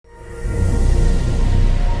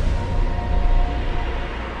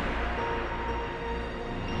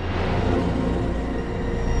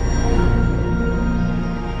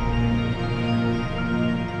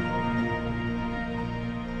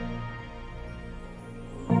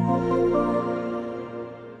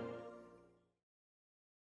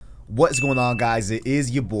What's going on, guys? It is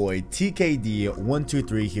your boy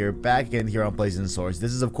TKD123 here, back again here on PlayStation Source.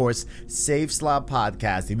 This is, of course, Save Slot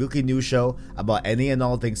Podcast, a weekly news show about any and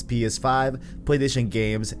all things PS5, PlayStation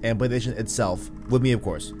games, and PlayStation itself. With me, of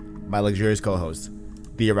course, my luxurious co-host,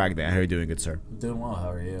 The Arachne. How are you doing, good sir? I'm doing well. How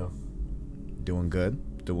are you? Doing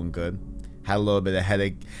good. Doing good. Had a little bit of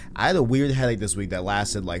headache. I had a weird headache this week that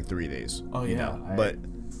lasted like 3 days. Oh, yeah. But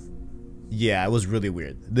yeah, it was really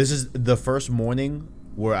weird. This is the first morning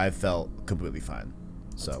where I felt completely fine.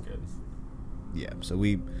 So That's good. yeah, so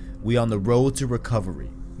we on the road to recovery.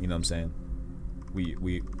 You know what I'm saying?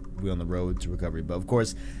 We on the road to recovery. But of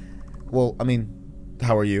course, well, I mean,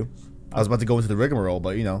 how are you? I was about to go into the rigmarole,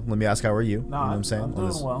 but let me ask, how are you? No, You know what I'm saying? I'm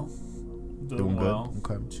doing well. Doing good. Well.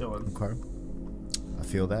 Okay. Chilling. Okay. I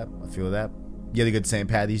feel that. You had a good St.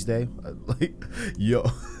 Patty's Day? Yo,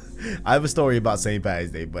 I have a story about St.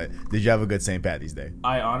 Patty's Day, but did you have a good St. Patty's Day?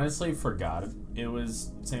 I honestly forgot it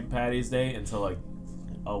was St. Patty's Day until like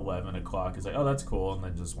 11 o'clock. It's like, oh, that's cool, and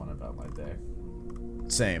then just went about my day.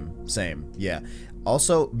 Same. Yeah.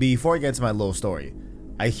 Also, before I get into my little story,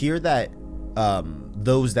 I hear that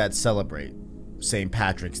those that celebrate St.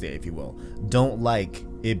 Patrick's Day, if you will, don't like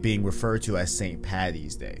it being referred to as St.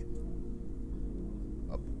 Patty's Day.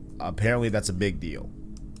 Apparently, that's a big deal.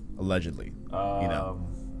 Allegedly, How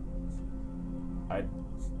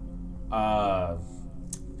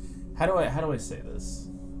do I say this?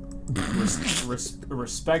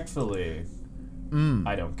 Respectfully,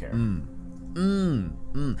 I don't care.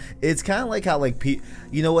 It's kind of like how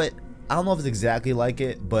you know what? I don't know if it's exactly like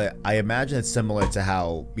it, but I imagine it's similar to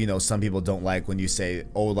how some people don't like when you say,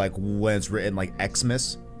 oh, like when it's written like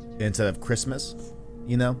Xmas instead of Christmas.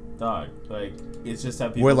 Dog, like it's just how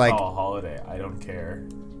people We're like, call a holiday. I don't care.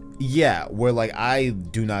 Yeah, where like I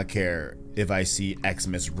do not care if I see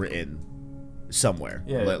Xmas written somewhere.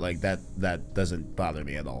 Yeah. Like that doesn't bother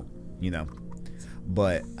me at all.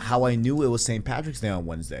 But how I knew it was St. Patrick's Day on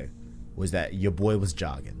Wednesday was that your boy was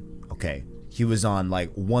jogging. Okay, he was on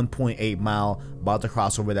like 1.8 mile, about to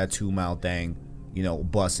cross over that 2 mile thing.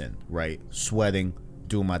 Bussing, right, sweating,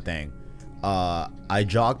 doing my thing. I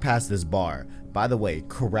jogged past this bar. By the way,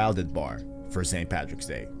 crowded bar for St. Patrick's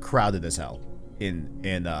Day. Crowded as hell in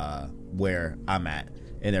where I'm at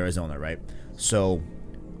in Arizona, right? So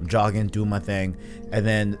I'm jogging, doing my thing, and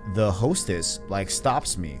then the hostess like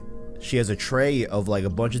stops me. She has a tray of like a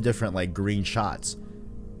bunch of different like green shots.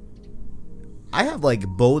 I have like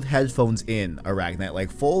both headphones in, Arachne,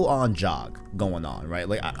 like full on jog going on, right?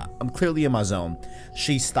 Like I'm clearly in my zone.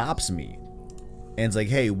 She stops me and it's like,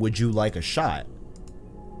 hey, would you like a shot?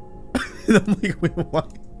 And I'm like, wait,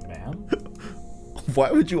 what? Man,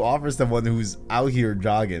 Why would you offer someone who's out here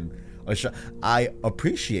jogging a shot? I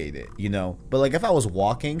appreciate it, but like if I was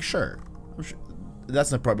walking, sure,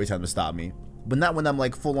 that's an appropriate time to stop me, but not when I'm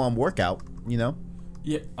like full on workout. yeah.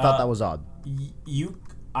 Thought that was odd.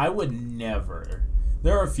 I would never.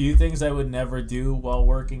 There are a few things I would never do while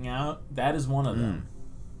working out. That is one of them.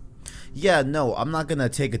 Yeah, no, I'm not gonna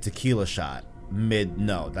take a tequila shot mid.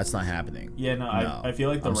 No, that's not happening. Yeah, no. I feel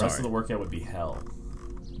like the rest of the workout would be hell.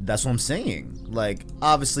 That's what I'm saying. Like,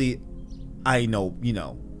 obviously, I ain't no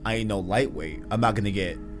lightweight. I'm not gonna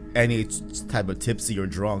get any type of tipsy or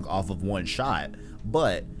drunk off of one shot.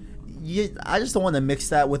 But I just don't want to mix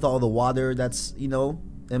that with all the water that's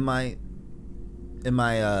in my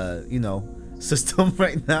system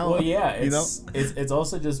right now. Well, yeah, it's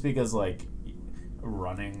also just because like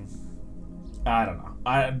running. I don't know.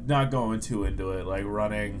 I'm not going too into it. Like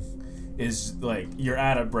running is like you're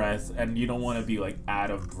out of breath and you don't want to be like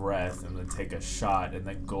out of breath and then take a shot and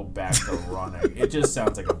then go back to running. It just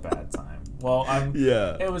sounds like a bad time. Well,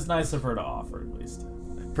 Yeah. It was nice of her to offer at least.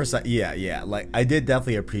 Yeah. Like I did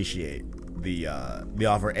definitely appreciate the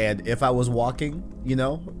offer, and if I was walking,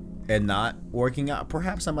 and not working out,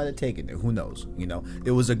 perhaps I might have taken it. Who knows?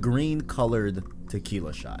 It was a green colored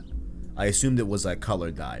tequila shot. I assumed it was like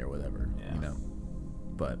colored dye or whatever. Yeah.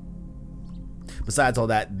 But besides all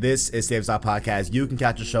that, this is Save Slot Podcast. You can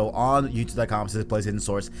catch the show on youtube.com/PlayStation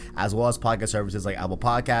Source, as well as podcast services like Apple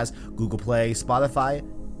Podcasts, Google Play, Spotify,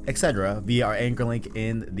 etc. via our anchor link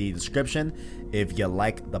in the description. If you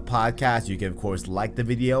like the podcast, you can of course like the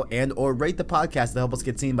video and or rate the podcast to help us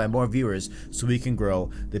get seen by more viewers so we can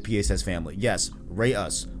grow the PSS family. Yes, rate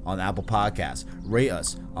us on Apple Podcasts, rate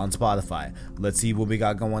us on Spotify. Let's see what we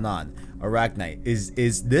got going on. Arachne,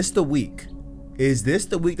 is this the week? Is this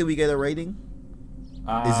the week that we get a rating?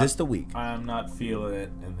 Is this the week? I'm not feeling it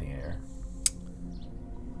in the air.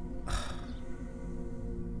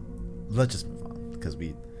 Let's just move on because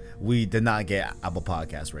we did not get Apple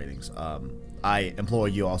Podcast ratings. I implore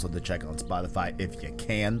you also to check on Spotify if you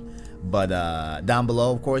can. But down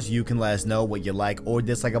below, of course, you can let us know what you like or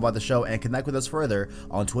dislike about the show and connect with us further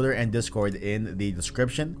on Twitter and Discord in the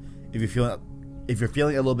description. If you're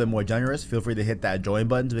feeling a little bit more generous, feel free to hit that join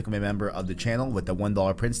button to become a member of the channel with the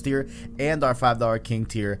 $1 Prince tier and our $5 King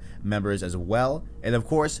tier members as well. And of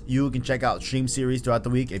course, you can check out stream series throughout the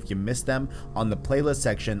week if you missed them on the playlist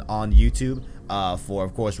section on YouTube for,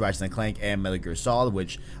 of course, Ratchet & Clank and Metal Gear Solid,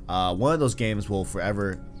 which one of those games will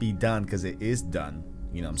forever be done because it is done.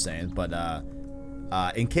 You know what I'm saying?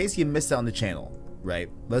 But in case you missed it on the channel, right,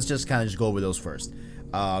 let's just kind of just go over those first.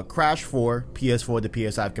 Crash 4 PS4 to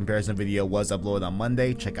PS5 comparison video was uploaded on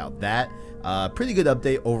Monday. Check out that. Pretty good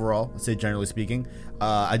update overall, let's say generally speaking.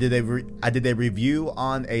 I did a review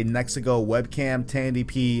on a Nexigo webcam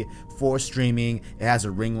 1080p for streaming. It has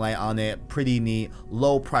a ring light on it, pretty neat,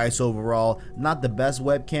 low price overall. Not the best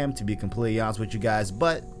webcam to be completely honest with you guys,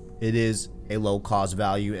 but it is a low cost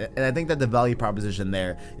value, and I think that the value proposition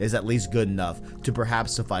there is at least good enough to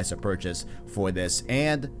perhaps suffice a purchase for this.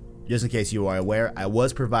 And just in case you are aware, I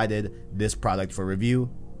was provided this product for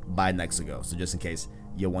review by Nexigo. So just in case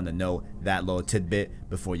you want to know that little tidbit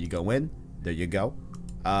before you go in, there you go.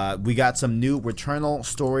 We got some new Returnal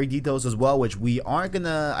story details as well, which we aren't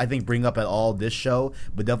gonna, I think, bring up at all this show,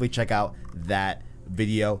 but definitely check out that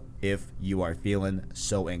video if you are feeling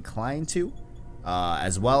so inclined to.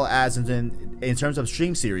 As well as in terms of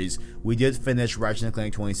stream series, we did finish Ratchet &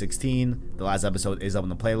 Clank 2016. The last episode is up on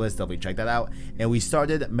the playlist, definitely check that out. And we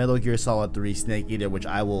started Metal Gear Solid 3 Snake Eater, which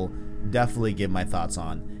I will definitely give my thoughts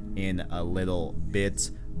on in a little bit.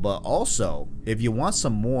 But also, if you want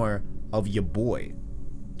some more of your boy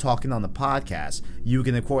talking on the podcast, you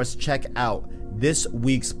can of course check out this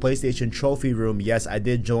week's PlayStation Trophy Room. Yes, I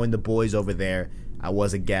did join the boys over there. I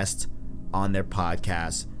was a guest on their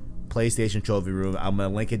podcast, PlayStation Trophy Room. I'm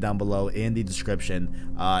gonna link it down below in the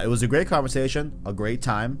description. It was a great conversation, a great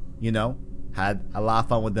time, you know, had a lot of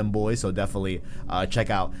fun with them boys. So definitely check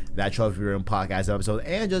out that Trophy Room podcast episode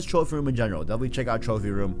and just Trophy Room in general. Definitely check out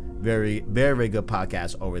Trophy Room. Very, very, very good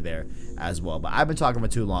podcast over there as well. But I've been talking for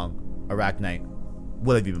too long. Arachnite,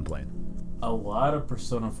 what have you been playing? A lot of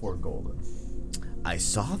Persona 4 Golden. I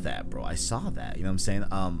saw that, bro. I saw that. You know what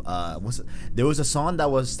I'm saying? There was a song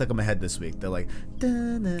that was stuck in my head this week. They're like,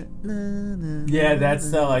 yeah,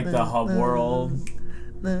 that's the like the Hub World.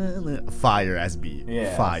 Fire as beat.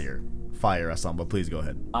 Yeah. Fire as song. But please go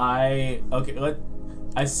ahead. I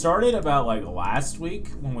started about like last week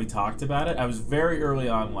when we talked about it. I was very early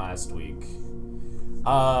on last week.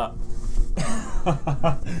 I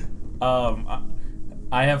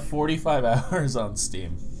have 45 hours on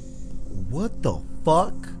Steam. What the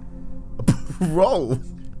fuck, bro?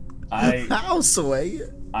 How, Sway?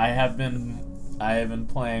 I have been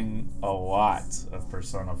playing a lot of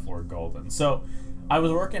Persona 4 Golden. So I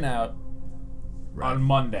was working out on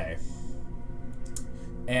Monday,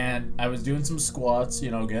 and I was doing some squats,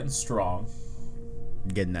 you know, getting strong,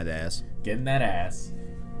 getting that ass,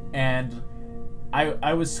 and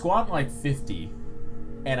I was squatting like 50,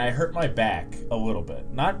 and I hurt my back a little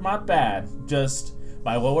bit. Not bad, just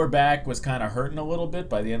my lower back was kind of hurting a little bit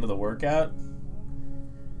by the end of the workout.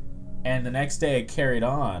 And the next day I carried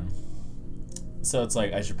on. So it's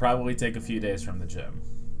like I should probably take a few days from the gym.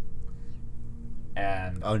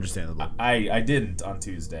 And understandable. I didn't on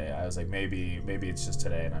Tuesday. I was like, maybe it's just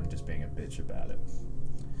today and I'm just being a bitch about it.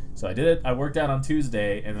 So I did it. I worked out on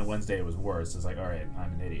Tuesday, and then Wednesday it was worse. It's like, all right,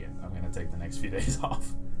 I'm an idiot. I'm going to take the next few days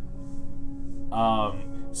off.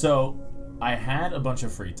 So I had a bunch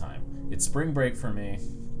of free time. It's spring break for me.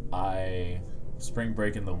 Spring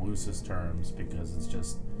break in the loosest terms because it's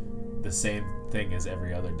just the same thing as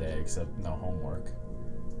every other day except no homework.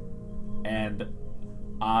 And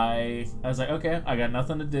I was like, okay, I got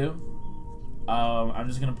nothing to do. I'm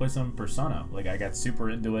just gonna play some Persona. Like, I got super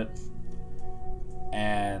into it,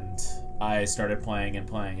 and I started playing, and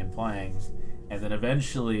then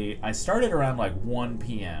eventually I started around like 1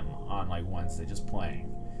 p.m. on like Wednesday, just playing.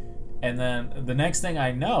 And then the next thing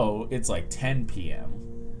I know, it's like 10 p.m.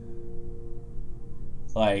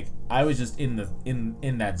 Like, I was just in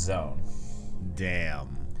that zone.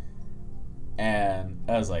 Damn. And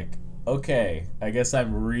I was like, okay, I guess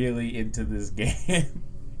I'm really into this game.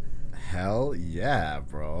 Hell yeah,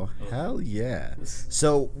 bro. Hell yeah.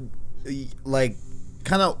 So, like,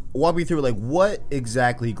 kind of walk me through, like, what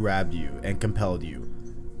exactly grabbed you and compelled you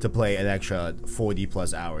to play an extra 40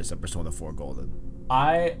 plus hours of Persona 4 Golden?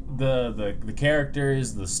 The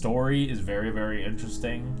characters, the story is very, very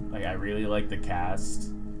interesting. Like, I really like the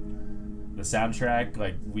cast. The soundtrack,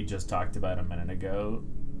 like we just talked about a minute ago,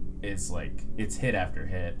 is like it's hit after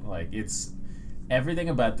hit. Like it's everything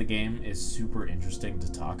about the game is super interesting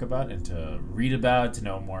to talk about and to read about, to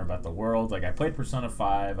know more about the world. Like I played Persona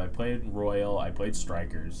 5, I played Royal, I played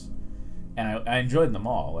Strikers, and I enjoyed them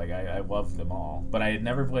all. Like I loved them all, but I had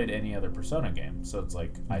never played any other Persona game, so it's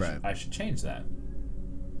like I should change that.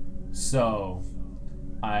 So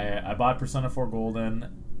I bought Persona 4 Golden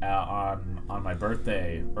on my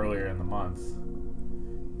birthday earlier in the month,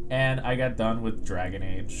 and I got done with Dragon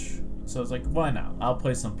Age, so I was like, why not? I'll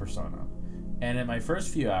play some Persona. And in my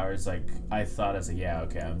first few hours, like, I thought, I was like, yeah,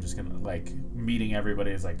 okay, I'm just gonna, like, meeting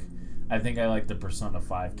everybody is like, I think I like the Persona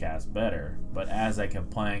 5 cast better. But as I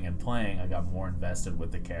kept playing and playing, I got more invested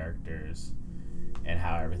with the characters and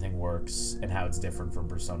how everything works and how it's different from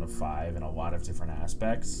Persona 5 in a lot of different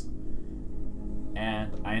aspects.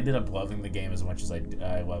 And I ended up loving the game as much as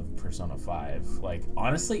I love Persona 5. Like,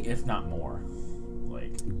 honestly, if not more.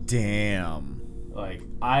 Like, damn. Like,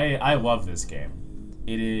 I love this game.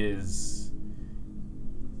 It is...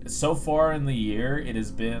 So far in the year, it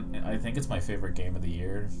has been... I think it's my favorite game of the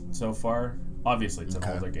year so far. Obviously, it's an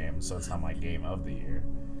older game, so it's not my game of the year.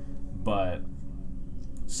 But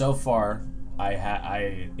so far,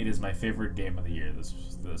 it is my favorite game of the year.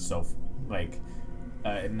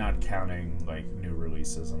 Not counting like new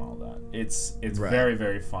releases and all that. It's right. Very,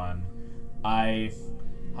 very fun. I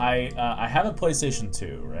have a PlayStation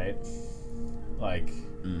 2, right? Like,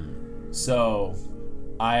 so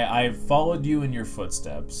I followed you in your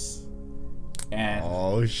footsteps, and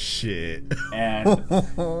oh shit, and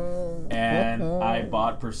I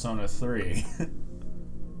bought Persona 3.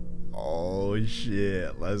 Oh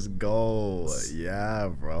shit, let's go. Yeah,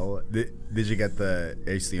 bro. Did you get the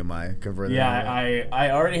HDMI converter? Yeah,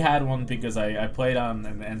 I already had one because I played on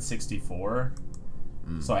an N64,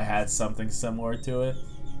 so I had something similar to it.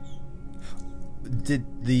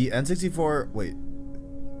 Did the N64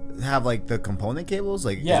 have like the component cables?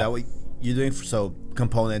 Like, yeah. Is that what you're doing? So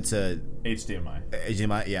component to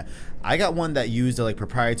HDMI, yeah. I got one that used a like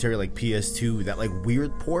proprietary like PS2, that like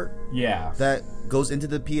weird port. Yeah. That goes into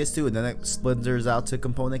the PS2 and then it splinters out to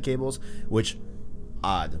component cables, which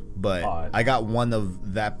odd. I got one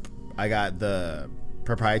of that. I got the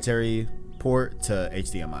proprietary port to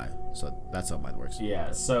HDMI, so that's how mine works.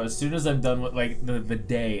 Yeah. So as soon as I'm done with like the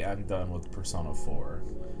day I'm done with Persona 4,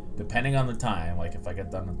 depending on the time, like if I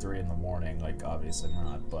get done at 3 a.m, like obviously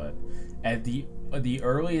not, but at the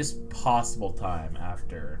earliest possible time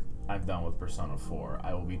after I'm done with Persona 4,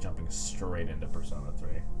 I will be jumping straight into Persona 3.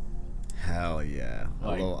 Hell yeah.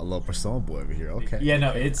 Like, a little Persona boy over here. Okay. Yeah,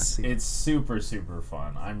 no, it's super, super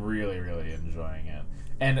fun. I'm really, really enjoying it.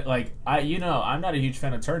 And like I'm not a huge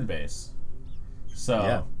fan of turn-based. So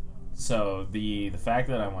yeah. So the fact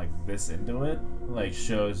that I'm like this into it like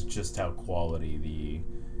shows just how quality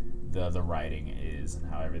the writing is and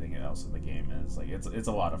how everything else in the game is. Like it's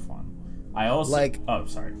a lot of fun. I also oh,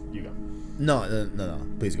 sorry, you go. No.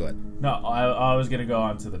 Please go ahead. No, I was gonna go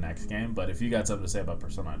on to the next game, but if you got something to say about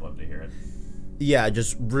Persona, I'd love to hear it. Yeah,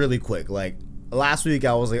 just really quick. Like last week,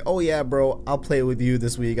 I was like, "Oh yeah, bro, I'll play with you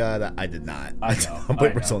this week." I did not. I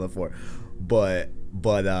played Persona 4, but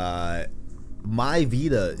my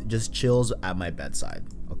Vita just chills at my bedside.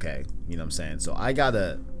 Okay, you know what I'm saying. So I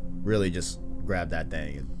gotta really just grab that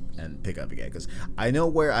thing and pick up again because I know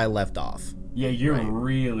where I left off. Yeah, you're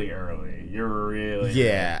really early.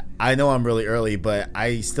 Yeah, I know I'm really early, but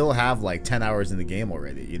I still have like 10 hours in the game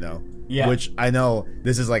already, you know? Yeah. Which I know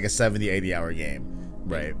this is like a 70, 80 hour game,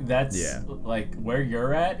 right? That's like where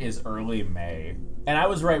you're at is early May. And I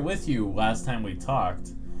was right with you last time we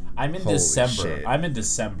talked. I'm in December. Shit. I'm in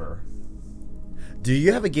December. Do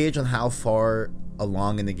you have a gauge on how far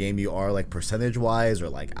along in the game you are, like percentage wise or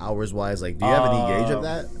like hours wise? Like, do you have any gauge of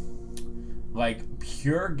that? Like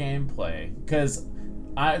pure gameplay, because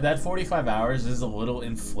that 45 hours is a little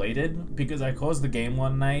inflated because I closed the game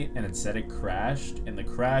one night and it said it crashed, and the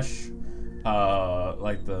crash,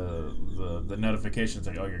 like the notifications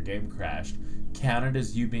like, oh, your game crashed, counted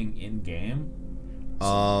as you being in game.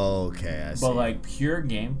 Oh, okay, I see. But like pure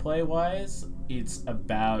gameplay wise, it's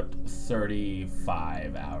about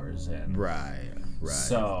 35 hours in. Right.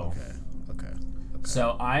 So okay.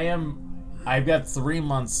 So I've got 3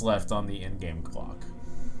 months left on the in-game clock.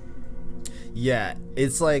 Yeah,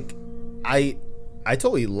 it's like I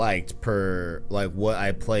totally liked per like what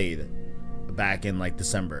I played back in like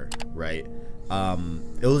December, right?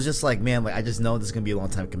 It was just like, man, like I just know this is gonna be a long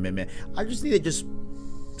time commitment. I just need to just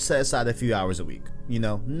set aside a few hours a week, you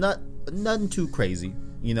know, nothing too crazy,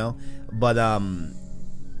 you know, but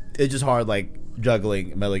it's just hard like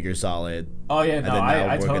juggling Metal Gear Solid. Oh yeah, no, and then now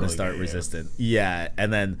I we're totally gonna start Resistance. Yeah,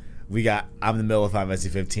 and then I'm in the middle of Final Fantasy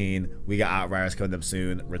 15. We got Outriders coming up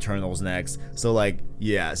soon. Returnal's next. So like,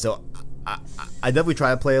 yeah. So I definitely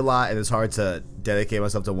try to play a lot, and it's hard to dedicate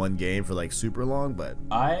myself to one game for like super long. But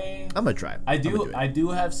I'm gonna try. I do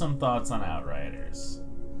have some thoughts on Outriders.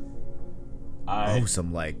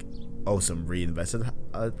 Some reinvested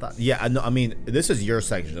thought. Yeah, I know. I mean, this is your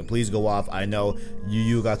section, so please go off. I know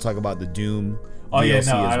you got to talk about the Doom DLC as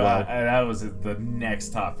well. That was the next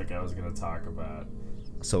topic I was going to talk about.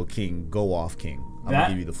 So, King, go off, King. I'm going to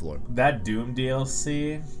give you the floor. That Doom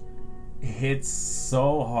DLC hits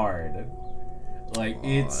so hard. Like,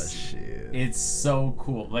 it's so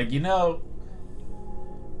cool. Like, you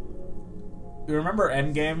remember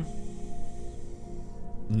Endgame?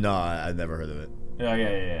 No, I've never heard of it. Oh,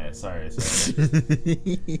 yeah. Sorry.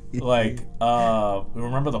 Like,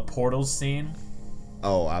 remember the portal scene?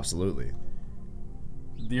 Oh, absolutely.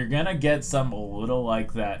 You're gonna get some a little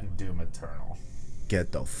like that in Doom Eternal.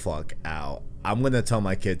 Get the fuck out. I'm gonna tell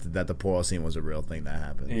my kids that the portal scene was a real thing that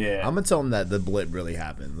happened. Yeah. I'm gonna tell them that the blip really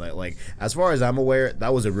happened. Like as far as I'm aware,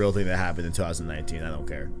 that was a real thing that happened in 2019. I don't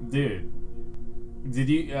care. Dude. Did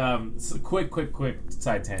you so quick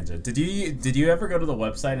side tangent. Did you ever go to the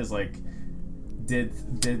website as like did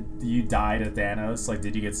you die to Thanos? Like,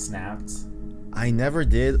 did you get snapped? I never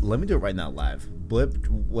did. Let me do it right now live. Blip,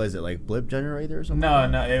 was it like blip generator or something? No,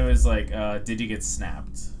 it was like did you get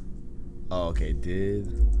snapped? Oh, okay. Did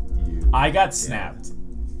you? I got snapped.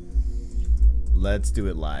 Let's do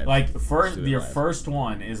it live. Like first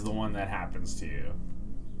one is the one that happens to you.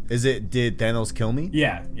 Is it? Did Thanos kill me?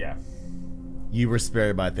 Yeah. You were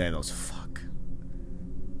spared by Thanos. Fuck.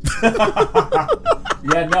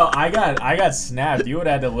 Yeah, no, I got snapped. You would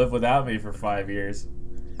have had to live without me for 5 years.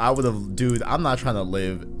 I would have, dude. I'm not trying to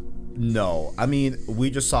live. No, I mean, we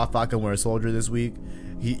just saw Falcon Winter Soldier this week.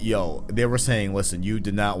 They were saying, listen, you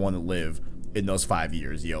did not want to live in those 5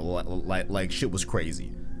 years. Like shit was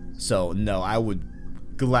crazy. So no, I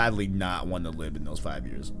would gladly not want to live in those 5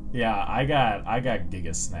 years. Yeah, I got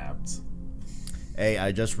giga snapped. Hey,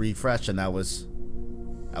 I just refreshed and I was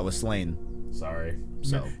slain. Sorry.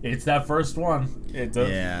 So it's that first one. It does.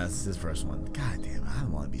 Yeah, it's his first one. God damn, I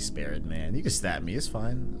don't want to be spared, man. You can stab me, it's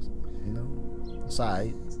fine. It's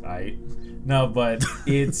alright. No, but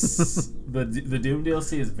it's the Doom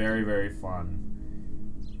DLC is very, very fun.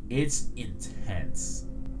 It's intense.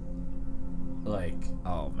 Like,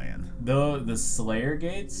 oh man, the Slayer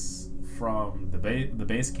gates from the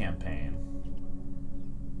base campaign,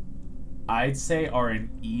 I'd say are an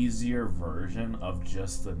easier version of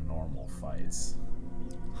just the normal fights.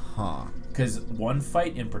 Huh. Because one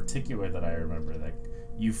fight in particular that I remember, like,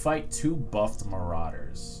 you fight 2 buffed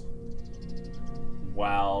marauders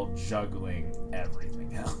while juggling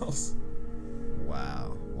everything else.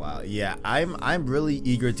 Wow. Yeah, I'm really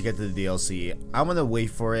eager to get to the DLC. I'm gonna wait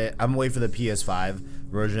for it. I'm gonna wait for the PS5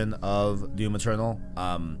 version of Doom Eternal.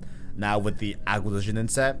 Now with the acquisition in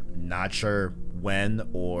set, not sure when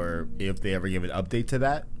or if they ever give an update to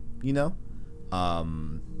that.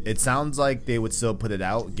 It sounds like they would still put it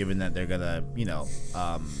out, given that they're gonna,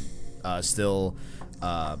 still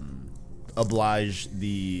oblige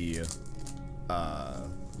the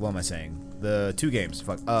what am I saying? The 2 games,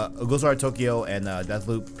 Ghostwire Tokyo and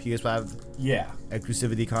Deathloop PS5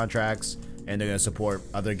 exclusivity contracts, and they're gonna support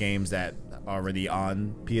other games that are already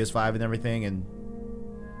on PS5 and everything and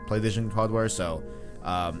PlayStation hardware. So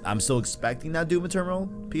I'm still expecting that Doom Eternal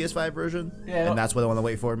PS5 version, and that's what I want to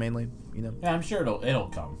wait for mainly. Yeah, I'm sure it'll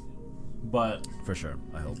come, but for sure,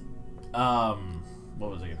 I hope. What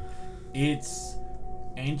was it? It's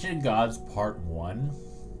Ancient Gods Part 1.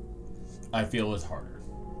 I feel is harder.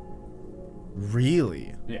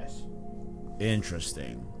 Really? Yes.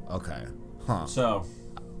 Interesting. Okay. Huh. So,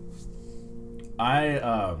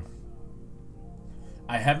 I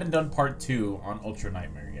haven't done Part 2 on Ultra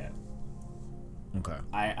Nightmare yet. Okay.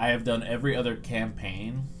 I have done every other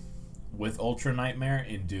campaign with Ultra Nightmare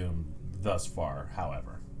in Doom thus far,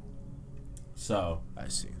 however. So, I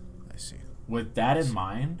see. With that in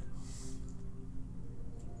mind,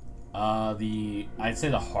 I'd say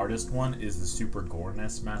the hardest one is the Super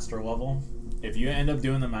Gorness Master level. If you end up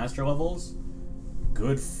doing the Master levels,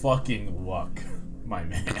 good fucking luck, my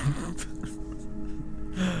man.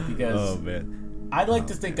 Because I'd like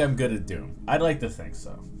to think I'm good at Doom. I'd like to think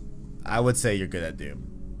so. I would say you're good at Doom.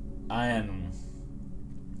 I am.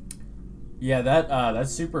 Yeah, that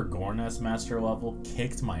Super Gorness Master level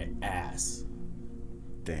kicked my ass.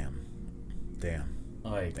 Damn.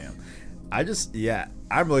 Like, damn.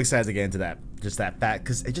 I'm really excited to get into that. Just that fact,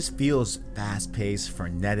 because it just feels fast-paced,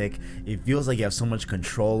 frenetic. It feels like you have so much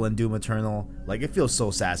control in Doom Eternal. Like, it feels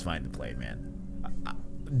so satisfying to play, man.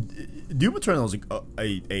 Doom Eternal is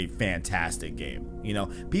a fantastic game. You know,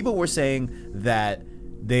 people were saying that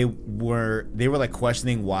they were like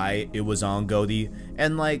questioning why it was on GOTY,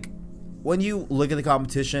 and like when you look at the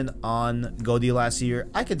competition on GOTY last year,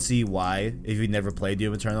 I could see why. If you never played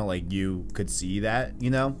Doom Eternal, like you could see that.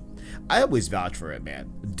 You know, I always vouch for it,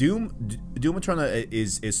 man. Doom Eternal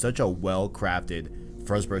is such a well crafted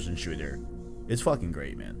first person shooter. It's fucking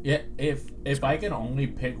great, man. Yeah, if I can only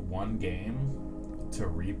pick one game to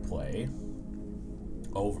replay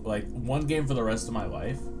over, like one game for the rest of my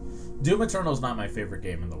life, Doom Eternal is not my favorite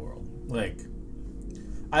game in the world. Like,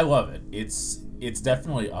 I love it. It's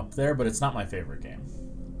definitely up there, but it's not my favorite game.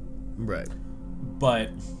 Right.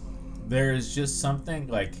 But there is just something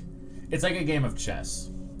like, it's like a game of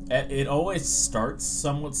chess. It always starts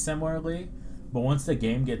somewhat similarly, but once the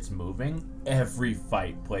game gets moving, every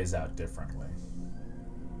fight plays out differently.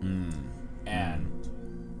 And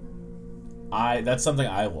that's something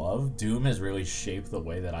I love. Doom has really shaped the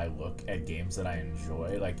way that I look at games that I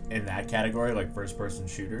enjoy, like in that category, like first person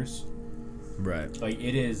shooters. Right. Like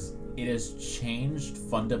it has changed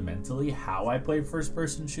fundamentally how I play first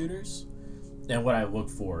person shooters and what I look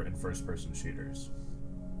for in first person shooters.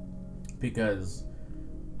 Because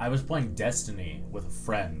I was playing Destiny with a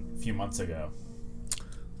friend a few months ago.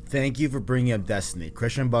 Thank you for bringing up Destiny.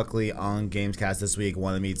 Christian Buckley on Gamescast this week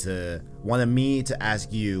wanted me to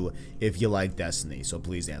ask you if you like Destiny. So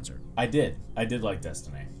please answer. I did like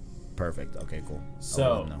Destiny. Perfect. Okay, cool.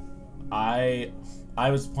 So I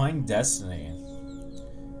was playing Destiny,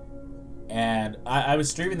 and I was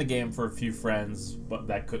streaming the game for a few friends but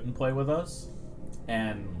that couldn't play with us,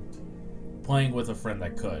 and playing with a friend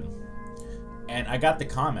that could. And I got the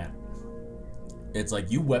comment. It's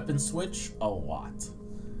like, you weapon switch a lot.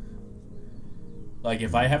 Like,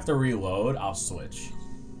 if I have to reload, I'll switch.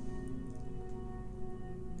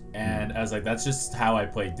 And I was like, that's just how I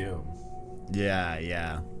play Doom.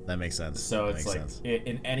 Yeah, that makes sense. So it's like,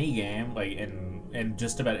 in any game, like in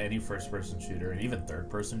just about any first-person shooter, and even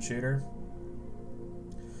third-person shooter,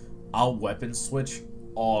 I'll weapon switch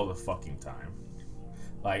all the fucking time.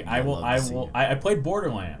 Like, I played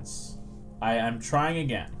Borderlands. I'm trying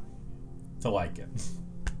again to like it.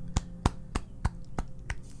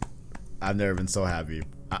 I've never been so happy.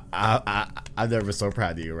 I've never been so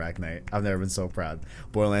proud of you, Arachnite. I've never been so proud.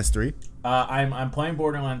 Borderlands 3? I'm playing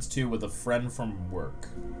Borderlands 2 with a friend from work.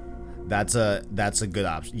 That's a good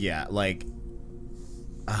option. Yeah, like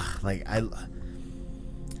I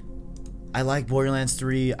like Borderlands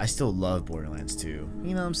 3. I still love Borderlands 2.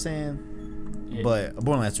 You know what I'm saying? Yeah. But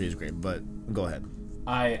Borderlands 3 is great. But go ahead.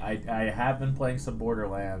 I have been playing some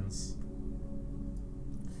Borderlands.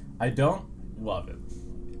 I don't love it.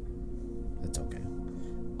 That's okay.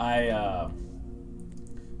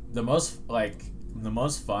 The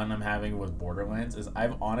most fun I'm having with Borderlands is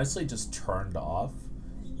I've honestly just turned off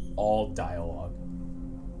all dialogue.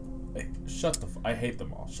 Like, I hate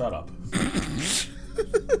them all. Shut up.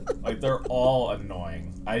 Like, they're all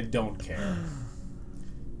annoying. I don't care.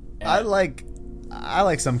 And I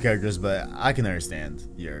like some characters, but I can understand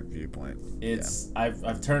your viewpoint.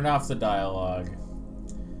 I've turned off the dialogue.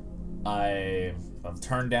 I've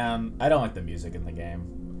turned down. I don't like the music in the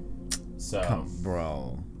game. So,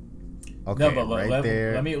 bro. Okay, no, but right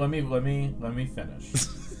there. Let me finish.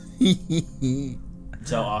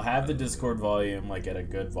 So I'll have the Discord volume like at a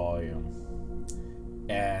good volume,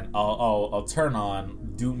 and I'll turn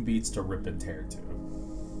on Doom Beats to Rip and Tear to.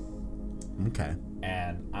 Okay.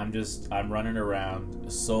 And I'm running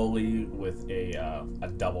around solely with a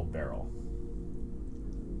double barrel.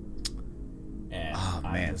 And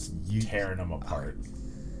I'm just tearing them apart.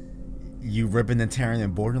 You ripping and tearing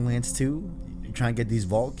in Borderlands 2? You trying to get these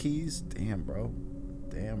vault keys? Damn, bro.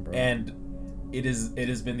 And it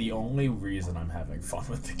has been the only reason I'm having fun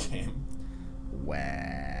with the game.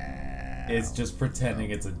 Wow. It's just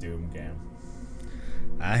pretending it's a Doom game.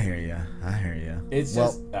 I hear ya. It's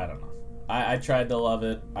just, I don't know. I tried to love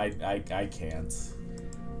it. I can't.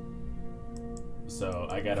 So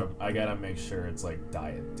I gotta make sure it's like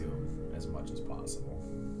Diet Doom as much as possible.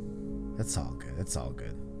 That's all good.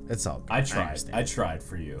 I tried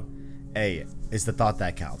for you. Hey, it's the thought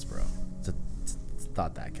that counts, bro. It's the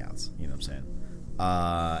thought that counts. You know what I'm saying?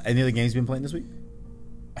 Any other games you been playing this week?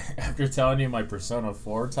 After telling you my Persona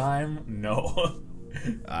 4 time, no.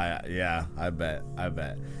 I bet. I've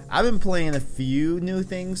been playing a few new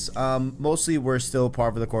things. Mostly we're still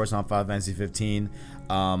par for the course on Final Fantasy 15.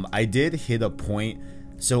 I did hit a point.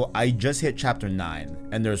 So I just hit chapter 9,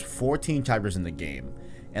 and there's 14 chapters in the game.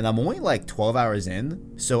 and I'm only like 12 hours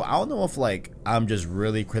in, so I don't know if like I'm just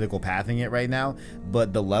really critical pathing it right now,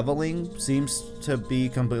 but the leveling seems to be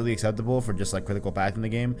completely acceptable for just like critical pathing the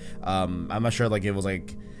game. I'm not sure like it was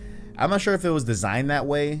like, I'm not sure if it was designed that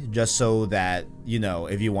way just so that, you know,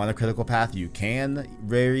 if you want a critical path, you can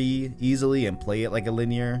very easily and play it like a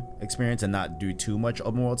linear experience and not do too much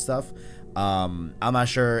open world stuff. I'm not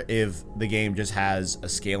sure if the game just has a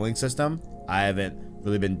scaling system. I haven't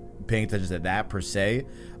really been paying attention to that per se.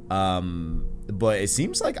 But it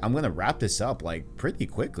seems like I'm gonna wrap this up like pretty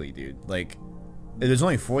quickly, dude. Like, there's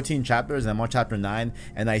only 14 chapters and I'm on chapter 9,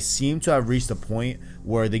 and I seem to have reached a point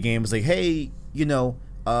where the game is like, hey, you know,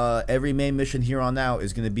 every main mission here on out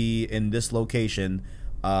is gonna be in this location,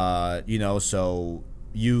 you know, so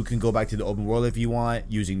you can go back to the open world if you want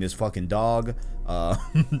using this fucking dog,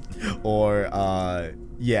 or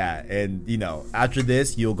yeah, and you know, after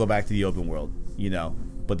this you'll go back to the open world, you know,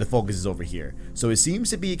 but the focus is over here. So it seems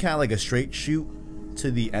to be kind of like a straight shoot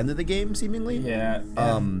to the end of the game, seemingly. Yeah.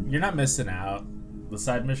 You're not missing out. The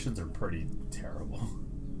side missions are pretty terrible.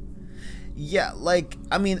 Yeah, like,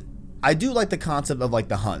 I mean, I do like the concept of like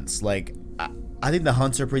the hunts. Like, I think the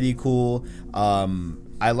hunts are pretty cool.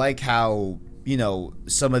 I like how, you know,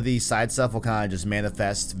 some of these side stuff will kind of just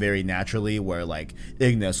manifest very naturally, where like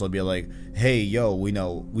Ignis will be like, hey, yo, we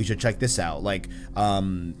know we should check this out. Like,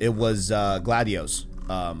 it was Gladios.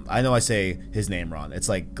 I know I say his name wrong. It's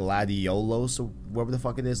like Gladiolos or whatever the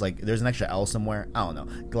fuck it is. Like, there's an extra L somewhere. I don't know.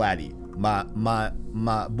 Glady, my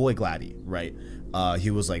boy Glady, right?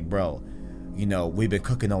 He was like, bro, you know, we've been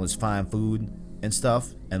cooking all this fine food and stuff,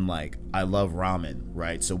 and like, I love ramen,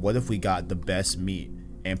 right? So what if we got the best meat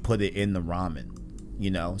and put it in the ramen,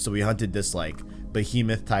 you know? So we hunted this like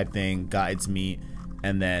behemoth type thing, got its meat,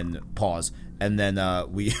 and then pause, and then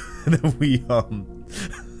we then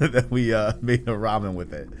we made a ramen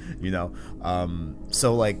with it, you know?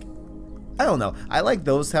 So like, I don't know, I like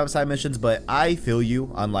those type of side missions, but I feel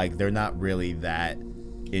you on like, they're not really that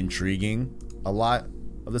intriguing, a lot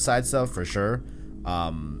of the side stuff for sure.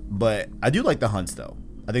 But I do like the hunts though.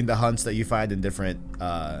 I think the hunts that you find in different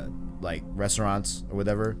like restaurants or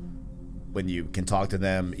whatever, when you can talk to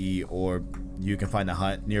them, eat, or you can find a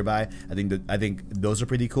hunt nearby, I think those are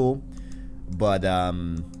pretty cool. But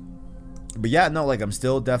yeah, no, like, I'm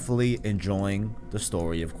still definitely enjoying the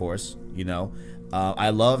story, of course, you know. I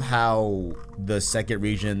love how the second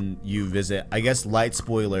region you visit, I guess light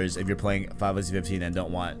spoilers if you're playing Final Fantasy 15 and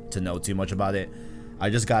don't want to know too much about it, I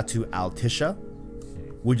just got to Altissia,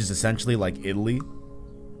 which is essentially like Italy,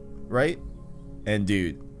 right? And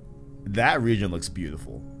dude, that region looks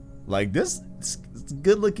beautiful. Like, it's a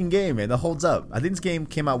good looking game, man. It holds up. I think this game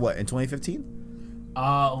came out, what, in 2015?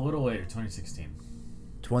 A little later, 2016.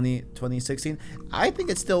 2016. I think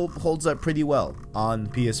it still holds up pretty well on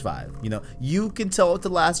PS5. You know, you can tell it's a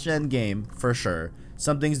last gen game for sure.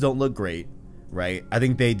 Some things don't look great, right? I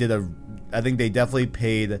think they definitely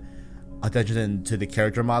paid attention to the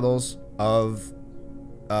character models of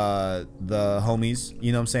the homies,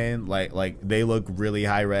 you know what I'm saying? Like they look really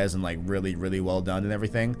high res and like really, really well done and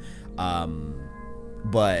everything.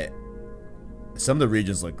 But some of the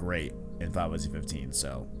regions look great in Final Fantasy 15,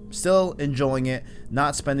 so still enjoying it,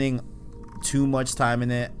 not spending too much time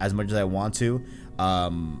in it as much as I want to,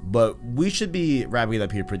 but we should be wrapping it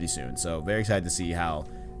up here pretty soon, so very excited to see how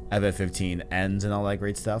FF15 ends and all that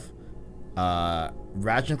great stuff.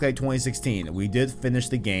 Ratchet & Clank 2016, we did finish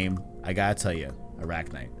the game. I gotta tell you,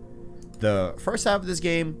 Arachnite, the first half of this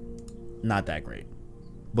game, not that great,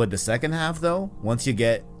 but the second half though, once you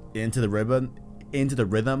get into the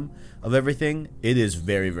rhythm of everything, it is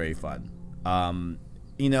very, very fun.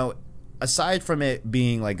 You know, aside from it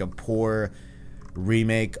being like a poor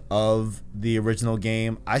remake of the original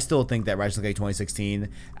game, I still think that Ratchet & Clank 2016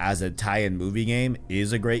 as a tie-in movie game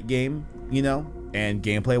is a great game, you know, and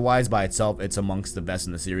gameplay wise by itself, it's amongst the best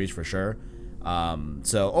in the series for sure.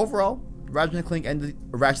 So overall, Ratchet & Clank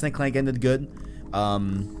ended good.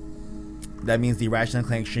 That means the Ratchet &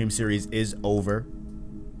 Clank stream series is over.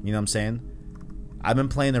 You know what I'm saying? I've been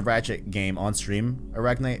playing the Ratchet game on stream,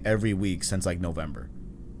 Arachnite, every week since like November.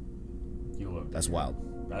 That's wild.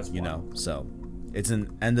 That's wild. You know, so it's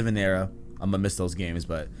an end of an era. I'm gonna miss those games,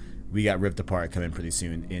 but we got Rift Apart coming pretty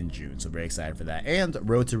soon in June, so very excited for that. And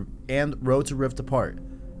Road to Rift Apart.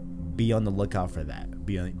 Be on the lookout for that.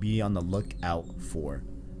 Be on the lookout for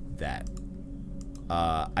that.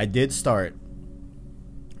 I did start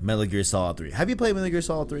Metal Gear Solid 3. Have you played Metal Gear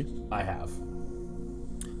Solid 3? I have.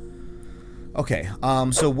 Okay,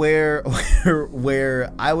 so where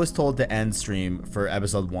I was told to end stream for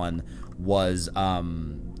episode 1 was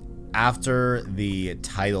after the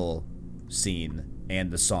title scene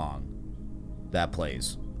and the song that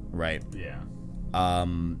plays. right? Yeah.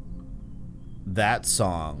 That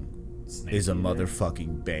song Snake is a Eater.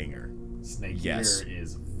 motherfucking banger. Snake Yes. Eater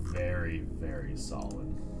is very, very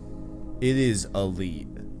solid. It is elite.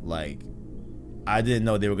 Like, I didn't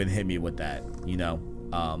know they were gonna hit me with that, you know.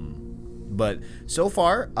 But so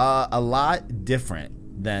far, a lot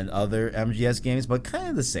different than other MGS games, but kind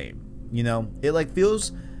of the same. You know, it like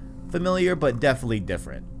feels familiar, but definitely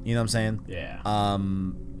different. You know what I'm saying? Yeah.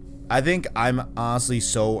 I think I'm honestly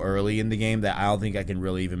so early in the game that I don't think I can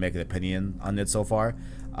really even make an opinion on it so far.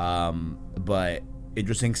 But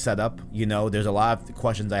interesting setup. You know, there's a lot of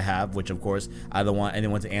questions I have, which of course I don't want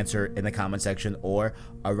anyone to answer in the comment section or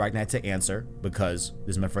Arachnite to answer because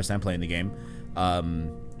this is my first time playing the game. I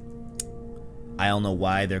don't know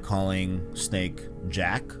why they're calling Snake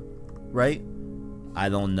Jack, right? I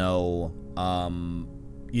don't know.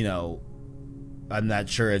 You know, I'm not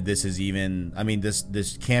sure if this is even. I mean,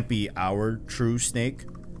 this can't be our true Snake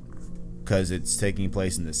because it's taking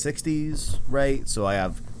place in the 60s, right? So I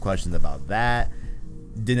have questions about that.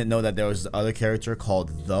 Didn't know that there was this other character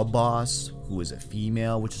called The Boss who is a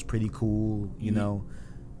female, which is pretty cool, you know.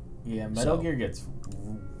 Yeah, Metal Gear gets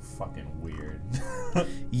fucking weird.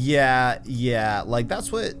 Yeah, like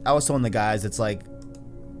that's what I was telling the guys. It's like,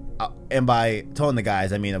 and by telling the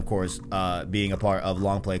guys, I mean, of course, being a part of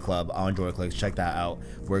Long Play Club on JoyClicks. Check that out.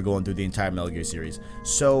 We're going through the entire Metal Gear series.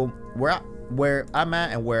 So where I'm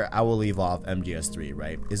at and where I will leave off MGS3,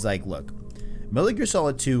 right, is like, look, Metal Gear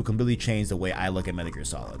Solid 2 completely changed the way I look at Metal Gear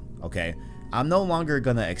Solid. Okay, I'm no longer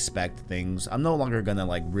gonna expect things. I'm no longer gonna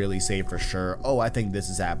like really say for sure, oh, I think this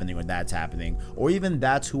is happening or that's happening, or even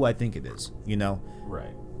that's who I think it is. You know,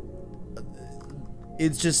 Right.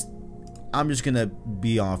 it's just, I'm just gonna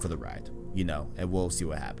be on for the ride, you know, and we'll see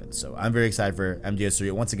what happens. So I'm very excited for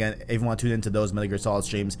MGS3. Once again, if you want to tune into those Metal Gear Solid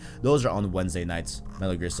streams, those are on Wednesday nights.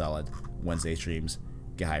 Metal Gear Solid Wednesday streams.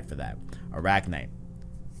 Get hyped for that. Arachnite.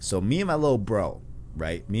 So me and my little bro,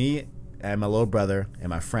 right? Me and my little brother and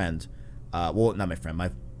my friend. Well, not my friend, my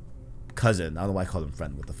cousin. I don't know why I called him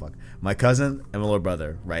friend. What the fuck? My cousin and my little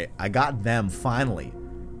brother, right? I got them finally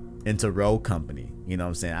into Rogue Company. You know what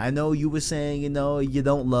I'm saying? I know you were saying, you know, you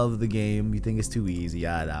don't love the game. You think it's too easy,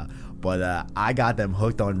 yada. But I got them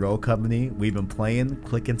hooked on Rogue Company. We've been playing,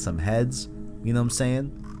 clicking some heads. You know what I'm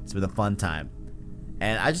saying? It's been a fun time.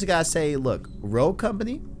 And I just gotta say, look, Rogue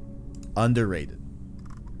Company, underrated.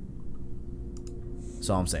 That's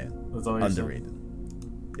all I'm saying. That's all you're Underrated.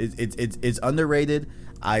 It's underrated.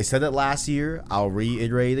 I said it last year. I'll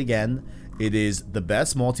reiterate it again. It is the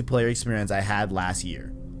best multiplayer experience I had last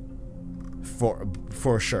year.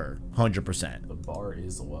 For sure. 100%. The bar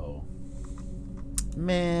is low.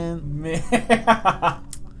 Man.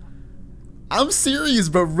 I'm serious,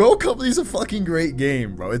 bro. Rogue Company's a fucking great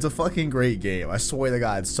game, bro. It's a fucking great game. I swear to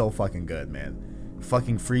God, it's so fucking good, man.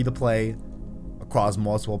 Fucking free to play across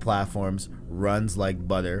multiple platforms. Runs like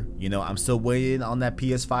butter. You know, I'm still waiting on that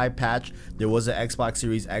PS5 patch. There was an Xbox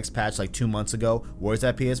Series X patch like 2 months ago. Where's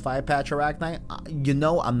that PS5 patch, Arachnite? You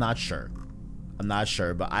know, I'm not sure.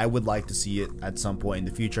 But I would like to see it at some point in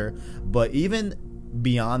the future. But even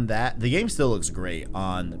beyond that, the game still looks great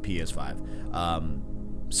on the PS5.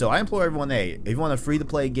 So I implore everyone, hey, if you want a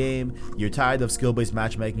free-to-play game, you're tired of skill-based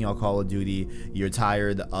matchmaking on Call of Duty, you're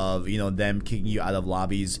tired of, you know, them kicking you out of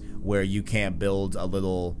lobbies where you can't build a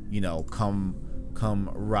little, you know,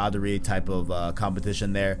 camaraderie type of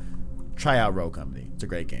competition there, try out Rogue Company. It's a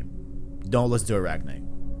great game. Don't listen to Arachnite.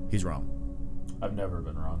 He's wrong. I've never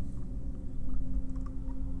been wrong.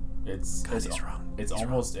 It's wrong. It's He's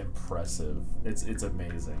almost impressive. It's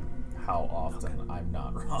amazing how often I'm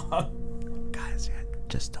not wrong. Guys,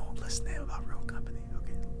 just don't listen to him about Rogue Company,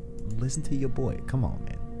 okay? Listen to your boy. Come on,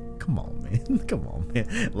 man. Come on,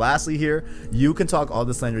 man. Lastly here, you can talk all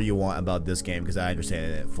the slander you want about this game because I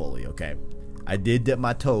understand it fully, okay? I did dip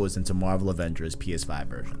my toes into Marvel Avengers PS5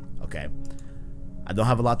 version, okay? I don't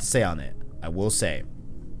have a lot to say on it. I will say,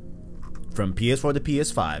 from PS4 to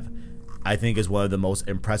PS5, I think is one of the most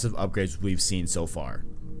impressive upgrades we've seen so far.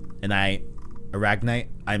 And Arachnite,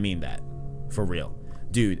 I mean that. For real.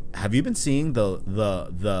 Dude, have you been seeing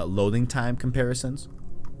the loading time comparisons?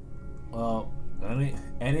 Well,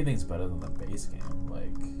 anything's better than the base game.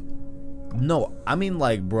 Like, No, I mean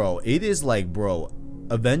like, bro, it is like, bro,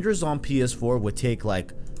 Avengers on PS4 would take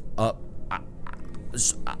like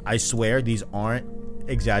I swear these aren't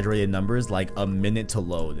exaggerated numbers, like a minute to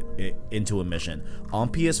load into a mission. On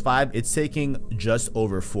PS5, it's taking just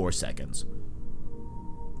over 4 seconds.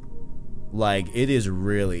 Like, it is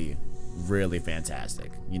really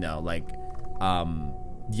fantastic, you know. Like,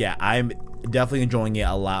 yeah, I'm definitely enjoying it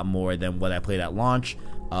a lot more than what I played at launch.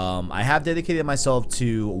 I have dedicated myself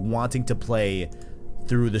to wanting to play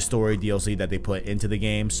through the story DLC that they put into the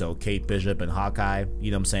game. So Kate Bishop and Hawkeye,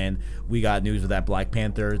 you know what I'm saying? We got news of that Black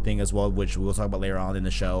Panther thing as well, which we'll talk about later on in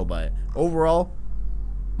the show. But overall,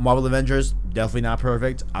 Marvel Avengers, definitely not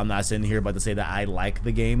perfect. I'm not sitting here about to say that I like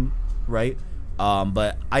the game, right?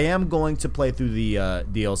 But I am going to play through the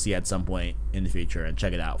DLC at some point in the future and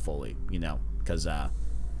check it out fully, you know, because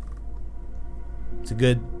it's a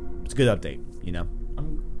good update, you know.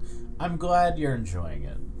 I'm glad you're enjoying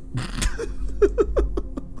it.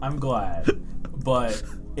 I'm glad, but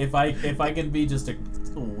if I can be just a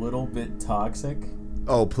little bit toxic.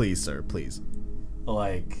 Oh please, sir, please.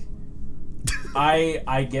 Like,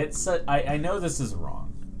 I get I know this is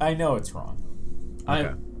wrong. I know it's wrong.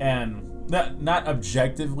 Okay. And not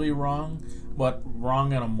objectively wrong, but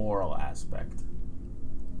wrong in a moral aspect.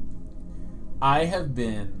 I have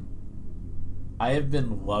been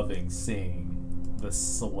loving seeing the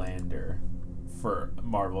slander for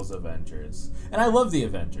Marvel's Avengers, and I love the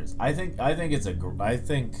Avengers. I think they're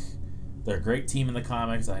a great team in the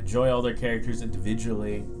comics. I enjoy all their characters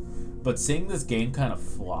individually, but seeing this game kind of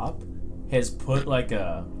flop has put like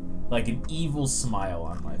an evil smile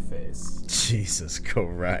on my face. Jesus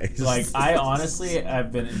Christ! Like, I honestly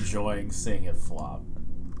have been enjoying seeing it flop,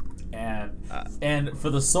 and for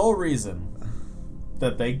the sole reason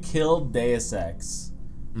that they killed Deus Ex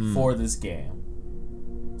for this game.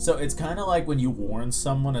 So it's kind of like when you warn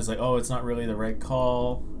someone, it's like, oh, it's not really the right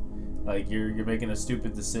call, like you're making a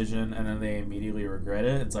stupid decision, and then they immediately regret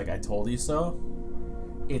it. It's like, I told you so.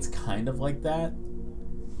 It's kind of like that.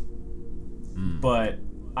 But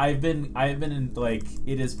I've been in, like,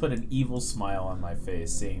 it has put an evil smile on my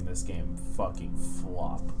face seeing this game fucking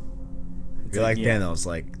flop. It's You're like Thanos,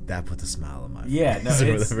 like, that put a smile on my face. Yeah, no,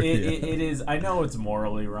 it is. I know it's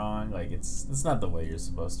morally wrong. Like, it's not the way you're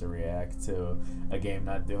supposed to react to a game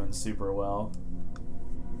not doing super well.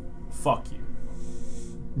 Fuck you.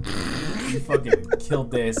 You fucking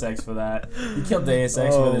killed Deus Ex for that. You killed Deus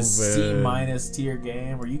Ex for this C- tier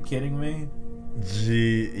game. Are you kidding me?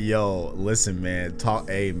 Yo, listen, man.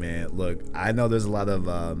 Hey, man. Look, I know there's a lot of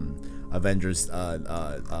Avengers,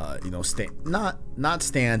 you know, not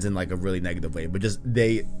stands in like a really negative way, but just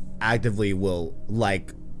they actively will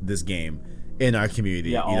like this game in our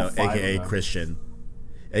community. Yeah, you know, aka Christian,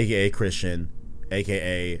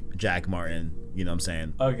 aka Jack Martin. You know what I'm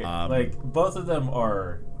saying? Okay, like, both of them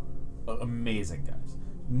are amazing guys.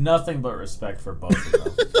 Nothing but respect for both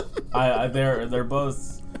of them. They're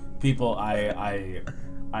both people I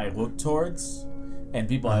look towards and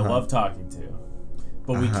people I love talking to.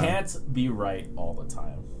 But we can't be right all the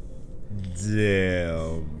time. Damn.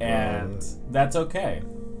 Bro. And that's okay.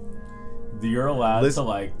 You're allowed to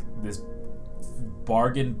like this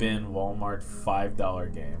bargain bin Walmart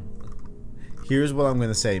 $5 game. Here's what I'm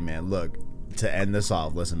gonna say, man. Look, to end this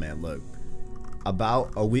off, listen, man. Look,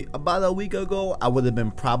 about a week ago, I would have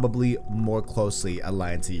been probably more closely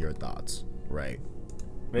aligned to your thoughts, right?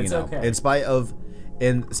 It's okay.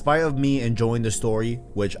 In spite of me enjoying the story,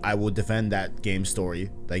 which I will defend that game's story.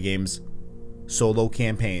 That game's solo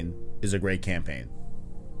campaign is a great campaign.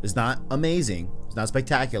 It's not amazing. It's not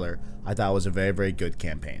spectacular. I thought it was a very, very good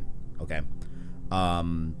campaign. Okay.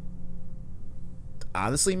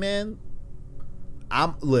 Honestly, man,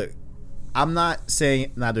 I'm not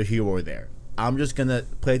saying neither here or there. I'm just gonna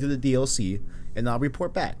play through the DLC and I'll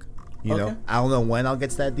report back. You know, I don't know when I'll get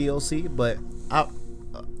to that DLC, but I'm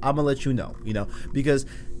gonna let you know. You know, because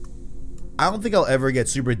I don't think I'll ever get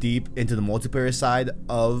super deep into the multiplayer side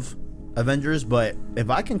of Avengers, but if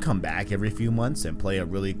I can come back every few months and play a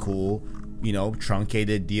really cool, you know,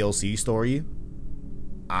 truncated DLC story,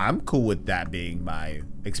 I'm cool with that being my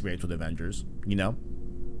experience with Avengers. You know,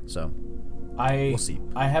 so we'll see.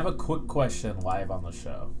 I have a quick question live on the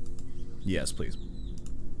show. Yes, please.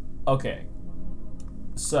 Okay,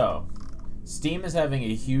 so Steam is having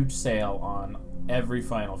a huge sale on every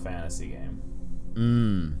Final Fantasy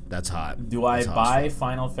game. That's hot. Do I buy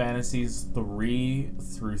Final Fantasies 3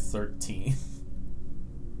 through 13?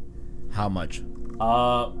 How much?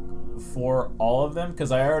 For all of them,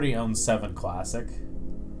 because I already own 7 Classic.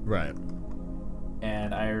 Right.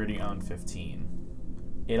 And I already own 15.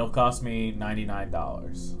 It'll cost me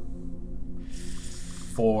 $99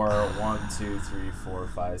 for 1, 2, 3, 4,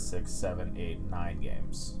 5, 6, 7, 8, 9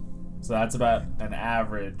 games. So that's about an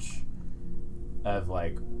average of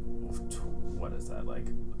like, what is that, like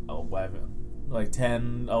 11, like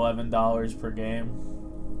 $10, $11 per game.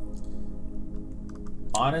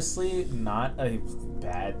 Honestly, not a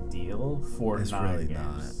bad deal for 9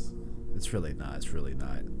 games. It's really not. It's really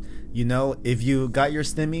not. You know, if you got your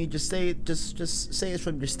stimmy, just say it's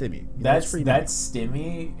from your stimmy. You know, it's free That money.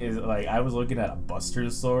 stimmy is like, I was looking at a Buster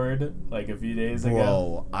sword like a few days ago.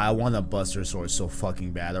 Bro, I want a Buster sword so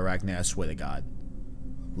fucking bad, Arachne. I swear to God.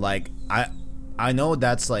 Like, I know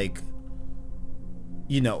that's like,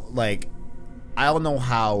 you know, like, I don't know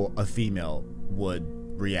how a female would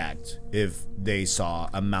react if they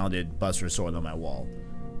saw a mounted Buster sword on my wall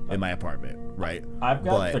in my apartment, right? I've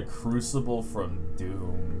got the Crucible from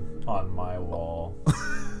Doom on my wall.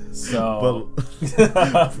 So,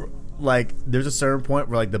 But like, there's a certain point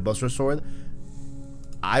where like the Buster sword,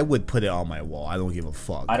 I would put it on my wall. I don't give a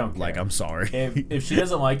fuck. I don't care. Like, I'm sorry. if she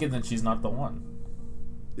doesn't like it, then she's not the one.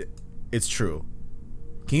 It's true.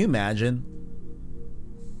 Can you imagine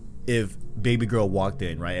if baby girl walked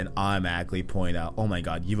in, right, and automatically point out, oh my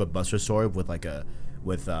god, you have a Buster sword with like the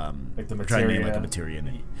I'm trying to name like a materia in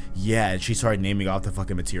it. Yeah, and she started naming off the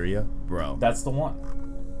fucking materia, bro. That's the one.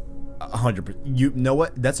 100%. You know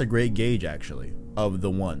what? That's a great gauge actually of the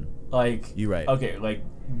one. Like, You're right. Okay, like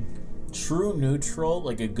true neutral,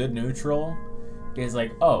 like a good neutral, is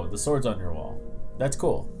like, oh, the sword's on your wall. That's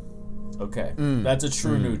cool. Okay, that's a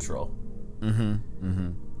true neutral.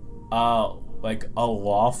 Like a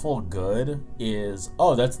lawful good is,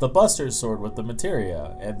 oh, that's the Buster sword with the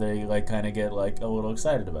materia, and they like kind of get like a little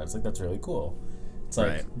excited about it. It's like, that's really cool. It's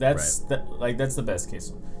like, Right, that's the best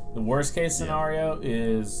case. The worst case scenario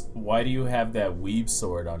is, why do you have that weeb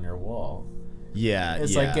sword on your wall? Yeah,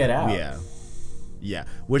 It's yeah, like, get out. Yeah.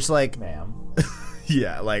 Which like, Ma'am.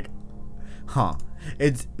 yeah, like, huh?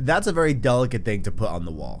 That's a very delicate thing to put on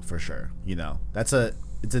the wall for sure. You know, it's a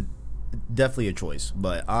definitely a choice,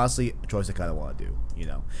 but honestly, a choice I kind of want to do. You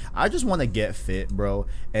know, I just want to get fit, bro,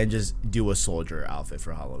 and just do a soldier outfit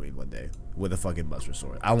for Halloween one day with a fucking Buster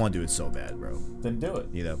sword. I want to do it so bad, bro. Then do it.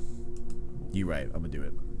 You know, you right. I'm gonna do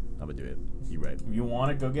it. You right. If you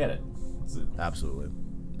want it, go get it. Absolutely.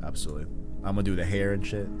 I'm gonna do the hair and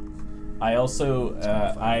shit. I also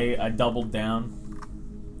I doubled down.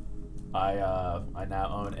 I now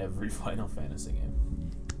own every Final Fantasy game.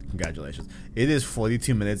 Congratulations. It is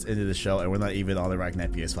 42 minutes into the show, and we're not even on the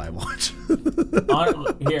Ragnarok PS5 watch.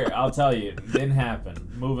 Here, I'll tell you, it didn't happen.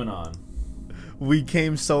 Moving on. We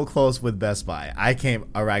came so close with Best Buy. I came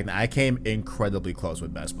incredibly close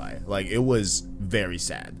with Best Buy. Like, it was very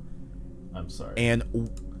sad. I'm sorry. And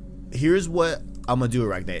here's what I'm gonna do,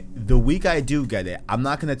 Arachne. The week I do get it, I'm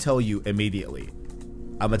not gonna tell you immediately.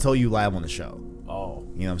 I'm gonna tell you live on the show. Oh.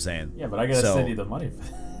 You know what I'm saying? Yeah, but I gotta send you the money for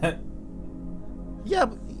that. Yeah,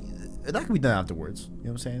 but that can be done afterwards. You know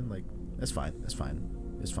what I'm saying? Like, that's fine. You know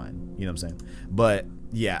what I'm saying? But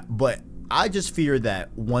yeah, but I just fear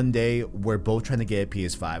that one day we're both trying to get a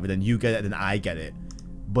PS5, and then you get it, and then I get it.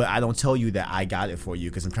 But I don't tell you that I got it for you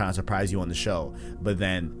because I'm trying to surprise you on the show. But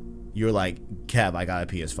then you're like, Kev, I got a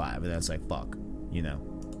PS5, and then it's like, fuck, you know.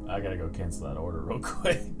 I gotta go cancel that order real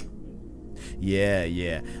quick.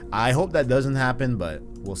 Yeah. I hope that doesn't happen, but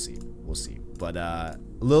we'll see. But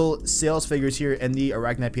little sales figures here in the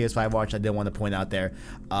Arachne PS5 watch I did want to point out there.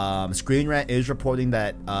 Screen Rant is reporting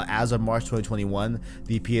that as of March 2021,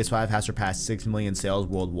 the PS5 has surpassed 6 million sales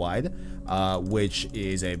worldwide, which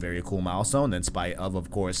is a very cool milestone in spite of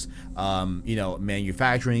course,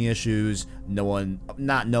 manufacturing issues.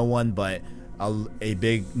 But a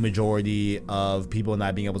big majority of people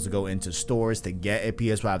not being able to go into stores to get a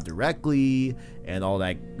PS5 directly and all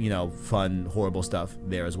that, fun, horrible stuff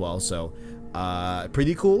there as well. So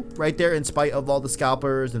pretty cool right there, in spite of all the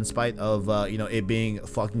scalpers, in spite of it being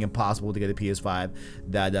fucking impossible to get a PS5,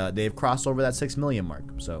 that they've crossed over that 6 million mark.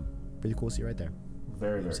 So pretty cool to see right there.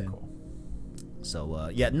 Very cool.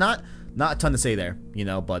 So not a ton to say there,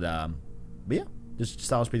 but yeah, just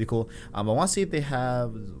thought it was pretty cool. I want to see if they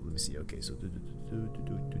have, let me see. Okay, so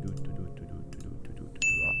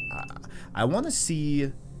I want to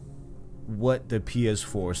see what the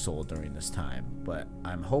PS4 sold during this time, but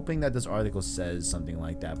I'm hoping that this article says something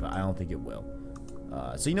like that, but I don't think it will.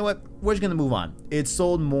 So you know what, we're just gonna move on. It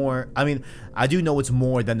sold more. I mean, I do know it's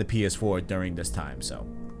more than the PS4 during this time, so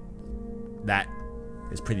that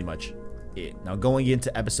is pretty much it. Now going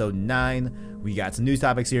into episode 9, we got some news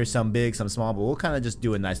topics here, some big, some small, but we'll kind of just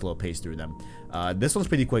do a nice little pace through them. This one's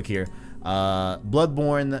pretty quick here.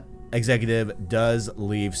 Bloodborne executive does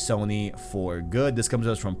leave Sony for good. This comes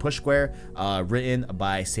to us from Push Square, written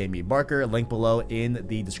by Sammy Barker. Link below in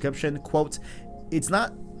the description. Quote, it's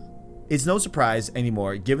no surprise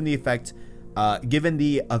anymore given the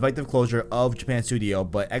effective closure of Japan studio,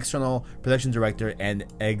 but external production director and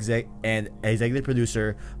executive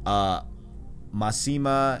producer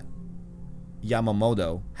Masima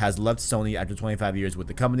Yamamoto has left Sony after 25 years with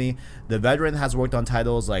the company. The veteran has worked on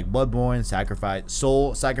titles like Bloodborne,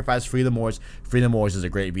 Soul Sacrifice, Freedom Wars. Freedom Wars is a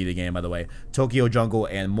great Vita game, by the way. Tokyo Jungle,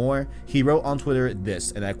 and more. He wrote on Twitter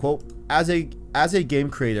this, and I quote, As a game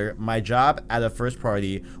creator, my job at a first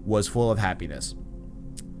party was full of happiness.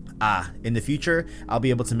 In the future, I'll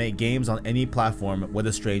be able to make games on any platform with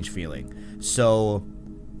a strange feeling. So,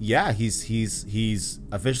 yeah, he's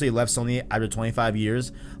officially left Sony after 25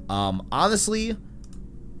 years. Honestly,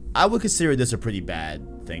 I would consider this a pretty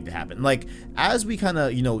bad thing to happen. Like, as we kind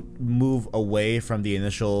of, move away from the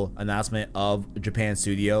initial announcement of Japan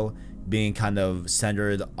Studio being kind of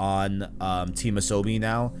centered on Team Asobi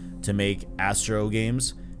now to make Astro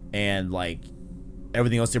games, and like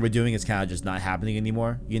everything else they were doing is kind of just not happening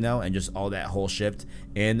anymore, and just all that whole shift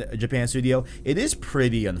in Japan Studio. It is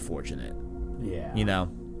pretty unfortunate. Yeah.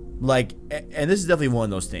 Like, and this is definitely one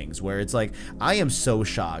of those things where it's like, I am so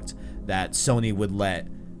shocked that Sony would let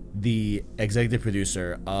the executive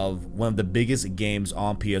producer of one of the biggest games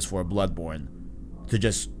on PS4, Bloodborne, to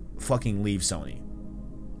just fucking leave Sony.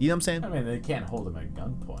 You know what I'm saying? I mean, they can't hold him at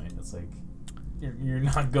gunpoint. It's like, you're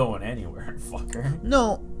not going anywhere, fucker.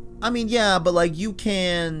 No, I mean, yeah, but like, you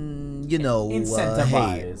can,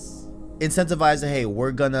 incentivize it. Hey,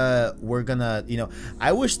 we're gonna,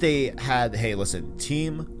 I wish they had, hey, listen,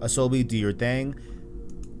 Team Asobi, do your thing.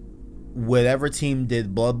 Whatever team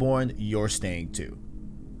did Bloodborne, you're staying too.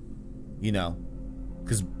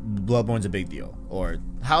 Because Bloodborne's a big deal. Or,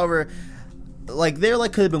 however, like, there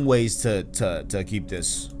like could have been ways to keep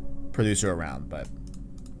this producer around, but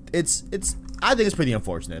I think it's pretty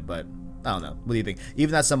unfortunate, but I don't know. What do you think?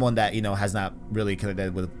 Even as someone that, has not really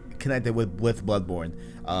connected with Bloodborne,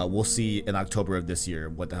 we'll see in October of this year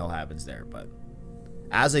what the hell happens there. But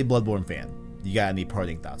as a Bloodborne fan, you got any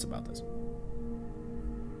parting thoughts about this?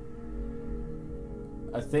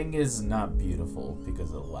 A thing is not beautiful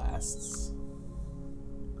because it lasts.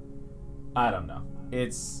 I don't know.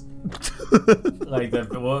 It's like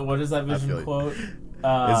what is that Vision quote?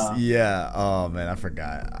 Yeah. Oh man, I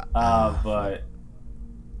forgot. But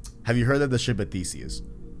have you heard of the ship of Theseus?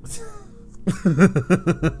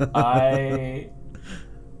 I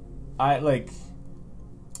like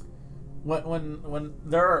when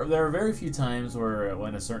there are very few times where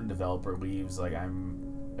when a certain developer leaves, like,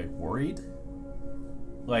 I'm like worried.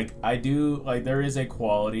 Like, I do, like, there is a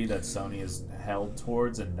quality that Sony is held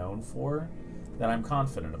towards and known for that I'm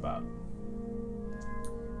confident about.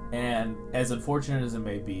 And as unfortunate as it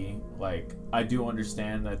may be, like, I do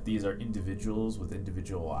understand that these are individuals with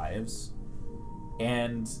individual lives.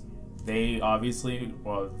 And they obviously,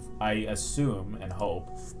 well, I assume and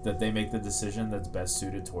hope that they make the decision that's best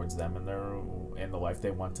suited towards them and the life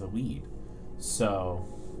they want to lead. So,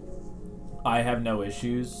 I have no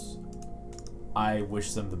issues. I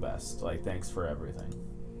wish them the best. Like, thanks for everything.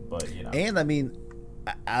 But, And, I mean,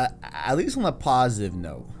 at least on a positive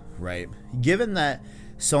note, right? Given that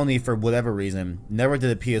Sony, for whatever reason, never did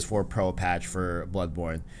a PS4 Pro patch for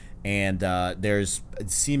Bloodborne, and there's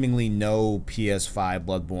seemingly no PS5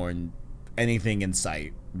 Bloodborne anything in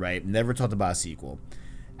sight, right? Never talked about a sequel.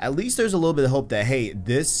 At least there's a little bit of hope that, hey,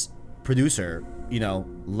 this producer,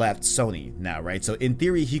 left Sony now, right? So in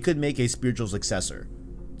theory, he could make a spiritual successor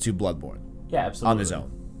to Bloodborne. Yeah, absolutely. On his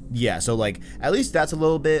own. Yeah, so like, at least that's a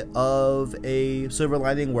little bit of a silver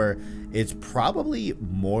lining where it's probably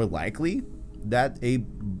more likely that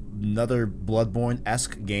another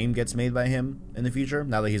Bloodborne-esque game gets made by him in the future,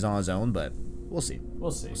 now that he's on his own, but we'll see.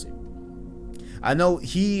 We'll see. I know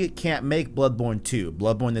he can't make Bloodborne 2.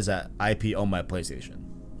 Bloodborne is an IP owned by PlayStation,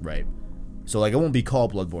 right? So, like, it won't be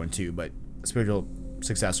called Bloodborne 2, but a spiritual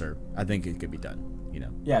successor, I think it could be done,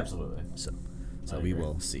 Yeah, absolutely. So we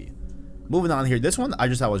will see. Moving on here, this one I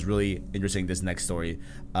just thought was really interesting. This next story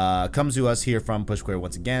comes to us here from Push Square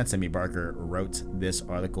once again. Sammy Barker wrote this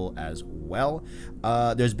article as well.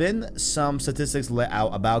 There's been some statistics let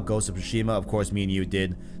out about Ghost of Tsushima. Of course, me and you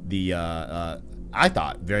did the I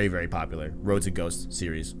thought very, very popular Road to Ghost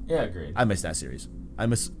series. Yeah, agreed. I miss that series. I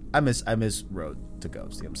miss Road to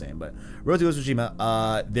Ghost, you know what I'm saying? But Road to Ghost of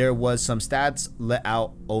Tsushima, there was some stats let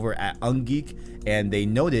out over at Ungeek, and they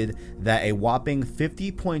noted that a whopping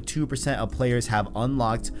 50.2% of players have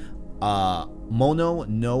unlocked Mono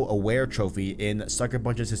no Aware trophy in Sucker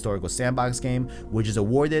Punch's historical sandbox game, which is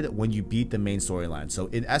awarded when you beat the main storyline. So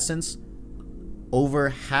in essence, over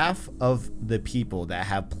half of the people that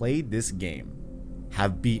have played this game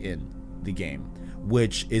have beaten the game,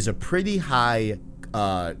 which is a pretty high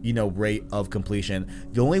rate of completion.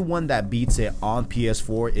 The only one that beats it on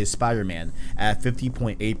PS4 is Spider-Man at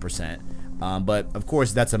 50.8%. But of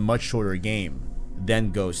course, that's a much shorter game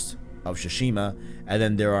than Ghost of Tsushima. And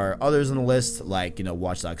then there are others on the list, like, you know,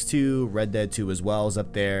 Watch Dogs 2, Red Dead 2 as well is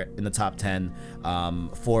up there in the top 10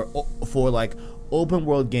 for like open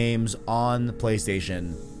world games on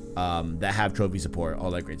PlayStation that have trophy support,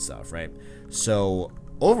 all that great stuff, right? So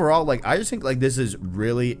overall, like, I just think like this is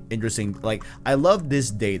really interesting. Like, I love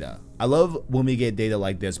this data. I love when we get data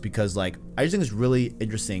like this, because like I just think it's really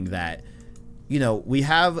interesting that, you know, we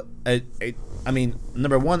have I mean,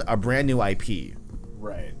 number one, a brand new IP.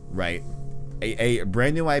 Right. A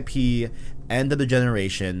brand new IP, end of the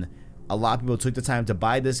generation. A lot of people took the time to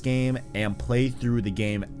buy this game and play through the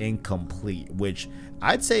game incomplete, which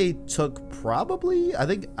I'd say took probably, I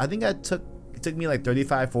think it took me like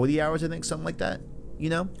 35, 40 hours, I think, something like that. You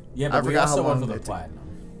know? Yeah, but we also went for the platinum.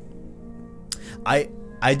 I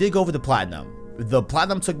did go for the platinum. The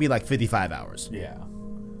platinum took me like 55 hours.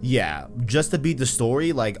 Yeah, just to beat the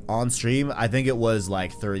story, like on stream, I think it was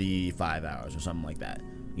like 35 hours or something like that.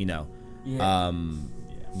 You know?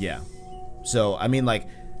 Yeah. So, I mean, like,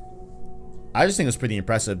 I just think it's pretty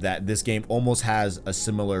impressive that this game almost has a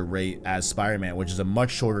similar rate as Spider-Man, which is a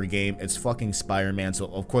much shorter game. It's fucking Spider-Man, so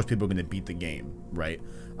of course people are going to beat the game, right?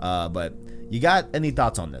 But you got any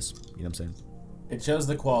thoughts on this? You know what I'm saying? It shows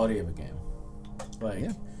the quality of a game. Like,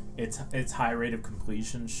 its high rate of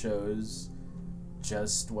completion shows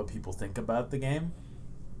just what people think about the game.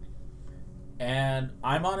 And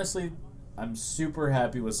I'm super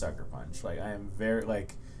happy with Sucker Punch. Like, I am very,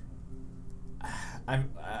 like,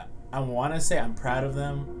 I want to say I'm proud of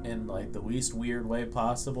them in like the least weird way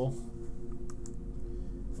possible.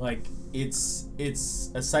 Like, it's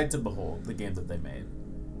a sight to behold, the game that they made.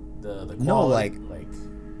 The quality,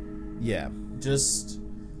 yeah. Just,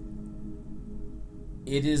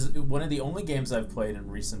 it is one of the only games I've played in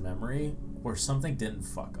recent memory where something didn't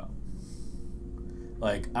fuck up.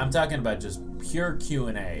 Like, I'm talking about just pure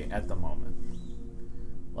Q&A at the moment.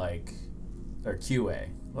 Like, or QA.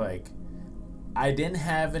 Like, I didn't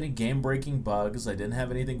have any game-breaking bugs. I didn't have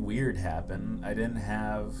anything weird happen. I didn't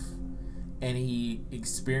have any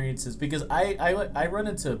experiences, because I run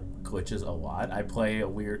into glitches a lot. I play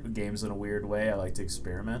games in a weird way. I like to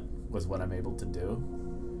experiment with what I'm able to do.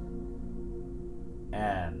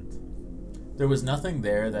 And there was nothing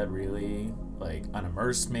there that really, like,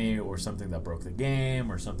 unimmersed me, or something that broke the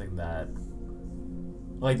game, or something that,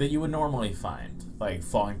 like, that you would normally find, like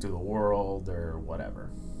falling through the world or whatever.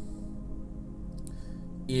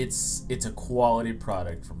 It's a quality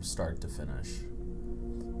product from start to finish.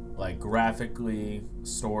 Like, graphically,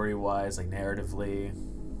 story-wise, like, narratively.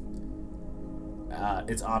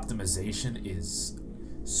 Its optimization is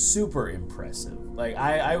super impressive. Like,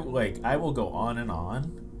 I will go on and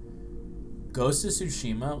on. Ghost of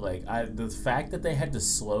Tsushima, like, the fact that they had to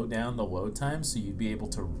slow down the load time so you'd be able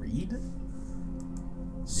to read,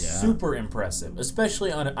 super impressive.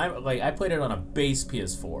 Especially on I played it on a base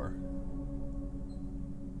PS4.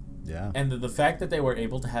 Yeah. And the fact that they were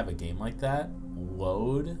able to have a game like that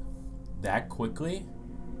load that quickly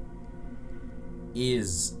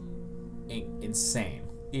is insane.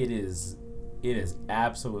 It is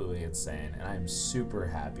absolutely insane, and I'm super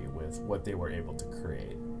happy with what they were able to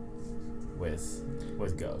create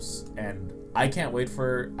with Ghosts. And I can't wait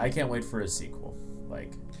for a sequel.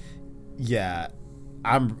 Like, yeah,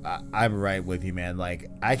 I'm right with you, man. Like,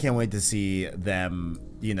 I can't wait to see them,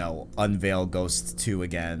 you know, unveil Ghosts 2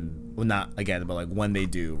 again. Well, not again, but like when they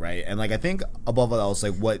do, right? And like, I think above all else,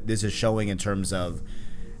 like, what this is showing in terms of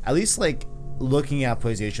at least like looking at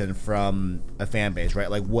PlayStation from a fan base, right?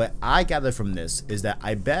 Like, what I gather from this is that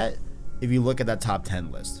I bet if you look at that top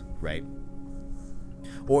 10 list, right?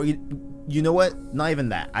 Or you know what? Not even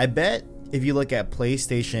that. I bet if you look at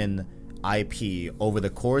PlayStation IP over the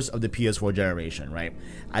course of the PS4 generation, right?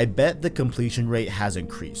 I bet the completion rate has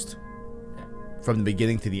increased from the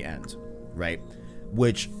beginning to the end, right?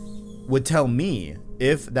 Which would tell me,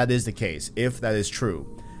 if that is the case, if that is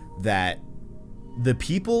true, that the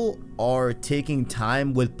people are taking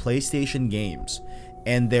time with PlayStation games,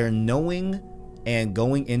 and they're knowing and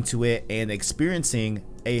going into it and experiencing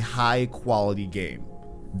a high quality game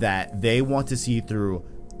that they want to see through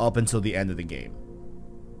up until the end of the game,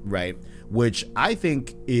 right? Which I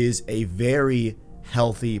think is a very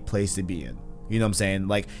healthy place to be in. You know what I'm saying?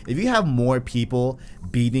 Like, if you have more people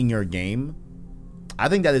beating your game, I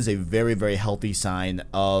think that is a very, very healthy sign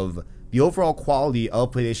of the overall quality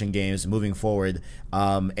of PlayStation games moving forward,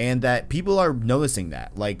 and that people are noticing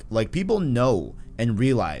that. Like people know and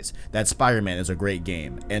realize that Spider-Man is a great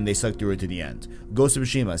game, and they stuck through it to the end. Ghost of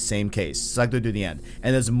Tsushima, same case, stuck through it to the end.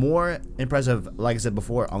 And it's more impressive, like I said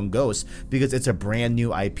before, on Ghost, because it's a brand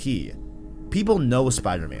new IP. People know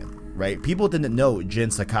Spider-Man, right? People didn't know Jin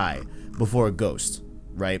Sakai before Ghost,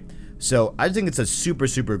 right? So I think it's a super,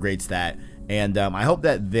 super great stat. And I hope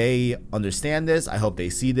that they understand this. I hope they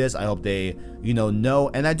see this. I hope they, know.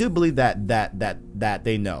 And I do believe that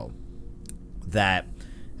they know that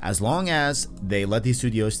as long as they let these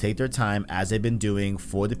studios take their time, as they've been doing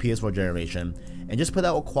for the PS4 generation, and just put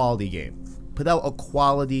out a quality game,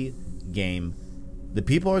 the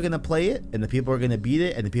people are going to play it, and the people are going to beat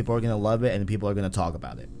it, and the people are going to love it, and the people are going to talk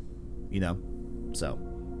about it. So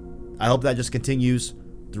I hope that just continues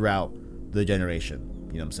throughout the generation.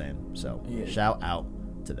 You know what I'm saying? So Yeah. Shout out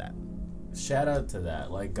to that. Shout out to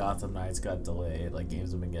that. Like, Gotham Knights got delayed. Like,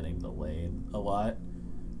 games have been getting delayed a lot.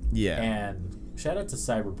 Yeah. And shout out to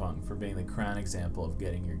Cyberpunk for being the crown example of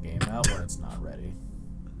getting your game out when it's not ready.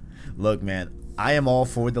 Look, man, I am all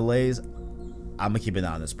for delays. I'm going to keep it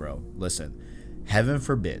honest, bro. Listen, heaven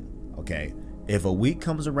forbid, okay, if a week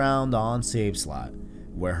comes around on Save Slot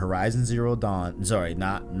where Horizon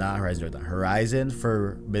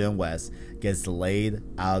Forbidden West gets delayed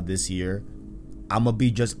out of this year, I'm going to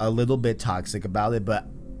be just a little bit toxic about it, but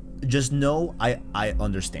just know I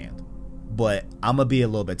understand. But I'm going to be a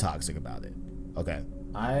little bit toxic about it, okay?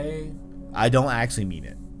 I don't actually mean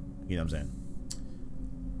it. You know what I'm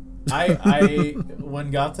saying?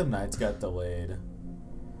 When Gotham Knights got delayed,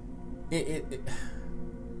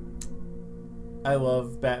 I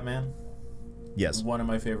love Batman. Yes. One of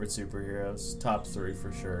my favorite superheroes. Top 3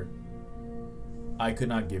 for sure. I could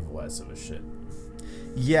not give less of a shit.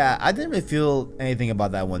 Yeah, I didn't really feel anything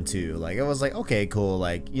about that one too. Like, it was like, okay, cool.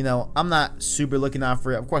 Like, I'm not super looking out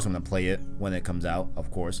for it. Of course, I'm gonna play it when it comes out, of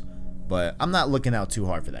course. But I'm not looking out too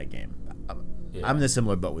hard for that game. I'm in a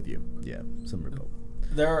similar boat with you. Yeah, similar boat.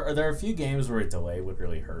 There are a few games where a delay would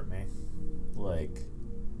really hurt me. Like,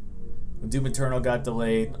 when Doom Eternal got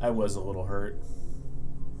delayed, I was a little hurt.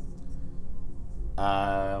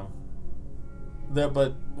 But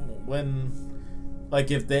when,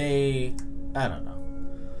 like, if they, I don't know,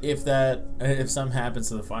 if something happens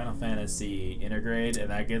to the Final Fantasy Intergrade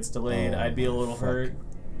and that gets delayed, I'd be a little hurt.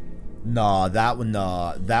 Nah, that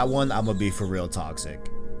one, I'm gonna be for real toxic.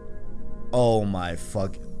 Oh my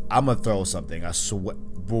fuck, I'm gonna throw something. I swear,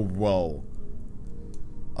 bro.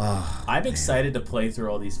 I'm excited to play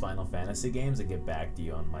through all these Final Fantasy games and get back to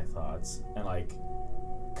you on my thoughts. And like,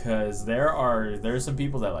 cause there's some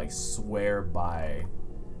people that like swear by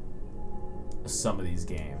some of these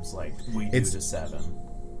games, like we do to 7.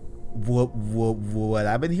 What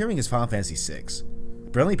I've been hearing is Final Fantasy 6.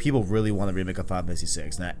 Apparently, people really want to remake a Final Fantasy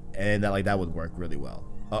 6, and that would work really well.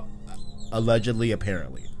 Allegedly,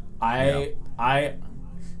 apparently.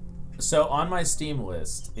 So on my Steam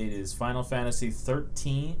list, it is Final Fantasy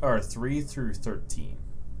 13 or 3 through 13,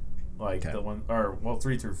 like the one, or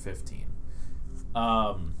 3 through 15.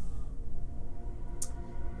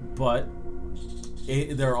 But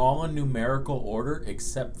they're all in numerical order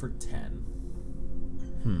except for 10.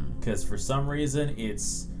 Because for some reason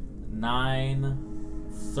it's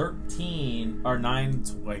 9, 13, or 9,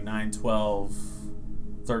 12,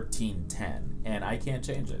 13, 10, and I can't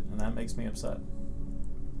change it, and that makes me upset.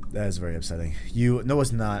 That is very upsetting. You know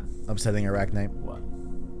what's not upsetting, Arachnite? What?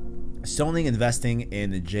 Sony investing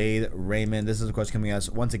in Jade Raymond. This is, of course, coming us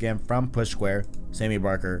once again from Push Square. Sammy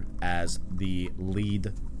Barker as the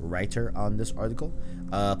lead writer on this article.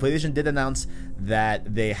 PlayStation did announce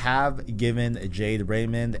that they have given Jade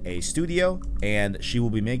Raymond a studio, and she will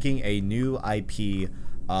be making a new IP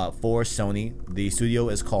for Sony. The studio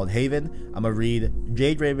is called Haven. I'm going to read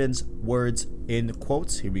Jade Raymond's words in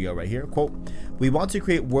quotes. Here we go right here. Quote, "We want to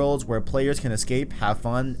create worlds where players can escape, have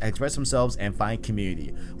fun, express themselves, and find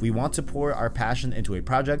community. We want to pour our passion into a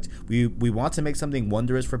project. We want to make something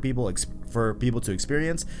wondrous for people to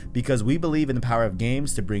experience, because we believe in the power of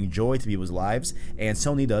games to bring joy to people's lives, and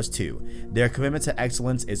Sony does too. Their commitment to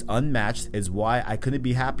excellence is unmatched, is why I couldn't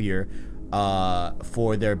be happier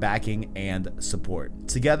for their backing and support.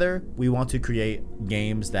 Together, we want to create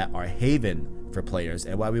games that are haven for players,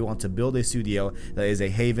 and why we want to build a studio that is a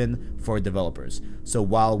haven for developers. So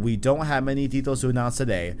while we don't have many details to announce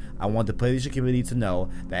today, I want the PlayStation community to know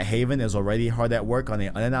that Haven is already hard at work on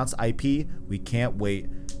an unannounced IP. We can't wait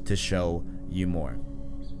to show you more."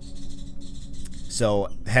 So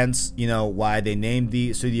hence, why they named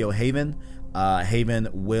the studio Haven. Haven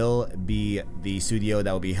will be the studio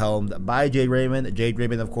that will be helmed by Jade Raymond. Jade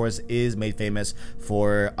Raymond, of course, is made famous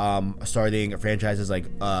for starting franchises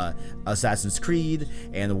like Assassin's Creed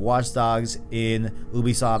and Watch Dogs in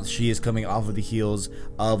Ubisoft. She is coming off of the heels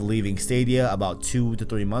of leaving Stadia about 2 to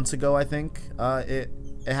 3 months ago, I think it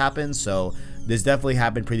happened. So this definitely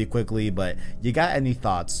happened pretty quickly. But you got any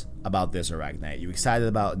thoughts about this Arachnite? You excited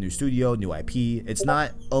about new studio, new IP? It's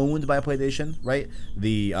not owned by PlayStation, right?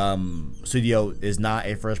 The studio is not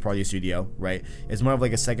a first-party studio, right? It's more of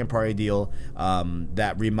like a second-party deal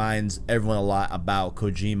that reminds everyone a lot about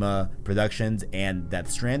Kojima Productions and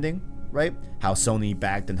Death Stranding, right? How Sony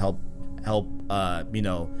backed and helped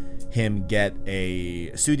him get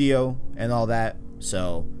a studio and all that.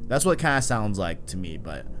 So that's what it kind of sounds like to me.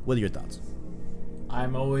 But what are your thoughts?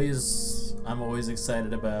 I'm always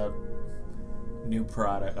excited about new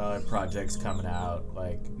projects coming out,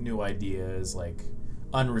 like new ideas, like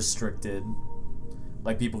unrestricted.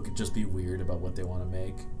 Like people could just be weird about what they want to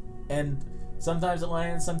make, and sometimes it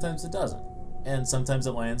lands, sometimes it doesn't, and sometimes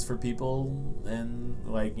it lands for people, and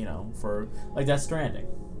like for like Death Stranding.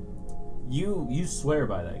 You swear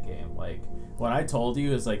by that game. Like when I told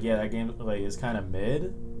you, it's like, yeah, that game like is kind of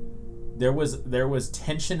mid. There was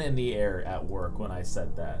tension in the air at work when I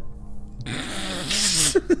said that.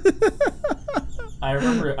 I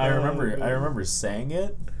remember saying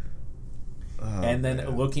it, and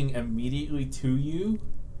then looking immediately to you,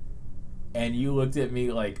 and you looked at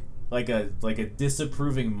me like a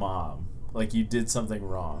disapproving mom, like you did something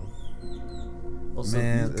wrong. Also,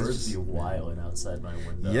 Man, these birds be wilding outside my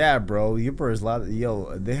window. Yeah, bro, you birds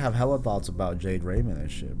they have hella thoughts about Jade Raymond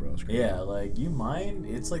and shit, bro. It's crazy. Yeah, like you mind?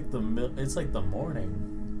 It's like the morning.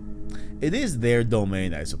 It is their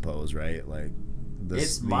domain, I suppose, right? Like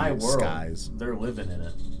it's my world. Skies. They're living in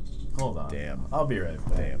it. Hold on. Damn. I'll be right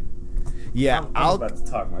back. Damn. Yeah, I'm about to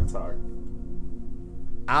talk my talk.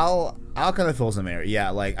 I'll kind of fill some air. Yeah,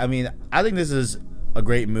 like I mean, I think this is a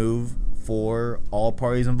great move for all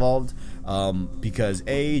parties involved, because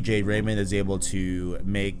Jade Raymond is able to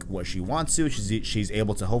make what she wants to. She's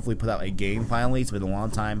able to hopefully put out a game finally. It's been a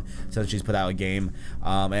long time since she's put out a game,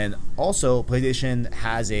 and also PlayStation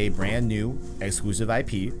has a brand new exclusive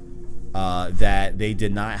IP that they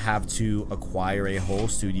did not have to acquire a whole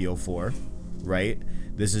studio for, right?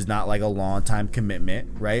 This is not like a long time commitment,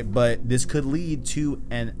 right? But this could lead to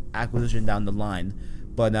an acquisition down the line.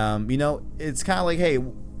 But it's kind of like, hey,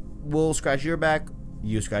 we'll scratch your back,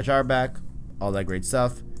 you scratch our back, all that great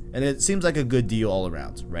stuff, and it seems like a good deal all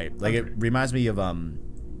around, right? Like it reminds me of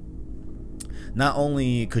not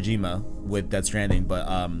only Kojima with Death Stranding, but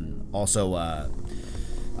also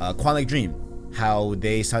Quantic Dream, how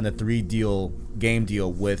they signed a 3 game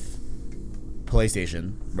deal with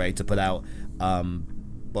PlayStation, right, to put out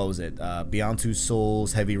what was it, Beyond Two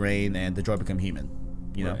Souls, Heavy Rain, and Detroit Become Human,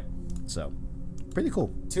 know, so pretty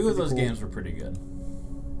cool. Two of those games were pretty good.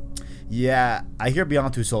 Yeah, I hear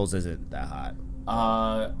Beyond Two Souls isn't that hot.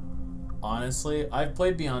 Honestly, I've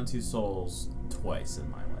played Beyond Two Souls twice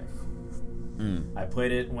in my life. I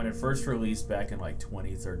played it when it first released back in like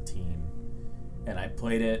 2013, and I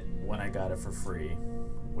played it when I got it for free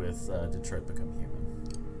with Detroit Become Human.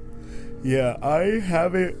 Yeah, I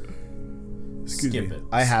have it. Skip it.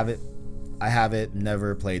 I have it.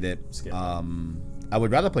 Never played it. Skip it. I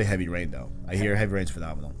would rather play Heavy Rain though. I hear Heavy Rain's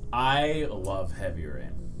phenomenal. I love Heavy Rain.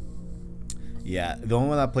 Yeah, the only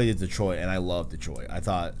one I played is Detroit, and I love Detroit. I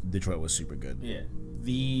thought Detroit was super good. Yeah.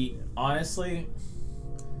 Honestly,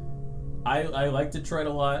 I like Detroit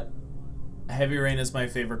a lot. Heavy Rain is my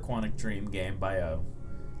favorite Quantic Dream game by a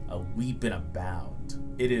leap and a bound.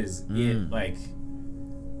 It is like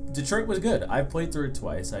Detroit was good. I've played through it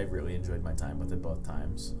twice. I really enjoyed my time with it both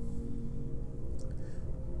times.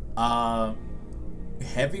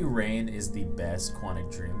 Heavy Rain is the best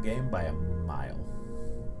Quantic Dream game by a mile.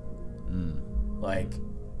 Like,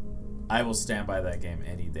 I will stand by that game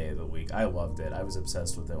any day of the week. I loved it. I was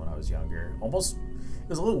obsessed with it when I was younger. Almost, it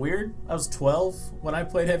was a little weird. I was 12 when I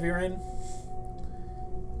played Heavy Rain.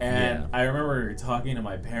 And I remember talking to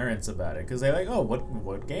my parents about it, because they're like, oh,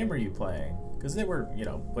 what game are you playing? Because they were,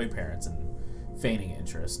 boy parents and feigning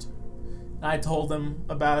interest. And I told them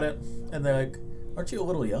about it, and they're like, aren't you a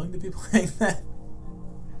little young to be playing that?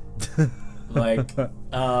 And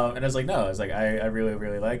I was like, no. I was like, I really,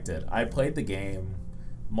 really liked it. I played the game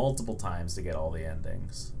multiple times to get all the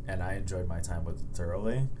endings, and I enjoyed my time with it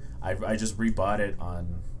thoroughly. I just rebought it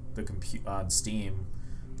on on Steam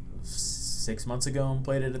 6 months ago and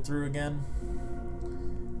played it through again.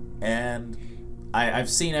 And I've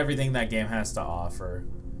seen everything that game has to offer,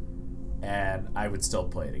 and I would still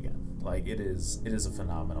play it again. Like, it is a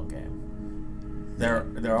phenomenal game.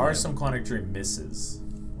 There are some Quantic Dream misses,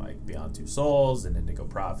 like Beyond Two Souls and Indigo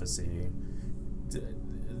Prophecy.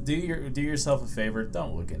 Do yourself a favor.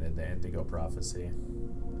 Don't look into Indigo Prophecy.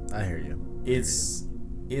 I hear you. It's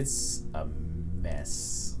a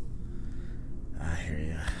mess. I hear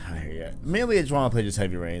you. Mainly, I just want to play just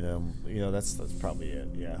Heavy Rain. That's probably it.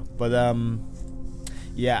 Yeah, but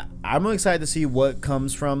Yeah, I'm really excited to see what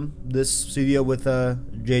comes from this studio with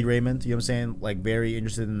Jade Raymond. You know what I'm saying? Like, very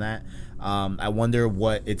interested in that. I wonder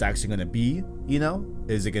what it's actually going to be. You know,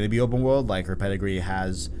 is it going to be open world like her pedigree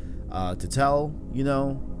has to tell? You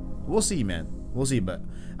know, we'll see, man. We'll see, but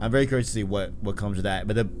I'm very curious to see what comes of that.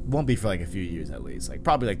 But it won't be for like a few years at least, like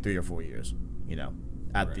probably like 3 or 4 years. You know,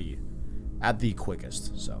 at the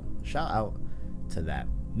quickest. So shout out to that.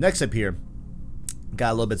 Next up here,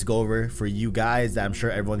 got a little bit to go over for you guys that I'm sure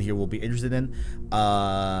everyone here will be interested in.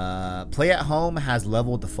 Play at Home has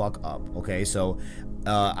leveled the fuck up. Okay, so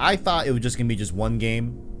I thought it was just gonna be just one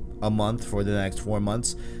game a month for the next 4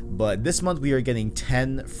 months, but this month we are getting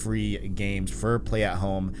 10 free games for Play at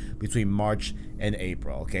Home between March and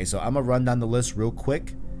April. Okay, so I'm gonna run down the list real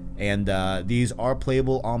quick. And these are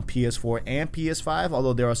playable on PS4 and PS5,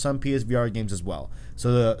 although there are some PSVR games as well.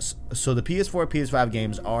 So the PS4, PS5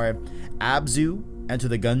 games are Abzu, Enter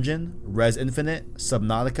the Gungeon, Res Infinite,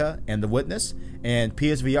 Subnautica, and The Witness. And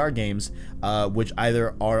PSVR games, which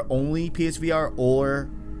either are only PSVR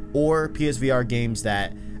or PSVR games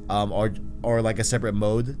that are like a separate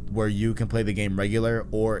mode where you can play the game regular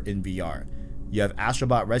or in VR. You have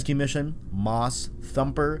Astrobot Rescue Mission, Moss,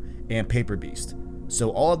 Thumper, and Paper Beast.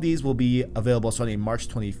 So all of these will be available starting March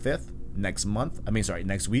 25th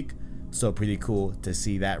next week. So pretty cool to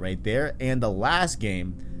see that right there. And the last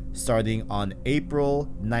game starting on April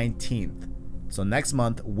 19th. So next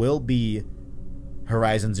month will be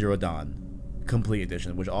Horizon Zero Dawn Complete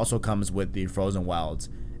Edition, which also comes with the Frozen Wilds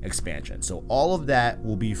expansion. So all of that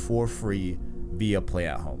will be for free via Play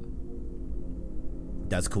at Home.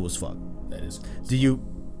 That's cool as fuck. That is cool.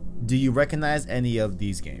 Do you recognize any of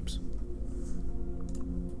these games?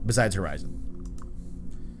 Besides Horizon.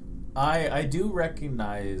 I do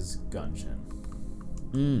recognize Gungeon.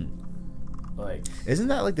 Like, isn't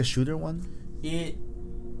that like the shooter one?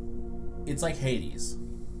 It's like Hades.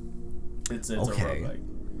 It's okay. a roguelike.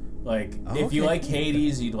 Like, if you like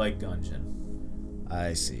Hades, you'd like Gungeon.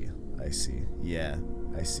 I see. Yeah,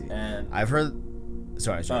 I see. And I've heard.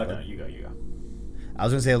 Sorry. Oh no, you go. I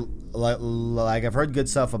was gonna say like I've heard good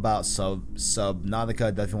stuff about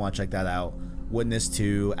Subnautica. Definitely want to check that out. Witness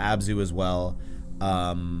 2, Abzu as well.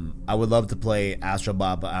 I would love to play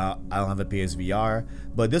Astrobot, but I don't have a PSVR.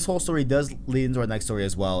 But this whole story does lead into our next story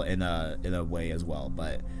as well in a way as well.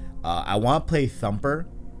 But I want to play Thumper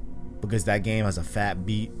because that game has a fat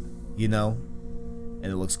beat, you know, and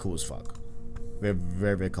it looks cool as fuck. Very,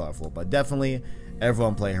 very, very colorful. But definitely,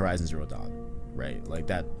 everyone play Horizon Zero Dawn, right? Like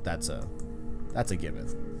that's a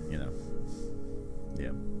given, you know.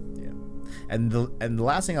 Yeah. And the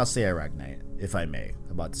last thing I'll say, Arachnite, if I may,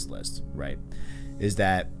 about this list, right, is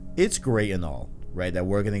that it's great and all, right, that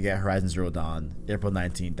we're going to get Horizon Zero Dawn April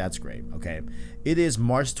 19th. That's great, okay? It is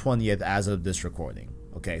March 20th as of this recording,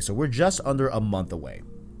 okay? So we're just under a month away,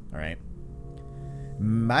 all right?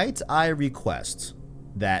 Might I request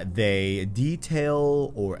that they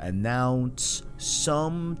detail or announce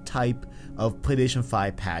some type of PlayStation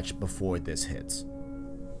 5 patch before this hits?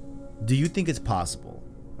 Do you think it's possible,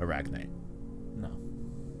 Arachnite? No.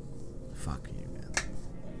 Fuck you,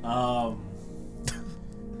 man.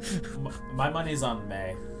 My money's on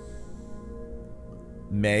May.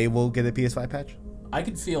 May will get a PS5 patch? I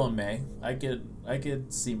could feel in May. I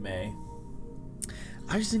could see May.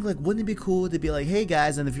 I just think, like, wouldn't it be cool to be like, hey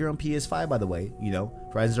guys, and if you're on PS5, by the way, you know,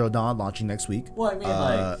 Horizon Zero Dawn launching next week. Well, I mean,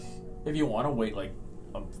 like, if you want to wait like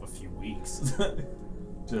a few weeks,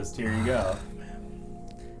 just here you go.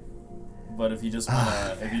 But if you just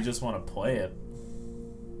wanna play it,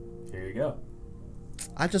 here you go.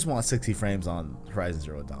 I just want 60 frames on Horizon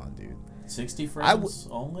Zero Dawn, dude. 60 frames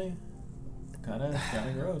only? Kind of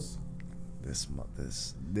gross. This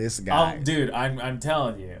guy. Dude, I'm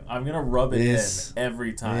telling you, I'm gonna rub it in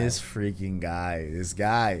every time. This freaking guy. This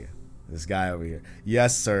guy over here.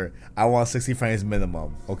 Yes, sir. I want 60 frames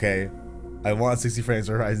minimum. Okay, I want 60 frames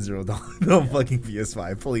for Horizon Zero Dawn on fucking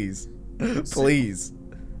PS5, please, please.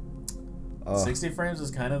 60 frames is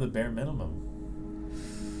kind of the bare minimum.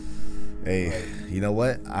 Hey, you know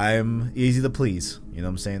what? I'm easy to please. You know what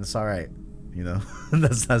I'm saying? It's all right. You know,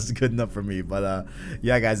 that's good enough for me. But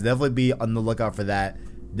yeah, guys, definitely be on the lookout for that.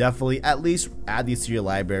 Definitely at least add these to your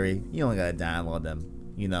library. You only gotta download them,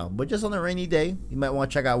 you know. But just on a rainy day, you might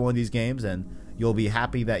want to check out one of these games, and you'll be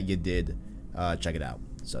happy that you did check it out.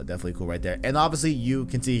 So definitely cool right there. And obviously, you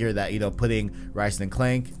can see here that, you know, putting Ratchet and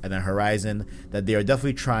Clank and then Horizon, that they are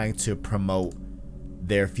definitely trying to promote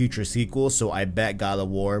their future sequels. So I bet God of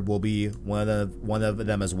War will be one of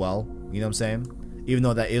them as well. You know what I'm saying? Even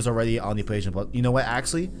though that is already on the PlayStation Plus. You know what?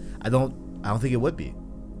 Actually, I don't think it would be,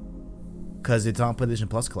 because it's on PlayStation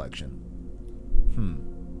Plus collection.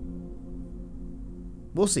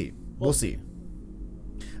 we'll see. We'll see.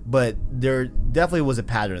 But there definitely was a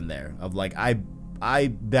pattern there of like I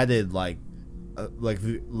betted like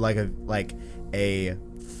a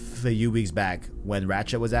few weeks back when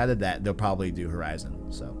Ratchet was added that they'll probably do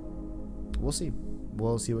Horizon. So we'll see.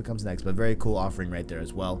 We'll see what comes next. But very cool offering right there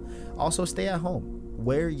as well. Also, stay at home.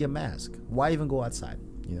 Wear your mask. Why even go outside?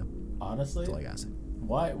 You know. Honestly, that's all I gotta say.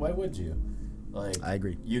 Why would you? Like, I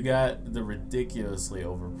agree. You got the ridiculously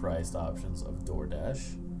overpriced options of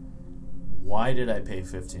DoorDash. Why did I pay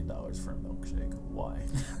 $15 for a milkshake? Why?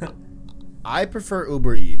 I prefer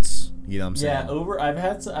Uber Eats. You know what I'm saying? Yeah, Uber.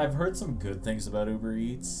 I've heard some good things about Uber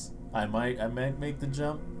Eats. I might make the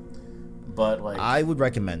jump, but like I would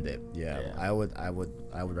recommend it. Yeah. I would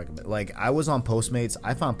recommend. Like I was on Postmates.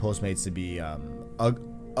 I found Postmates to be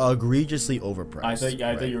egregiously overpriced.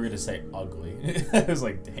 I thought you were gonna say ugly. I was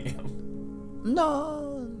like, damn.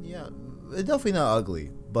 No, yeah, it's definitely not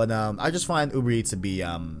ugly, but I just find Uber Eats to be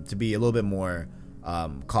a little bit more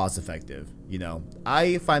cost effective. You know,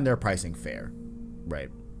 I find their pricing fair,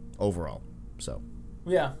 right? Overall, so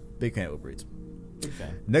yeah, big fan of Uber Eats. Big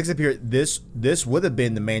fan. Next up here, this would have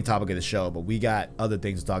been the main topic of the show, but we got other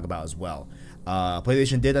things to talk about as well.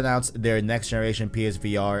 PlayStation did announce their next generation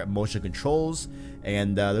PSVR motion controls,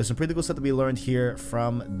 and there's some pretty cool stuff that we learned here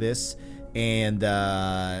from this. And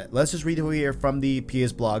let's just read it here from the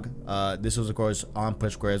PS blog. This was, of course, on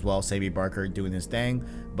Push Square as well. Sammy Barker doing his thing,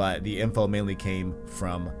 but the info mainly came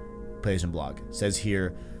from PlayStation blog. It says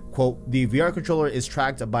here, quote, the VR controller is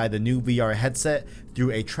tracked by the new VR headset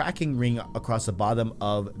through a tracking ring across the bottom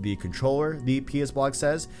of the controller, the PS blog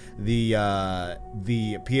says. The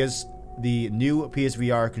new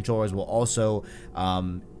PSVR controllers will also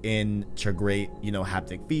integrate,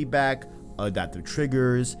 haptic feedback, adaptive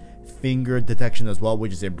triggers, finger detection as well,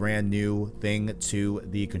 which is a brand new thing to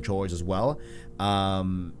the controllers as well.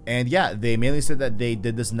 And yeah, they mainly said that they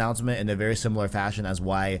did this announcement in a very similar fashion as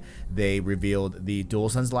why they revealed the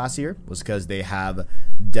DualSense last year, was because they have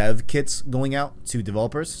dev kits going out to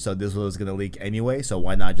developers. So this was going to leak anyway, so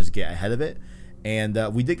why not just get ahead of it? And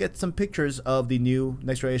we did get some pictures of the new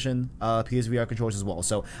next generation PSVR controllers as well.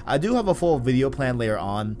 So I do have a full video plan later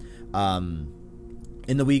on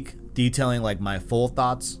in the week detailing like my full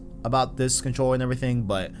thoughts about this controller and everything.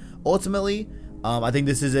 But ultimately, I think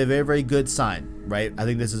this is a very, very good sign, right? I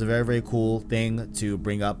think this is a very, very cool thing to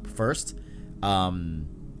bring up first.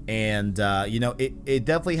 It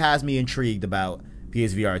definitely has me intrigued about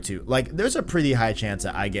PSVR 2. Like, there's a pretty high chance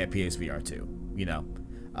that I get PSVR 2,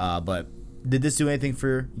 but did this do anything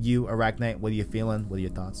for you, Arachnite? What are you feeling? What are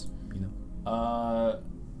your thoughts? No.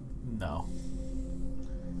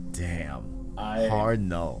 Damn. Hard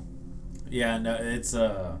no. Yeah, no, it's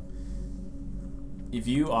if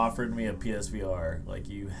you offered me a PSVR, like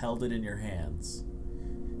you held it in your hands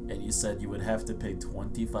and you said you would have to pay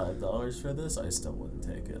 $25 for this, I still wouldn't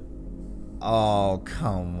take it. Oh,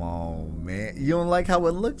 come on, man. You don't like how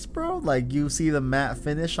it looks, bro? Like, you see the matte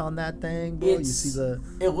finish on that thing, bro?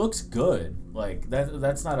 It looks good. Like,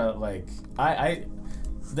 that's not a, like...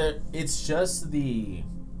 It's just the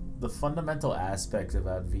fundamental aspect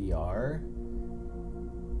about VR.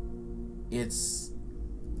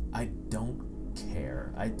 I don't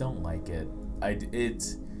care. I don't like it.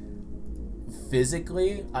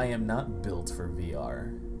 Physically, I am not built for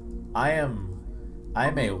VR. I'm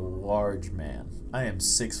a large man. I am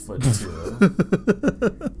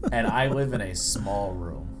 6'2", and I live in a small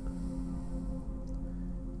room.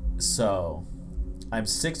 So, I'm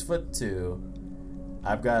 6'2".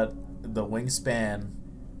 I've got the wingspan.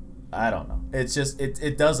 I don't know. It's just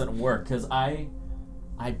it doesn't work because I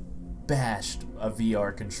bashed a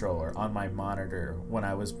VR controller on my monitor when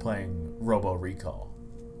I was playing Robo Recall.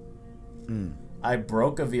 I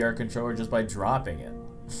broke a VR controller just by dropping it.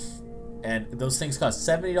 And those things cost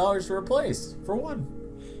 $70 to replace for one.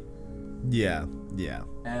 Yeah.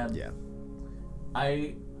 And yeah.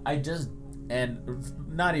 I just, and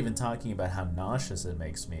not even talking about how nauseous it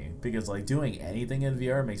makes me, because like doing anything in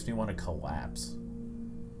VR makes me want to collapse.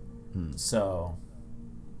 So,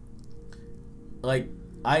 like,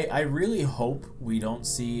 I really hope we don't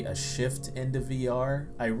see a shift into VR.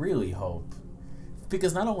 I really hope.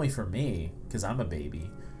 Because not only for me, because I'm a baby,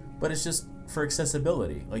 but it's just for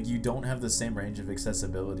accessibility. Like, you don't have the same range of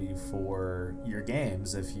accessibility for your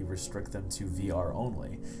games if you restrict them to VR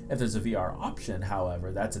only. If there's a VR option,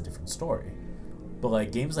 however, that's a different story. But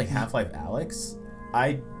like games like Half-Life Alyx,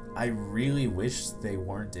 I really wish they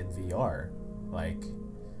weren't in VR. Like,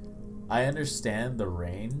 I understand the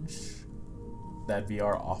range that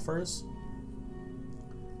VR offers.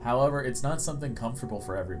 However, it's not something comfortable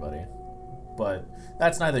for everybody. But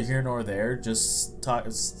that's neither here nor there. Just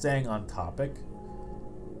staying on topic.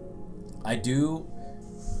 I do.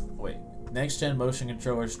 Wait, next gen motion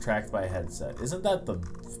controllers tracked by headset. Isn't that the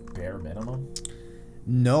bare minimum?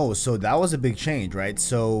 No, so that was a big change, right?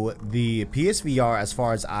 So the PSVR, as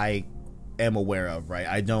far as I am aware of, right?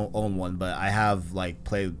 I don't own one, but I have like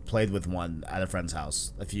played with one at a friend's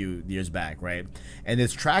house a few years back, right? And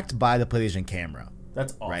it's tracked by the PlayStation camera.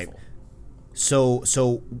 That's awful. Right.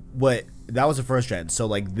 So what that was the first gen. So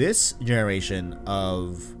like this generation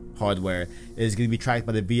of hardware is going to be tracked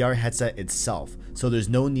by the VR headset itself. So there's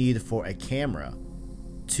no need for a camera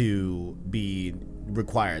to be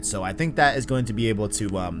required. So I think that is going to be able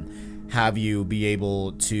to have you be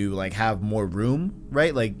able to like have more room,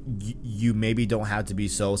 right? Like you maybe don't have to be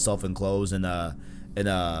so self-enclosed in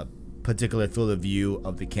a particular field of view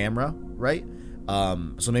of the camera, right?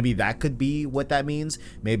 So maybe that could be what that means.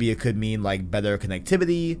 Maybe it could mean like better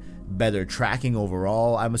connectivity, better tracking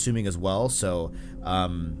overall, I'm assuming as well. So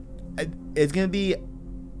it's going to be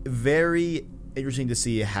very interesting to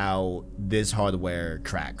see how this hardware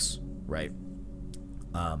tracks, right?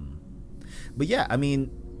 But yeah, I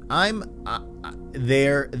mean,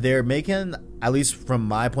 they're making, at least from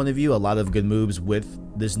my point of view, a lot of good moves with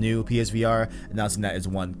this new PSVR, announcing that it's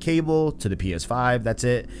one cable to the PS5. That's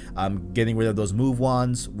it. Getting rid of those Move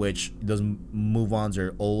Wands, which those Move Wands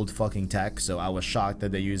are old fucking tech. So I was shocked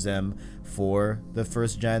that they use them for the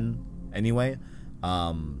first gen anyway.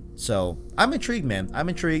 So I'm intrigued, man. I'm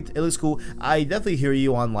intrigued. It looks cool. I definitely hear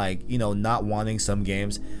you on like, you know, not wanting some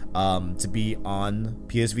games to be on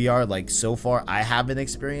PSVR. Like so far I haven't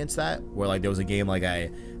experienced that, where like there was a game like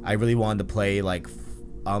I really wanted to play like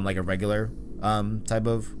on like a regular type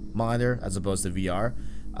of monitor as opposed to VR.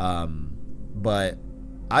 But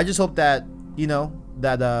I just hope that, you know,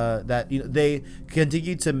 that you know, they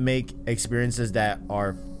continue to make experiences that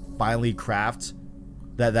are finally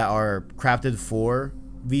that are crafted for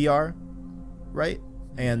VR, right?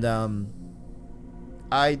 And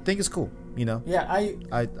I think it's cool, you know. Yeah, I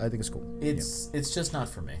think it's cool. It's just not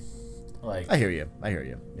for me. Like I hear you.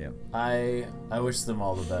 Yeah. I wish them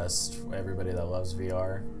all the best. Everybody that loves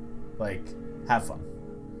VR, like have fun.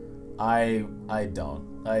 I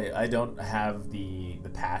don't have the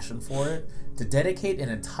passion for it to dedicate an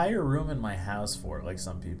entire room in my house for it like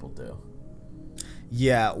some people do.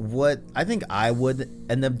 Yeah, what I think I would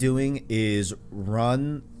end up doing is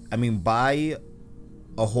buy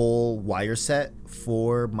a whole wire set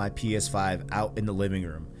for my PS5 out in the living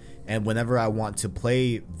room. And whenever I want to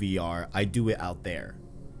play VR, I do it out there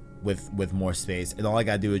with more space. And all I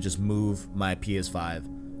gotta do is just move my PS5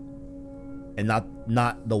 and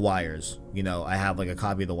not the wires. You know, I have like a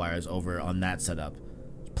copy of the wires over on that setup.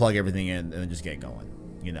 Plug everything in and then just get going.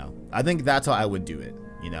 You know, I think that's how I would do it.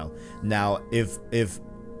 You know, now if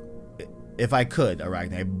I could,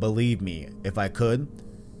 Arachne, believe me, if I could,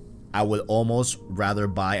 I would almost rather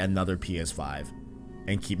buy another PS5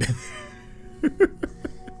 and keep it.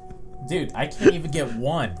 Dude, I can't even get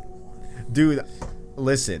one. Dude,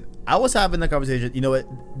 listen, I was having a conversation. You know what?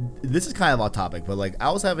 This is kind of off topic, but like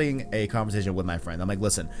I was having a conversation with my friend. I'm like,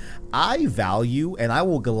 listen, I value and I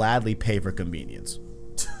will gladly pay for convenience.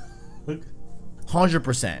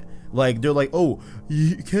 100%. Like they're like, oh,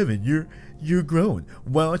 Kevin, you're grown.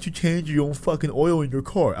 Why don't you change your own fucking oil in your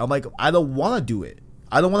car? I'm like, I don't want to do it.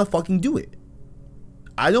 I don't want to fucking do it.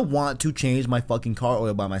 I don't want to change my fucking car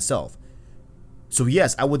oil by myself. So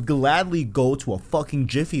yes, I would gladly go to a fucking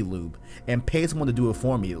Jiffy Lube and pay someone to do it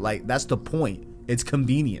for me. Like that's the point. It's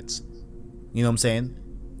convenience. You know what I'm saying?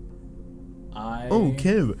 Oh,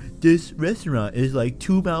 Kev, this restaurant is like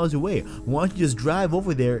 2 miles away. Why don't you just drive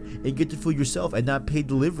over there and get the food yourself and not pay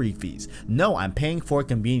delivery fees? No, I'm paying for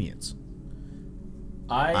convenience.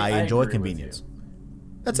 I enjoy convenience.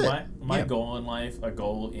 That's it. My goal in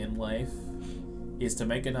life is to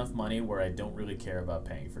make enough money where I don't really care about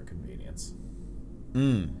paying for convenience.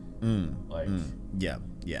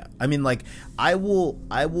 Yeah. I mean, like, I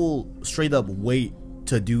will straight up wait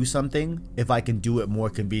to do something if I can do it more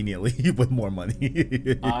conveniently with more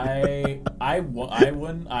money. I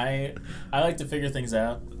like to figure things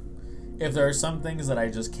out. If there are some things that I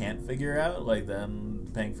just can't figure out, like then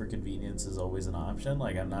paying for convenience is always an option.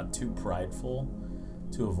 Like I'm not too prideful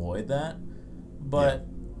to avoid that. But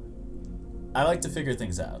I like to figure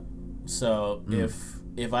things out. So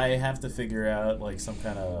if I have to figure out like some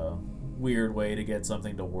kind of weird way to get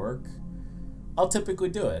something to work, I'll typically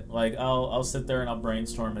do it. Like I'll sit there and I'll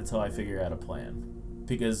brainstorm until I figure out a plan,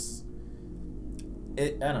 because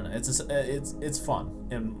I don't know, it's fun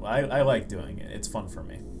and I like doing it. It's fun for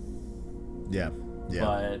me. Yeah.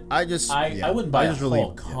 But I wouldn't buy a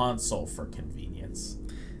whole console for convenience.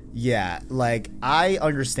 Yeah, like I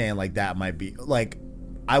understand like that might be like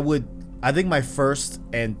I would I think my first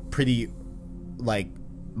and pretty, like,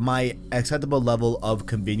 my acceptable level of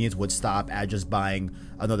convenience would stop at just buying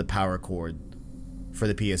another power cord for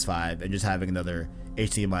the PS5 and just having another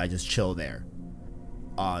HDMI just chill there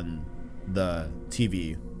on the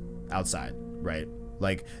TV outside, right?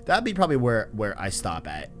 Like, that'd be probably where I stop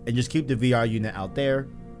at, and just keep the VR unit out there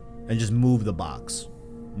and just move the box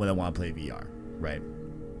when I want to play VR, right?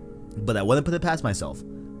 But I wouldn't put it past myself.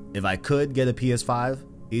 If I could get a PS5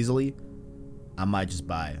 easily, I might just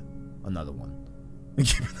buy another one and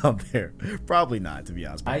keep it out there. Probably not, to be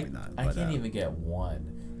honest. Probably not. I can't even get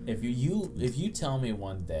one. If you tell me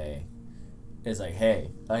one day, it's like,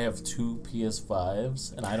 hey, I have 2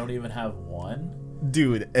 PS5s and I don't even have one.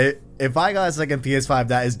 Dude, if I got a second PS5,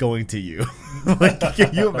 that is going to you. Like,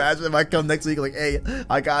 can you imagine if I come next week like, hey,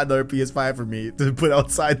 I got another PS5 for me to put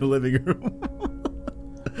outside the living room?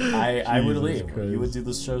 I would leave. Christ. You would do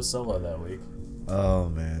the show solo that week. Oh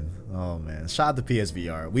man. Shout out to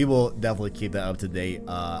PSVR. We will definitely keep that up to date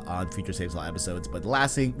on future Save Slot episodes. But the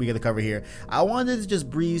last thing we got to cover here, I wanted to just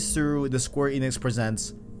breeze through the Square Enix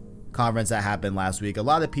Presents conference that happened last week. A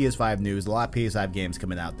lot of PS5 news, a lot of PS5 games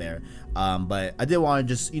coming out there. But I did want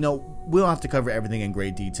to just, we don't have to cover everything in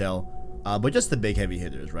great detail, but just the big heavy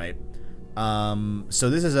hitters, right? So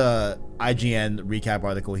this is a IGN recap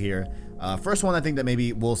article here. First one I think that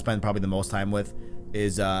maybe we'll spend probably the most time with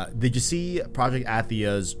is, did you see Project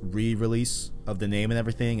Athia's re-release of the name and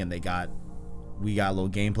everything, and we got a little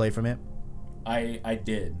gameplay from it? I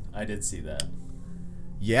did see that.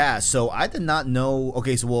 Yeah, so I did not know.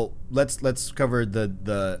 Okay, so let's cover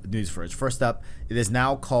the news first. First up, it is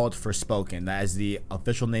now called Forspoken. That is the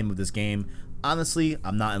official name of this game. Honestly,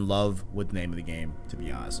 I'm not in love with the name of the game, to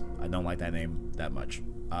be honest. I don't like that name that much.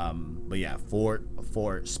 But yeah,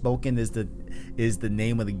 Forspoken is the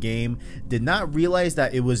name of the game. Did not realize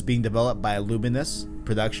that it was being developed by Luminous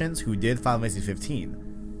Productions, who did Final Fantasy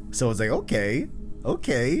 15. So it's like, okay,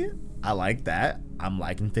 I like that. I'm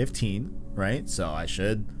liking 15. Right, so I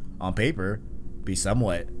should, on paper, be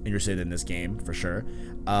somewhat interested in this game for sure.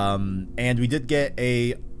 And we did get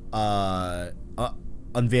a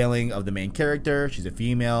unveiling of the main character. She's a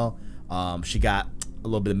female. She got a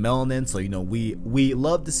little bit of melanin, so we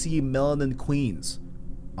love to see melanin queens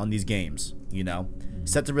on these games.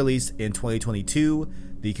 Set to release in 2022.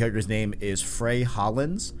 The character's name is Frey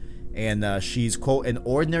Hollins, and she's, quote, an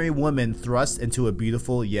ordinary woman thrust into a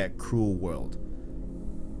beautiful yet cruel world.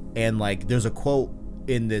 And like, there's a quote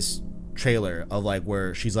in this trailer of like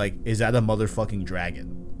where she's like, "Is that a motherfucking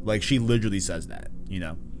dragon?" Like, she literally says that,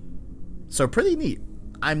 So pretty neat.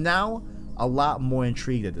 I'm now a lot more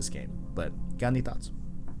intrigued at this game. But got any thoughts?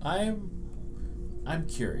 I'm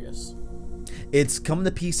curious. It's coming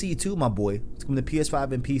to PC too, my boy. It's coming to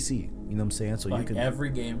PS5 and PC. You know what I'm saying? So like, every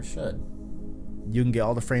game should. You can get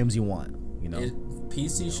all the frames you want.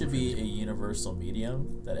 PC should be a universal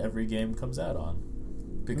medium that every game comes out on.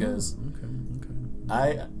 Because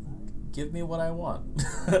okay. Give me what I want.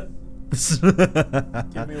 Give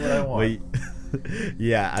me what I want. Wait.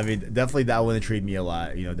 Yeah, I mean, definitely that would intrigue me a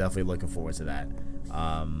lot. Definitely looking forward to that.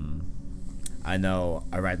 I know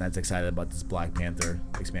Right Knight's excited about this Black Panther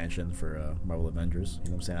expansion for Marvel Avengers.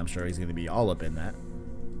 You know what I'm saying? I'm sure he's going to be all up in that.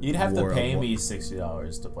 You'd have to pay me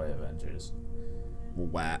 $60 to play Avengers.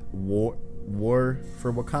 War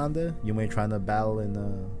for Wakanda? You ain't trying to battle in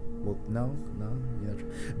no.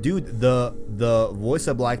 Dude, the voice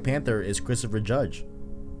of Black Panther is Christopher Judge,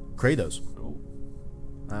 Kratos. Ooh.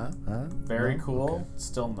 Very cool. Okay.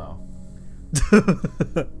 Still no.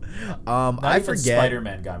 I forget.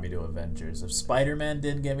 Spider-Man got me to Avengers. If Spider-Man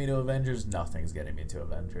didn't get me to Avengers, nothing's getting me to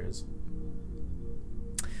Avengers.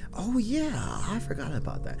 Oh yeah, I forgot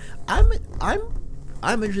about that. I'm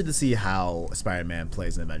interested to see how Spider-Man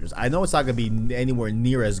plays in Avengers. I know it's not gonna be anywhere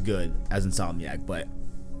near as good as Insomniac, but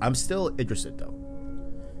I'm still interested though.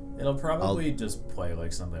 It'll probably just play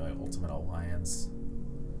like something like Ultimate Alliance.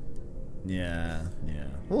 Yeah.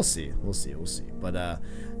 We'll see. But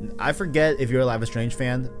I forget if you're a Life is Strange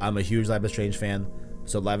fan. I'm a huge Life is Strange fan.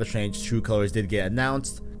 So Life is Strange True Colors did get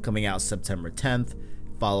announced, coming out September 10th.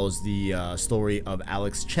 Follows the story of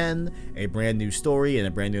Alex Chen, a brand new story in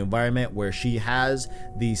a brand new environment where she has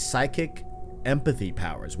the psychic empathy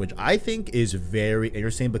powers, which I think is very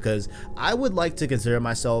interesting because I would like to consider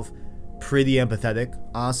myself pretty empathetic,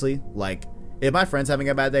 honestly. Like, if my friend's having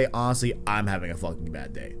a bad day, honestly, I'm having a fucking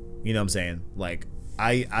bad day. You know what I'm saying? Like,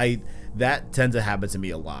 I that tends to happen to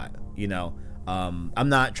me a lot, I'm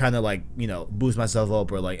not trying to, like, boost myself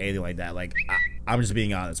up or like anything like that. Like, I'm just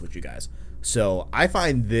being honest with you guys. So I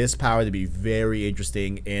find this power to be very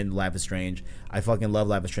interesting in Life is Strange. I fucking love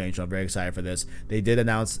Life is Strange, so I'm very excited for this. They did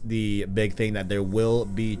announce the big thing that there will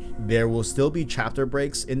still be chapter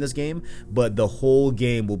breaks in this game, but the whole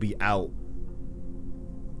game will be out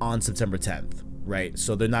on September 10th, right?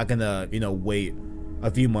 So they're not gonna, wait a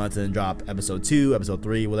few months and then drop episode 2, episode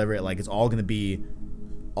 3, whatever. Like, it's all gonna be,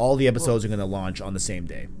 all the episodes are gonna launch on the same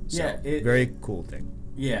day. So, Yeah, very cool thing.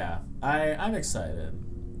 Yeah, I'm excited.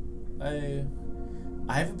 I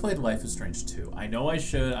haven't played Life is Strange 2. I know I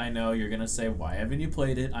should. I know you're gonna say, why haven't you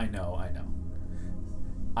played it? I know.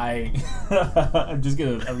 I'm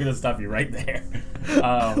gonna stop you right there.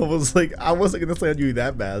 I was like, I wasn't gonna slam you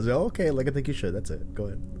that bad. I was like, okay, like, I think you should. That's it. Go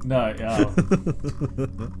ahead. No,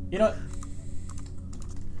 you know what?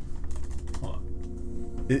 Hold on.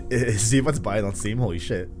 See if it's buying on Steam. Holy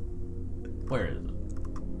shit. Where is it?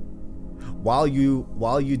 While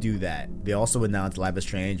you do that, they also announced Life is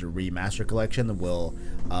Strange Remaster Collection will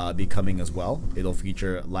be coming as well. It'll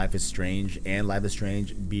feature Life is Strange and Life is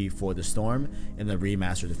Strange Before the Storm in the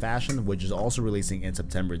remastered fashion, which is also releasing in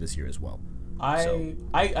September this year as well.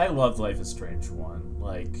 I loved Life is Strange 1.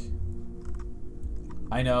 Like,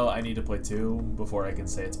 I know I need to play 2 before I can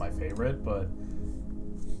say it's my favorite, but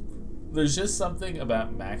there's just something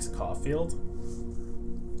about Max Caulfield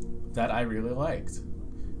that I really liked.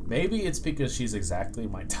 Maybe it's because she's exactly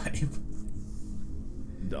my type.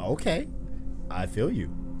 Okay. I feel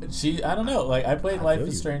you. I don't know. Like, I played Life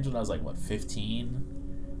is Strange when I was like, 15?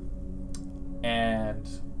 And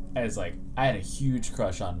I was like, I had a huge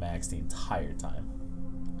crush on Max the entire time.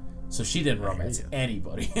 So she didn't romance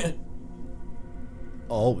anybody.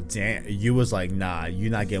 Oh, damn. You was like, nah,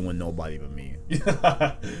 you're not getting with nobody but me.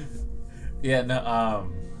 Yeah, no,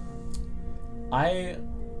 I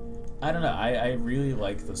don't know. I really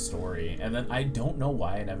like the story, and then I don't know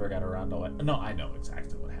why I never got around to it. No, I know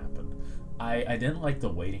exactly what happened. I didn't like the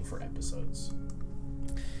waiting for episodes.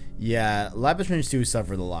 Yeah, Life is Strange 2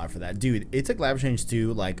 suffered a lot for that. Dude, it took Life is Strange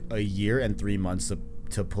 2 like a year and 3 months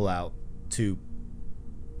to put out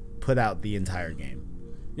the entire game.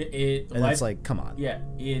 It's like, come on. Yeah,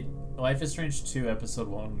 Life is Strange 2 episode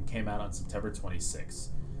 1 came out on September 26th,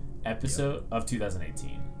 of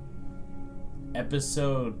 2018.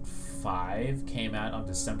 Episode 5 came out on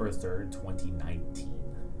December 3rd, 2019.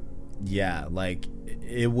 Yeah, like,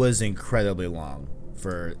 it was incredibly long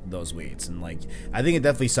for those waits. And, like, I think it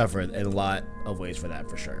definitely suffered in a lot of ways for that,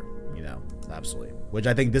 for sure. Absolutely. Which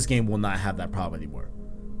I think this game will not have that problem anymore.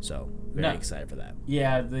 So, very excited for that.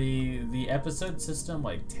 Yeah, the episode system,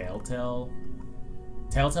 like, Telltale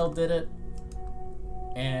did it.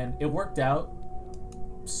 And it worked out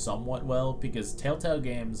somewhat well, because Telltale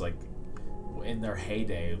games, like, in their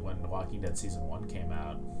heyday when Walking Dead Season 1 came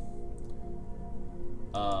out,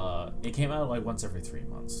 it came out like once every 3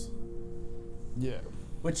 months. Yeah.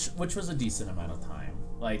 Which was a decent amount of time.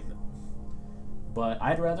 Like, but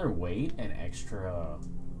I'd rather wait an extra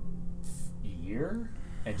year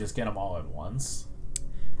and just get them all at once.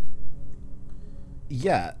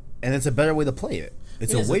 Yeah, and it's a better way to play it.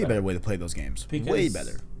 It's a way better way to play those games. Way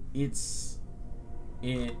better.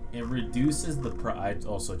 It reduces the I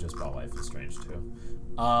also just bought Life is Strange 2.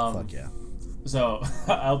 Fuck yeah. So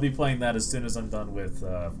I'll be playing that as soon as I'm done with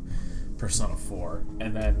Persona 4,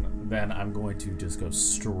 and then I'm going to just go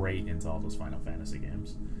straight into all those Final Fantasy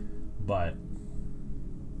games. But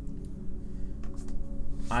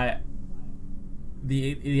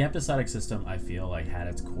the episodic system, I feel like, had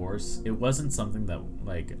its course. It wasn't something that,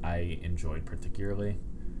 like, I enjoyed particularly,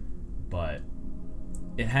 but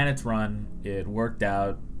it had its run. It worked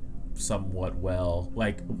out somewhat well.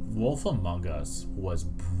 Like, Wolf Among Us was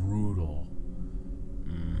brutal.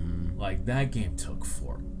 Mm-hmm. Like, that game took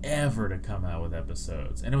forever to come out with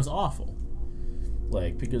episodes, and it was awful.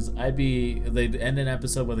 Like, because they'd end an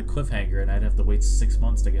episode with a cliffhanger, and I'd have to wait 6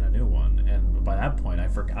 months to get a new one. And by that point, I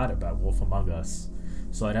forgot about Wolf Among Us,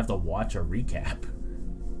 so I'd have to watch a recap.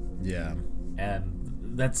 Yeah. And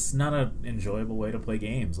that's not an enjoyable way to play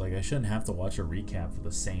games. Like, I shouldn't have to watch a recap for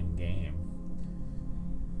the same game.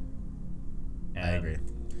 And I agree.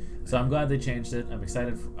 So I'm glad they changed it. I'm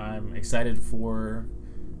excited for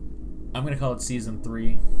I'm gonna call it season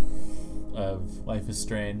 3 of Life is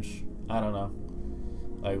Strange. I don't know,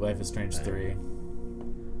 like Life is Strange 3.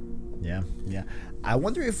 Yeah. I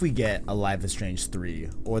wonder if we get a Life is Strange 3,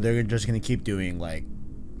 or they're just gonna keep doing, like,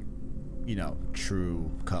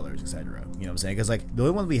 True Colors, etc. You know what I'm saying? Because, like, the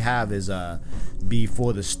only one we have is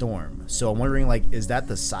Before the Storm. So I'm wondering, like, is that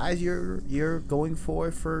the size you're going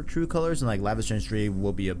for True Colors, and, like, Life is Strange 3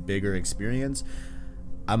 will be a bigger experience?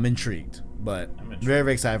 I'm intrigued, but very,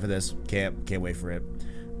 very excited for this. Can't wait for it.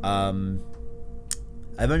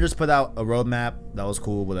 Avengers put out a roadmap that was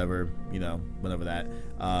cool, whatever, went over that.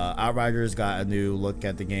 Outriders got a new look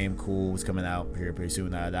at the game, cool, it's coming out here pretty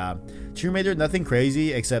soon. Tomb Raider, nothing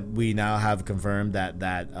crazy, except we now have confirmed that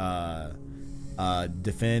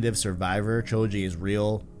Definitive Survivor trilogy is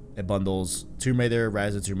real. It bundles Tomb Raider,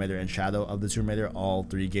 Rise of the Tomb Raider, and Shadow of the Tomb Raider, all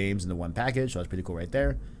 3 games in the one package, so that's pretty cool right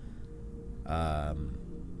there.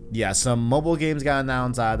 Yeah, some mobile games got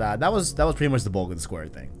announced. That was pretty much the bulk of the Square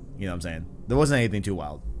thing. You know what I'm saying? There wasn't anything too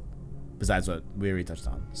wild besides what we already touched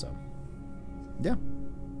on. So, yeah,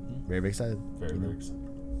 very excited. Very excited.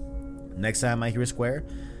 Next time I hear Square,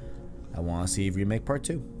 I want to see Remake Part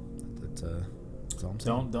 2. That's all I'm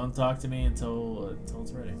saying. Don't talk to me until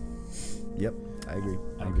it's ready. Yep, I agree.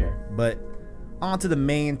 I don't care. But on to the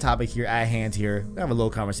main topic here at hand here. We have a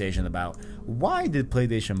little conversation about why did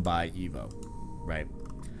PlayStation buy Evo, right?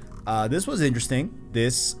 This was interesting.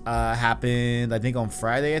 This happened, I think, on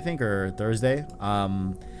Friday, or Thursday.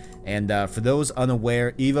 And for those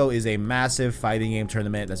unaware, Evo is a massive fighting game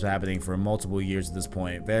tournament that's been happening for multiple years at this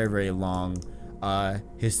point. Very, very long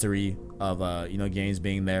history of games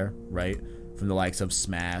being there, right? From the likes of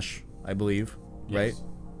Smash, I believe, right? Yes.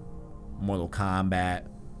 Mortal Kombat,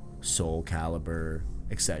 Soul Calibur,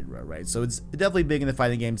 etc. Right? So it's definitely big in the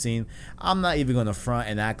fighting game scene. I'm not even going to front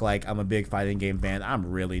and act like I'm a big fighting game fan. I'm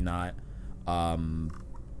really not. And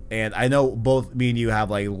I know both me and you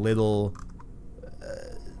have like little.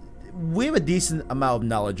 We have a decent amount of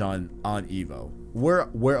knowledge on Evo.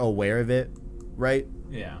 We're aware of it, right?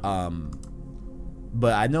 Yeah.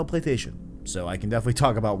 But I know PlayStation, so I can definitely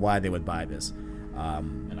talk about why they would buy this.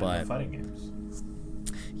 And But I love fighting games.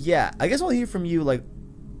 yeah, I guess I'll hear from you. Like,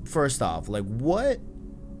 first off, like, what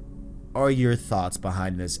are your thoughts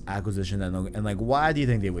behind this acquisition, and like, why do you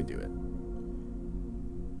think they would do it?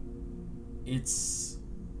 It's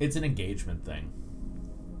an engagement thing.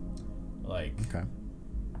 Like, Okay.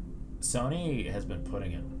 Sony has been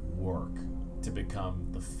putting in work to become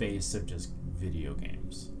the face of just video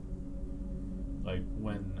games. Like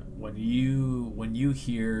when you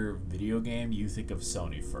hear video game, you think of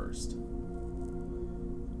Sony first.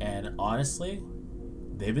 And honestly,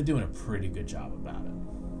 they've been doing a pretty good job about it.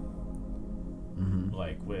 Mm-hmm.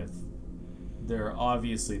 Like with their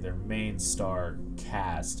main star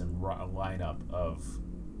cast and lineup of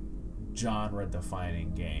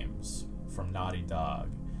genre-defining games from Naughty Dog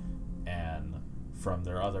and from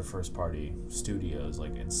their other first-party studios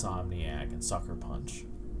like Insomniac and Sucker Punch.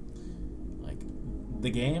 Like, the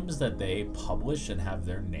games that they publish and have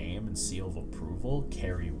their name and seal of approval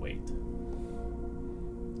carry weight.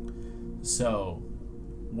 So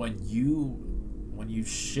when you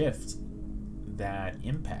shift that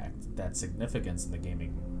impact, that significance in the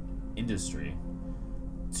gaming industry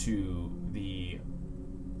to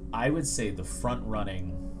I would say the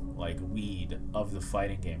front-running like lead of the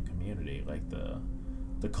fighting game community, like the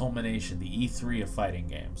culmination, the E3 of fighting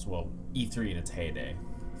games. Well, E3 in its heyday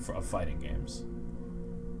of fighting games,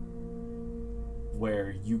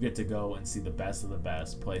 where you get to go and see the best of the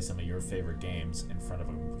best play some of your favorite games in front of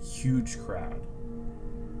a huge crowd.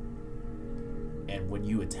 And when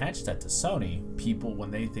you attach that to Sony, people,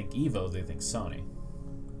 when they think Evo, they think Sony.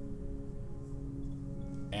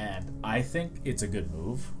 And I think it's a good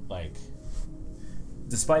move. Like,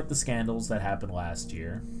 despite the scandals that happened last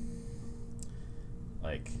year,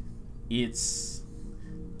 like,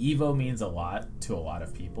 Evo means a lot to a lot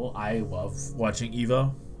of people. I love watching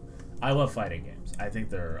Evo. I love fighting games. I think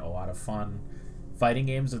they're a lot of fun. Fighting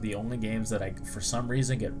games are the only games that I, for some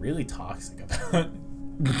reason, get really toxic about.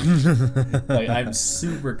 Like, I'm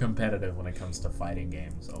super competitive when it comes to fighting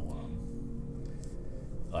games alone.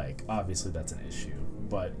 Like, obviously that's an issue,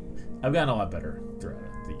 but I've gotten a lot better throughout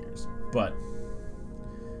the years. But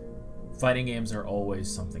fighting games are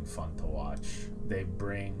always something fun to watch. They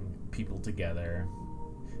bring people together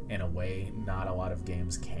in a way not a lot of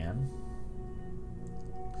games can.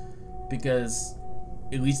 Because,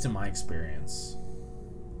 at least in my experience,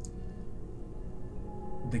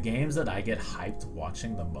 the games that I get hyped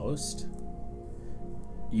watching the most,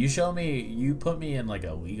 you put me in like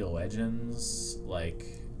a League of Legends like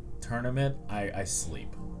tournament, I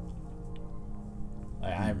sleep.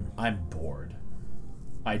 I'm bored.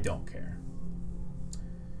 I don't care.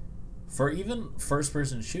 For even first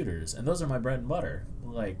person shooters, and those are my bread and butter,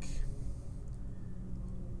 like,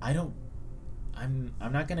 I'm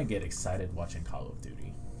not gonna get excited watching Call of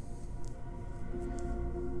Duty.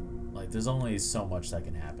 Like, there's only so much that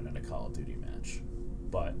can happen in a Call of Duty match.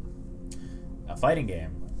 But a fighting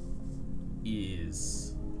game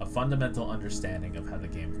is a fundamental understanding of how the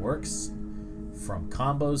game works, from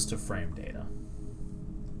combos to frame data.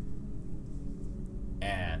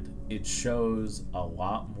 And it shows a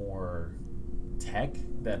lot more tech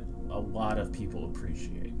that a lot of people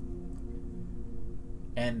appreciate.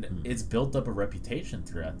 And it's built up a reputation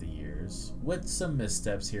throughout the years with some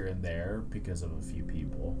missteps here and there because of a few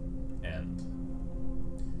people. And,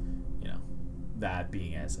 you know, that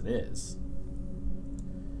being as it is,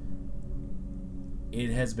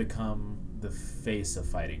 it has become the face of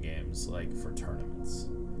fighting games, like for tournaments.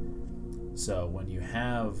 So when you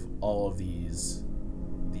have all of these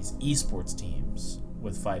esports teams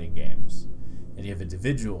with fighting games, and you have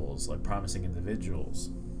individuals, like promising individuals,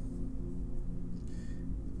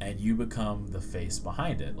 and you become the face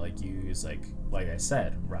behind it, like you use, like I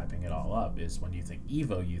said, wrapping it all up, is when you think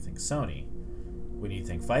Evo, you think Sony. When you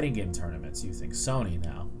think fighting game tournaments, you think Sony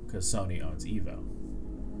now, because Sony owns Evo.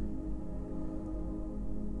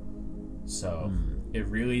 So it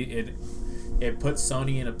really it puts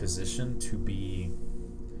Sony in a position to be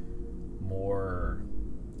more,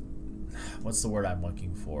 what's the word I'm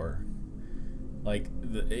looking for? Like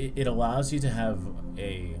it allows you to have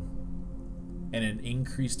an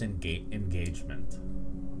increased engagement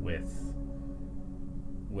with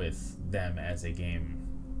them as a game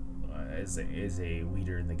as a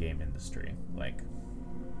leader in the game industry. Like,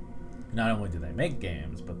 not only do they make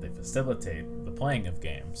games, but they facilitate the playing of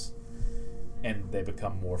games, and they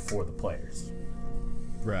become more for the players.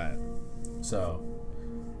 Right. So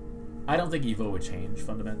I don't think Evo would change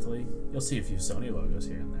fundamentally. You'll see a few Sony logos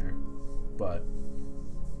here and there, but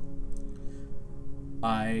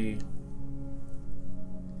I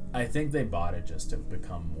think they bought it just to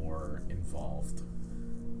become more involved,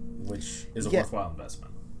 which is a worthwhile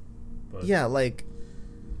investment. But yeah, like,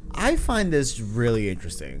 I find this really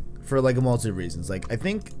interesting for like a multitude of reasons. Like, I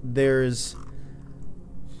think there's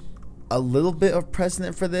a little bit of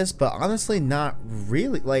precedent for this, but honestly not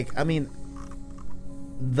really. Like, I mean,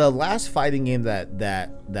 the last fighting game that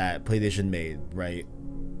PlayStation made, right?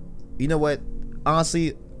 You know what?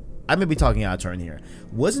 Honestly, I may be talking out of turn here.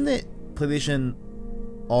 Wasn't it PlayStation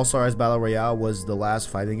All-Stars Battle Royale was the last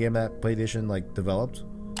fighting game that PlayStation like developed?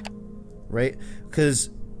 Right? Because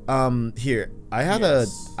here I had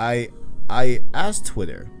I asked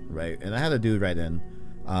Twitter, right? And I had a dude write in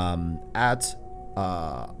at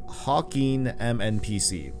Hawking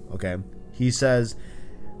MNPC, okay? He says,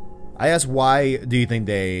 I asked, why do you think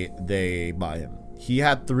they bought him? He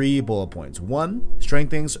had 3 bullet points. 1,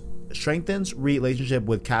 strengthens relationship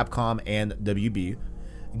with Capcom and WB.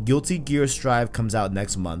 Guilty Gear Strive comes out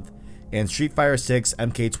next month, and Street Fighter 6,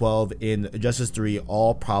 MK12, and Justice 3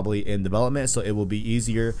 all probably in development, so it will be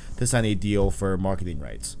easier to sign a deal for marketing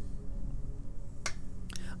rights.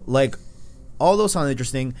 Like, all those sound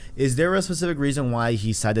interesting. Is there a specific reason why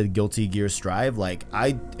he cited Guilty Gear Strive? Like,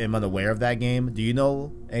 I am unaware of that game. Do you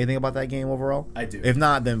know anything about that game overall? I do. If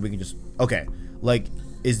not, then we can just... Okay. Like,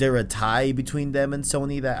 is there a tie between them and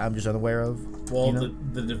Sony that I'm just unaware of? Well, you know?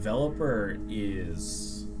 the developer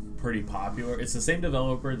is pretty popular. It's the same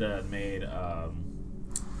developer that made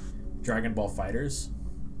Dragon Ball FighterZ.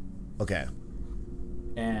 Okay.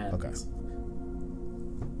 And okay.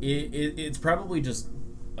 It's probably just...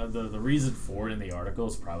 the reason for it in the article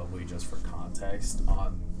is probably just for context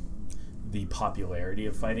on the popularity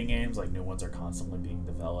of fighting games. Like, new ones are constantly being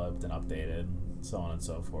developed and updated, so on and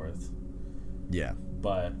so forth. Yeah.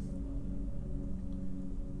 But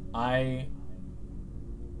I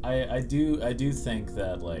do think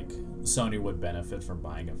that, like, Sony would benefit from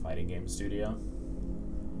buying a fighting game studio.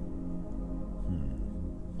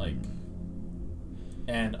 Like,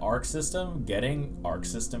 and Arc System, getting Arc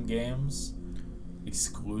System games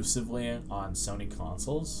exclusively on Sony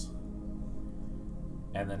consoles,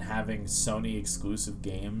 and then having Sony exclusive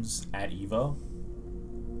games at EVO,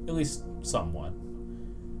 at least somewhat,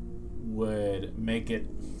 would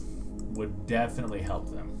definitely help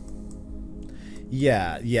them.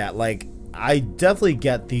 Yeah, like, I definitely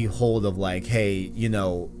get the hold of, like, hey, you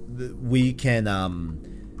know, we can,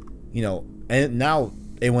 you know, and now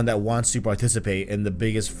anyone that wants to participate in the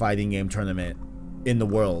biggest fighting game tournament in the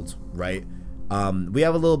world, right? We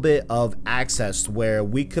have a little bit of access where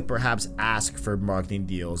we could perhaps ask for marketing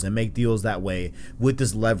deals and make deals that way with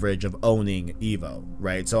this leverage of owning EVO,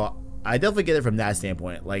 right? So I definitely get it from that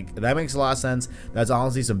standpoint. Like, that makes a lot of sense. That's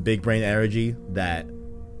honestly some big brain energy that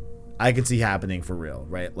I can see happening for real,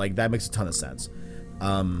 right? Like, that makes a ton of sense.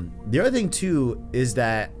 The other thing too is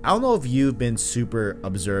that I don't know if you've been super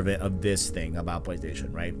observant of this thing about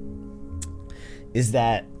PlayStation, right? Is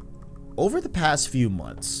that over the past few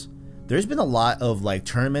months, there's been a lot of like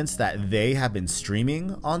tournaments that they have been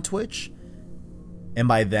streaming on Twitch, and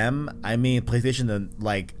by them I mean PlayStation,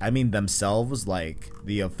 like I mean themselves, like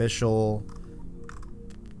the official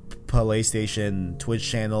PlayStation Twitch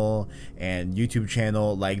channel and YouTube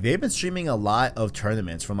channel, like they've been streaming a lot of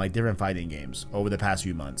tournaments from like different fighting games over the past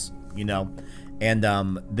few months, you know. And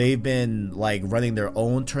they've been like running their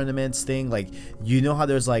own tournaments thing. Like, you know how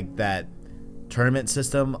there's like that tournament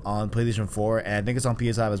system on PlayStation 4, and I think it's on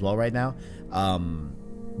PS5 as well right now.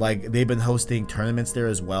 Like they've been hosting tournaments there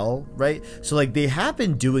as well, right? So like they have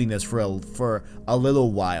been doing this for a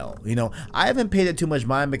little while, you know. I haven't paid it too much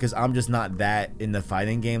mind because I'm just not that in the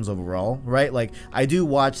fighting games overall, right? Like I do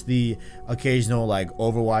watch the occasional like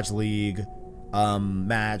Overwatch League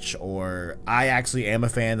match, or I actually am a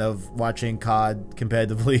fan of watching COD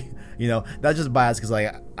competitively. You know, that's just biased because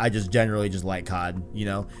like I just generally just like COD, you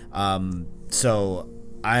know. So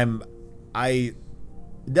I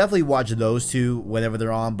definitely watch those two whenever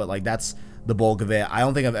they're on, but like that's the bulk of it. I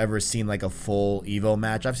don't think I've ever seen like a full Evo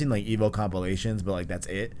match. I've seen like Evo compilations, but like that's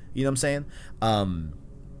it. You know what I'm saying?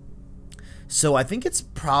 So I think it's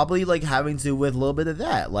probably like having to do with a little bit of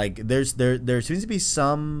that. Like there seems to be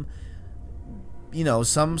some, you know,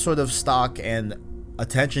 some sort of stock and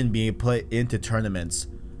attention being put into tournaments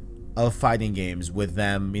of fighting games, with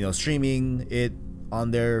them, you know, streaming it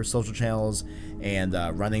on their social channels and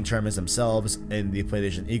running tournaments themselves in the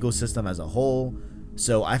PlayStation ecosystem as a whole.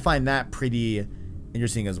 So I find that pretty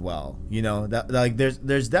interesting as well. You know, that like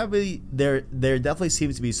there's definitely there definitely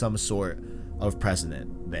seems to be some sort of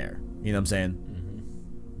precedent there. You know what I'm saying?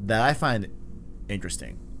 Mm-hmm. That I find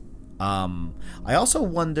interesting. I also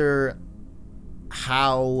wonder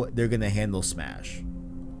how they're gonna handle Smash.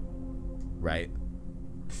 Right?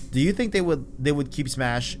 Do you think they would keep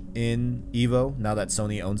Smash in Evo now that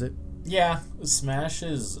Sony owns it? Yeah, Smash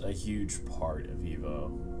is a huge part of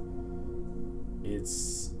Evo.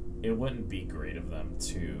 It wouldn't be great of them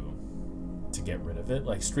to get rid of it.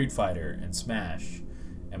 Like Street Fighter and Smash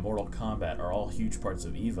and Mortal Kombat are all huge parts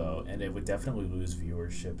of Evo, and it would definitely lose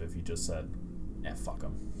viewership if you just said, fuck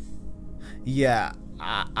them. Yeah,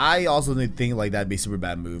 I also think like that'd be a super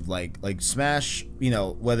bad move. Like Smash, you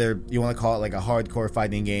know, whether you want to call it like a hardcore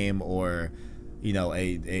fighting game or, you know,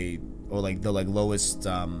 or like the like lowest,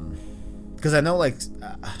 because I know like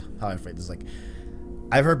how I phrase this, like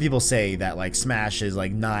I've heard people say that like Smash is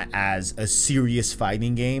like not as a serious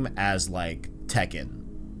fighting game as like Tekken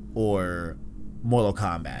or Mortal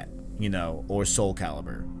Kombat, you know, or Soul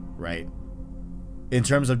Calibur, right? In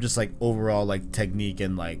terms of just like overall like technique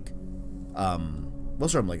and like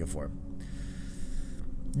what's what I'm looking for?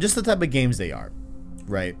 Just the type of games they are,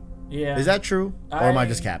 right? Yeah. Is that true, or am I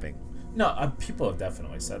just capping? No, people have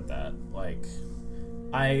definitely said that. Like,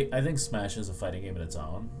 I think Smash is a fighting game in its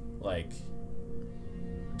own. Like,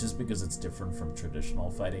 just because it's different from traditional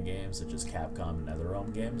fighting games, such as Capcom and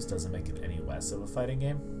NetherRealm games, doesn't make it any less of a fighting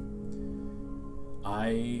game.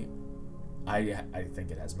 I think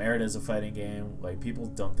it has merit as a fighting game. Like, people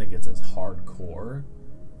don't think it's as hardcore.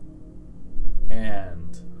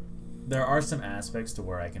 And there are some aspects to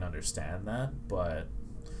where I can understand that, but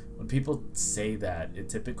when people say that, it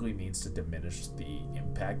typically means to diminish the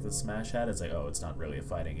impact that Smash had. It's like, oh, it's not really a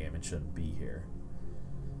fighting game, it shouldn't be here.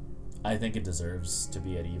 I think it deserves to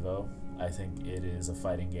be at Evo. I think it is a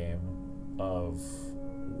fighting game of,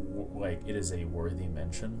 like, it is a worthy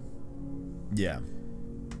mention. Yeah.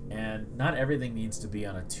 And not everything needs to be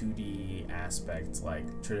on a 2D aspect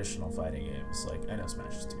like traditional fighting games. Like, I know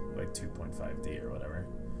Smash is 2.5D or whatever,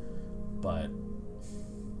 but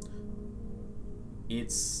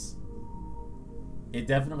it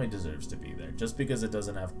definitely deserves to be there. Just because it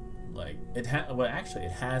doesn't have like it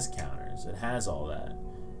has counters. It has all that.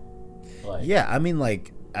 Like, yeah, I mean,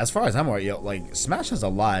 like as far as I'm aware, like Smash has a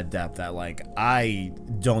lot of depth that like I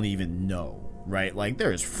don't even know. Right, like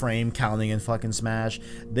there's frame counting in fucking Smash.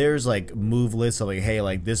 There's like move lists of like, hey,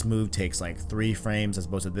 like this move takes like 3 frames as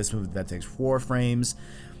opposed to this move that takes 4 frames.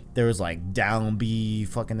 There's like down B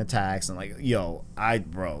fucking attacks and like, yo,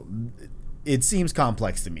 bro, it seems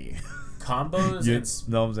complex to me. Combos, you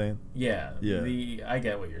know what I'm saying? Yeah. I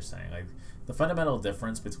get what you're saying. Like the fundamental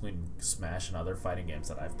difference between Smash and other fighting games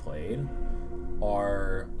that I've played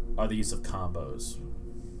are the use of combos.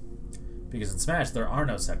 Because in Smash, there are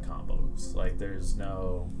no set combos. Like, there's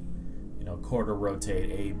no, you know, quarter rotate,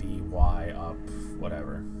 A, B, Y, up,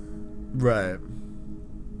 whatever. Right.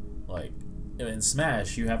 Like, in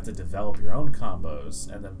Smash, you have to develop your own combos,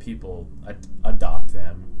 and then people adopt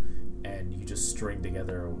them, and you just string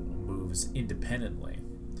together moves independently.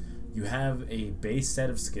 You have a base set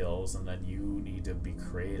of skills, and then you need to be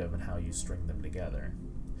creative in how you string them together.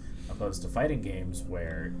 Opposed to fighting games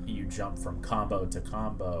where you jump from combo to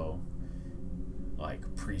combo, like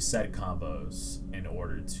preset combos, in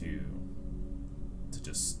order to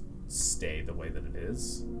just stay the way that it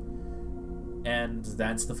is. And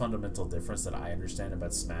that's the fundamental difference that I understand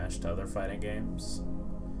about Smash to other fighting games.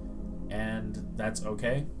 And that's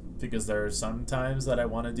okay, because there are some times that I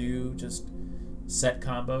want to do just set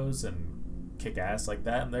combos and kick ass like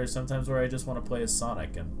that, and there's sometimes where I just want to play as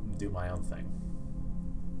Sonic and do my own thing.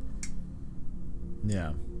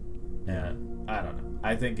 Yeah. And I don't know.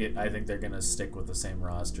 I think they're gonna stick with the same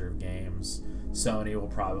roster of games. Sony will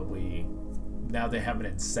probably, now they have an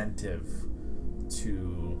incentive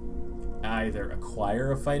to either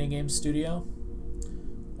acquire a fighting game studio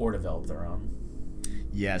or develop their own.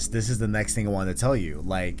 Yes, this is the next thing I wanted to tell you.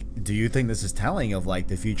 Like, do you think this is telling of like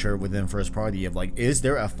the future within first party of like, is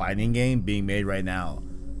there a fighting game being made right now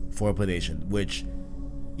for PlayStation? Which,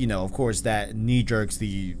 you know, of course, that knee jerks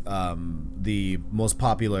the most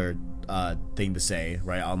popular thing to say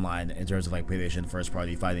right online in terms of like PlayStation first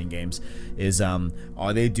party fighting games is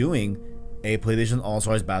are they doing a PlayStation All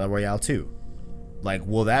Stars Battle Royale 2? Like,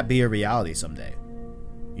 will that be a reality someday?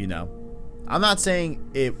 You know, I'm not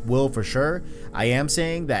saying it will for sure. I am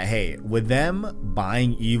saying that, hey, with them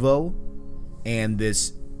buying Evo and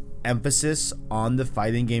this emphasis on the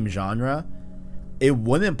fighting game genre, it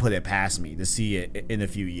wouldn't put it past me to see it in a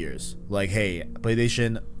few years. Like, hey,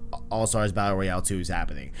 PlayStation All-Stars Battle Royale 2 is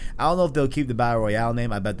happening. I don't know if they'll keep the Battle Royale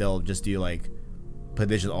name. I bet they'll just do like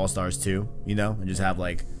PlayStation All-Stars 2, you know, and just have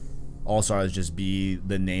like All-Stars just be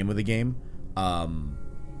the name of the game.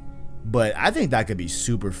 But I think that could be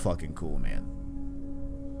super fucking cool, man.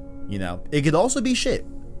 You know, it could also be shit.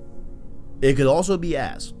 It could also be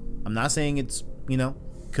ass. I'm not saying it's, you know,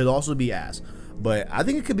 could also be ass. But I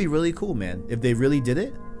think it could be really cool, man, if they really did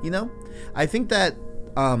it, you know? I think that,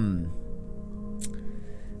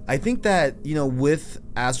 you know, with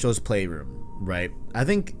Astro's Playroom, right? I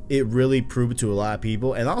think it really proved to a lot of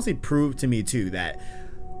people, and honestly proved to me too, that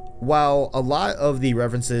while a lot of the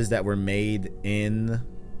references that were made in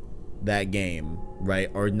that game, right,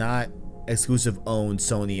 are not exclusive owned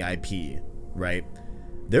Sony IP, right?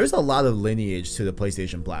 There's a lot of lineage to the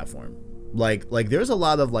PlayStation platform. Like there's a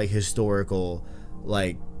lot of like historical,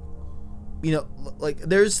 like, you know, like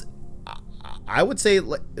there's, I would say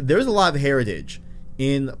like there's a lot of heritage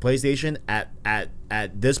in PlayStation at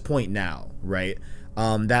this point now, right?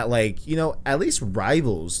 That, like, you know, at least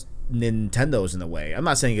rivals Nintendo's in a way. I'm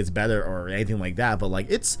not saying it's better or anything like that, but like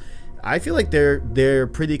it's, I feel like they're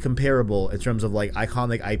pretty comparable in terms of like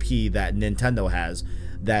iconic IP that Nintendo has,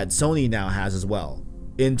 that Sony now has as well,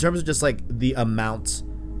 in terms of just like the amount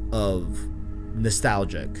of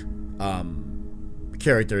nostalgic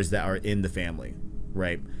characters that are in the family,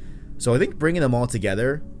 right? So I think bringing them all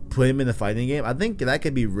together, put them in a fighting game, I think that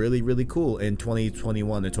could be really, really cool in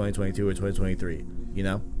 2021 or 2022 or 2023, you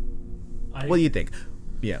know? What do you think?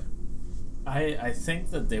 Yeah. I think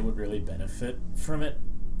that they would really benefit from it,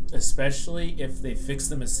 especially if they fix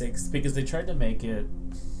the mistakes, because they tried to make it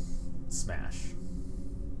Smash.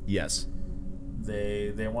 Yes.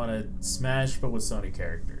 They wanted Smash but with Sony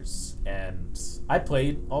characters, and I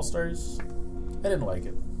played All Stars. I didn't like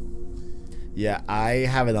it. Yeah, I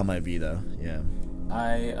have it on my Vita. Yeah.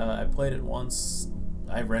 I played it once.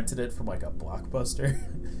 I rented it from like a Blockbuster,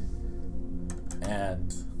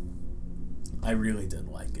 and I really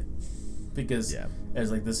didn't like it, because I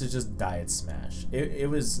was like, this is just Diet Smash. It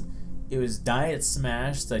was Diet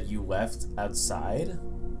Smash that you left outside,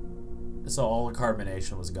 so all the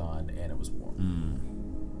carbonation was gone and it was warm.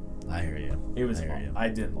 I hear you. It was warm. I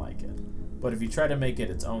didn't like it. But if you try to make it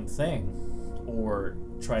its own thing, or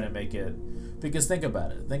try to make it, because think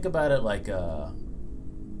about it like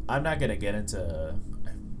I'm not gonna get into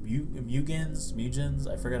Mugens,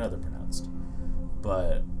 I forget how they're pronounced,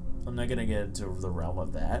 but I'm not gonna get into the realm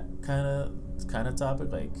of that kind of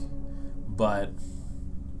topic. Like, but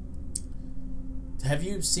have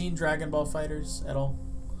you seen Dragon Ball FighterZ at all?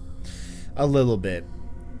 A little bit.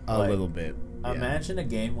 Little bit. Yeah. Imagine a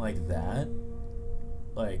game like that,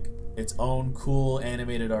 like its own cool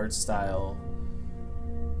animated art style,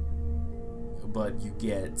 but you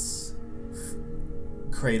get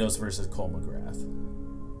Kratos versus Cole McGrath.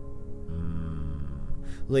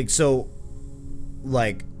 Like, so,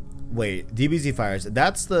 like, wait, DBZ FighterZ,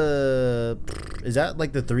 that's the, is that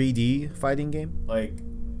like the 3D fighting game? Like,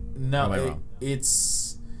 no,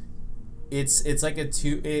 it's like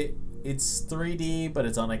it's 3D, but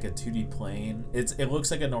it's on like a 2D plane. It looks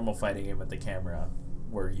like a normal fighting game with the camera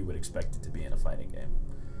where you would expect it to be in a fighting game.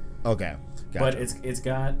 Okay, gotcha. But it's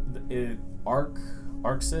got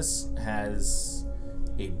ArcSys has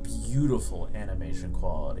a beautiful animation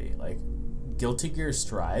quality. Like Guilty Gear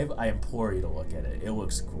Strive, I implore you to look at it. It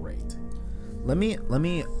looks great. Let me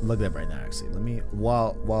look it up right now. Actually,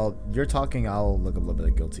 while you're talking, I'll look up a little bit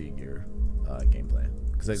of Guilty Gear gameplay,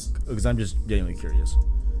 Because I'm just genuinely curious.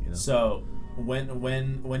 You know? So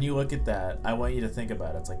when you look at that, I want you to think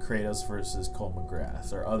about it. It's like Kratos versus Cole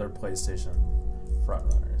McGrath or other PlayStation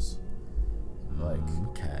frontrunners.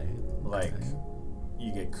 Like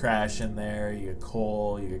you get Crash in there, you get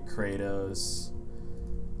Cole, you get Kratos.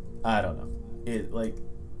 I don't know. It like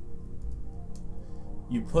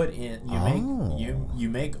you put in you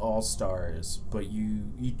make All Stars, but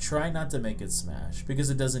you try not to make it Smash because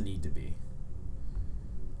it doesn't need to be.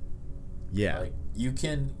 Yeah. Like you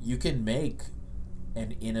can make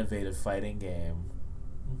an innovative fighting game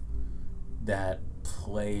that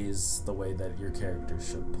plays the way that your character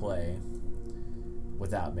should play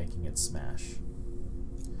without making it Smash.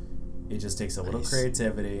 It just takes a little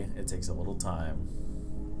creativity, it takes a little time,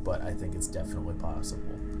 but I think it's definitely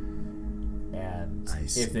possible. And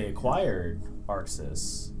if they acquired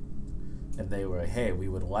ArcSys and they were, hey, we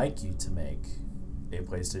would like you to make a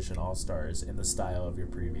PlayStation All-Stars in the style of your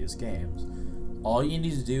previous games, all you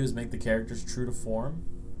need to do is make the characters true to form.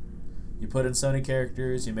 You put in Sony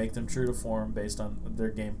characters, you make them true to form based on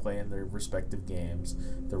their gameplay and their respective games.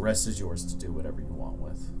 The rest is yours to do whatever you want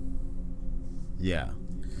with. Yeah.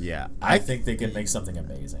 I think they can make something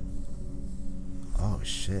amazing. Oh,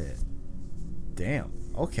 shit. Damn.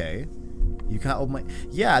 Okay. You can't open my...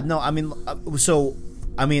 Yeah, no, I mean...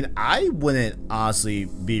 I wouldn't honestly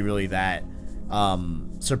be really that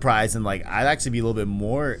surprised, and like I'd actually be a little bit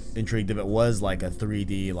more intrigued if it was like a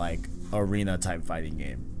 3D like arena type fighting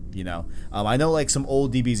game. You know, I know like some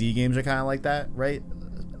old DBZ games are kind of like that, right?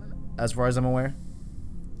 As far as I'm aware.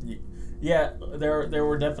 Yeah, there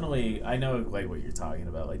were definitely. I know like what you're talking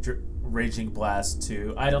about, like Raging Blast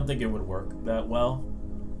 2. I don't think it would work that well.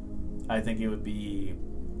 I think it would be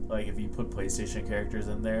like if you put PlayStation characters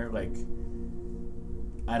in there, like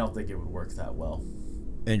I don't think it would work that well.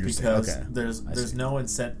 Interesting. Because okay. there's no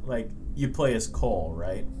incentive. Like you play as Cole,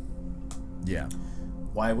 right? Yeah.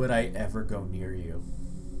 Why would I ever go near you?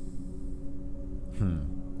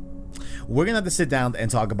 We're gonna have to sit down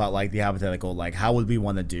and talk about like the hypothetical, like how would we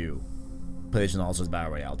want to do PlayStation All-Stars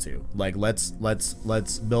Battle Royale 2? Like let's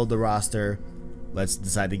build the roster, let's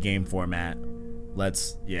decide the game format,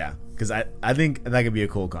 because I think that could be a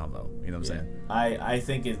cool combo. You know what I'm saying? I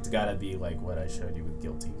think it's gotta be like what I showed you with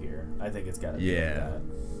Guilty Gear. I think it's gotta be like that.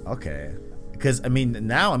 Okay. Because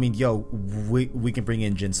now we can bring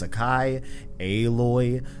in Jin Sakai,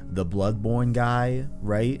 Aloy, the Bloodborne guy,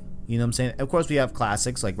 right? You know what I'm saying? Of course, we have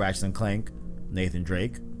classics like Ratchet and Clank, Nathan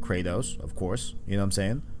Drake, Kratos, of course. You know what I'm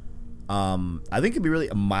saying? I think it'd be really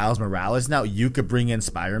Miles Morales. Now you could bring in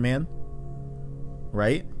Spider-Man,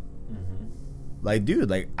 right? Mm-hmm. Like, dude,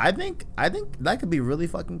 like I think that could be really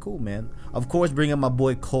fucking cool, man. Of course, bring in my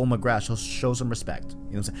boy Cole McGrath. Show some respect. You know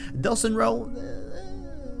what I'm saying? Delson Rowe.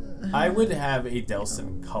 I would have a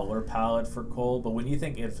Delson color palette for Cole, but when you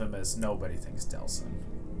think Infamous, nobody thinks Delson.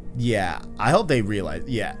 Yeah, I hope they realize.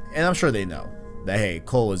 Yeah, and I'm sure they know that. Hey,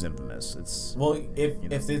 Cole is Infamous. It's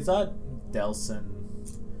if they thought Delson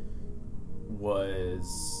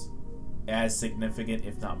was as significant,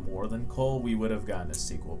 if not more than Cole, we would have gotten a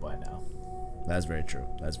sequel by now. That's very true.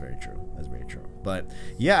 But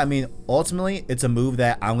yeah, I mean, ultimately, it's a move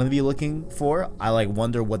that I'm gonna be looking for. I like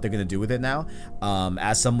wonder what they're gonna do with it now.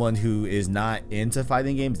 As someone who is not into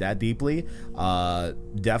fighting games that deeply,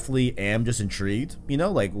 definitely am just intrigued. You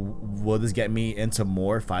know, like, will this get me into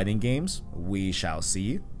more fighting games? We shall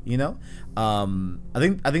see. You know, I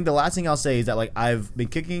think the last thing I'll say is that like I've been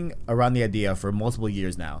kicking around the idea for multiple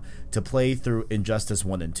years now to play through Injustice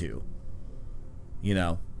 1 and 2. You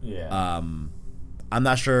know. Yeah. I'm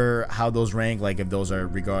not sure how those rank, like if those are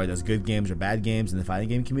regarded as good games or bad games in the fighting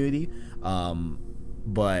game community.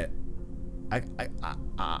 But I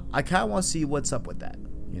kind of want to see what's up with that,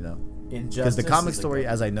 you know? Because the comic story,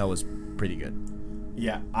 as I know, is pretty good.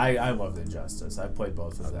 Yeah, I loved Injustice. I played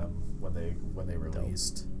both of them when they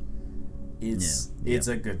released. It's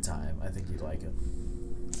a good time. I think you'd like it.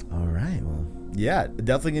 All right. Well, yeah,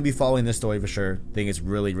 definitely gonna be following this story for sure. Think it's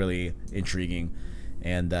really, really intriguing.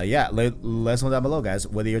 And let us know down below, guys.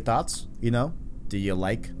 What are your thoughts? You know, do you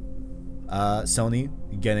like Sony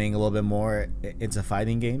getting a little bit more into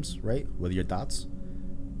fighting games? Right? What are your thoughts?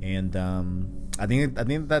 And I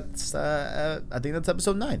think that's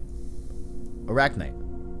episode 9. Arachnite.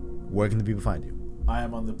 Where can the people find you? I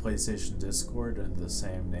am on the PlayStation Discord in the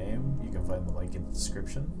same name. You can find the link in the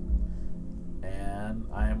description. And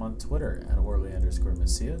I am on Twitter at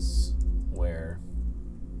Orly_Macias, where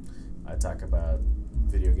I talk about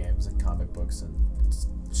video games and comic books and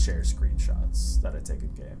share screenshots that I take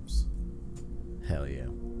in games. Hell yeah.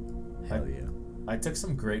 I took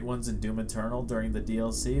some great ones in Doom Eternal during the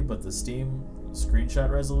DLC, but the Steam screenshot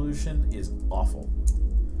resolution is awful.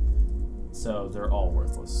 So they're all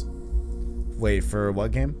worthless. Wait, for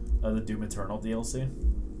what game? The Doom Eternal DLC.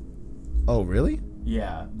 Oh, really?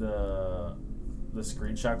 Yeah, the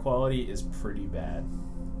screenshot quality is pretty bad.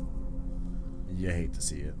 You hate to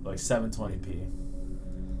see it. Like 720p.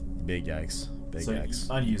 Big yikes. Big So yikes.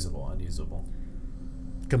 unusable.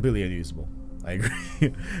 Completely unusable. I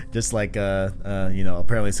agree. Just like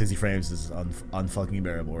apparently 60 frames is unfucking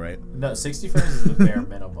bearable, right? No, 60 frames is the bare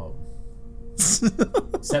minimum.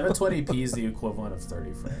 720p is the equivalent of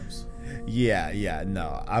 30 frames. Yeah,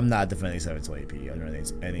 no. I'm not defending 720p under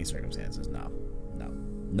any circumstances. No.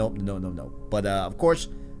 Nope. But of course,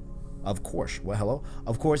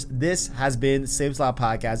 this has been Save Slot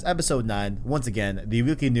Podcast, episode 9. Once again, the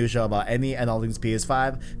weekly news show about any and all things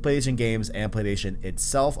PS5, PlayStation games, and PlayStation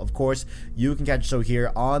itself. Of course, you can catch the show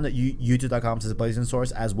here on youtube.com/PlayStation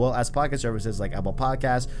Source, as well as podcast services like Apple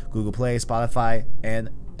Podcasts, Google Play, Spotify, and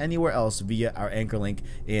anywhere else via our anchor link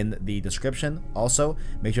in the description. Also,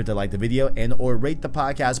 make sure to like the video and or rate the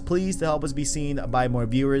podcast, please, to help us be seen by more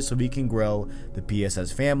viewers so we can grow the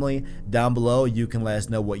PSS family. Down below, you can let us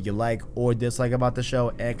know what you like or dislike about the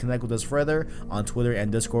show and connect with us further on Twitter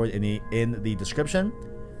and Discord in the description.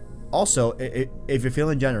 Also, if you're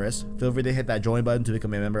feeling generous, feel free to hit that join button to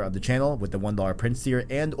become a member of the channel with the $1 Prince tier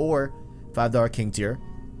and or $5 King tier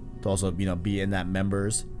to also be in that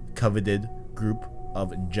members coveted group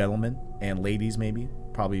of gentlemen and ladies, maybe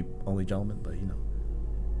probably only gentlemen, but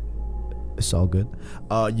it's all good.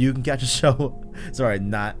 You can catch a show sorry,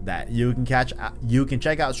 not that you can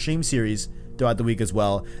check out stream series throughout the week as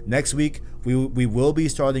well. Next week we will be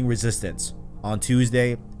starting Resistance on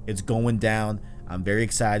Tuesday. It's going down. I'm very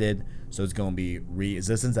excited. So it's going to be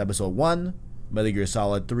Resistance episode 1, Metal Gear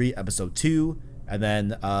Solid 3 episode 2, and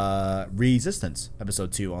then Resistance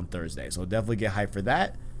episode 2 on Thursday. So definitely get hyped for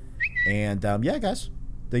that. And yeah, guys,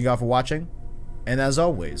 thank you all for watching. And as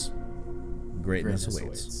always, greatness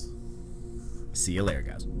awaits. See you later,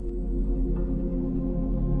 guys.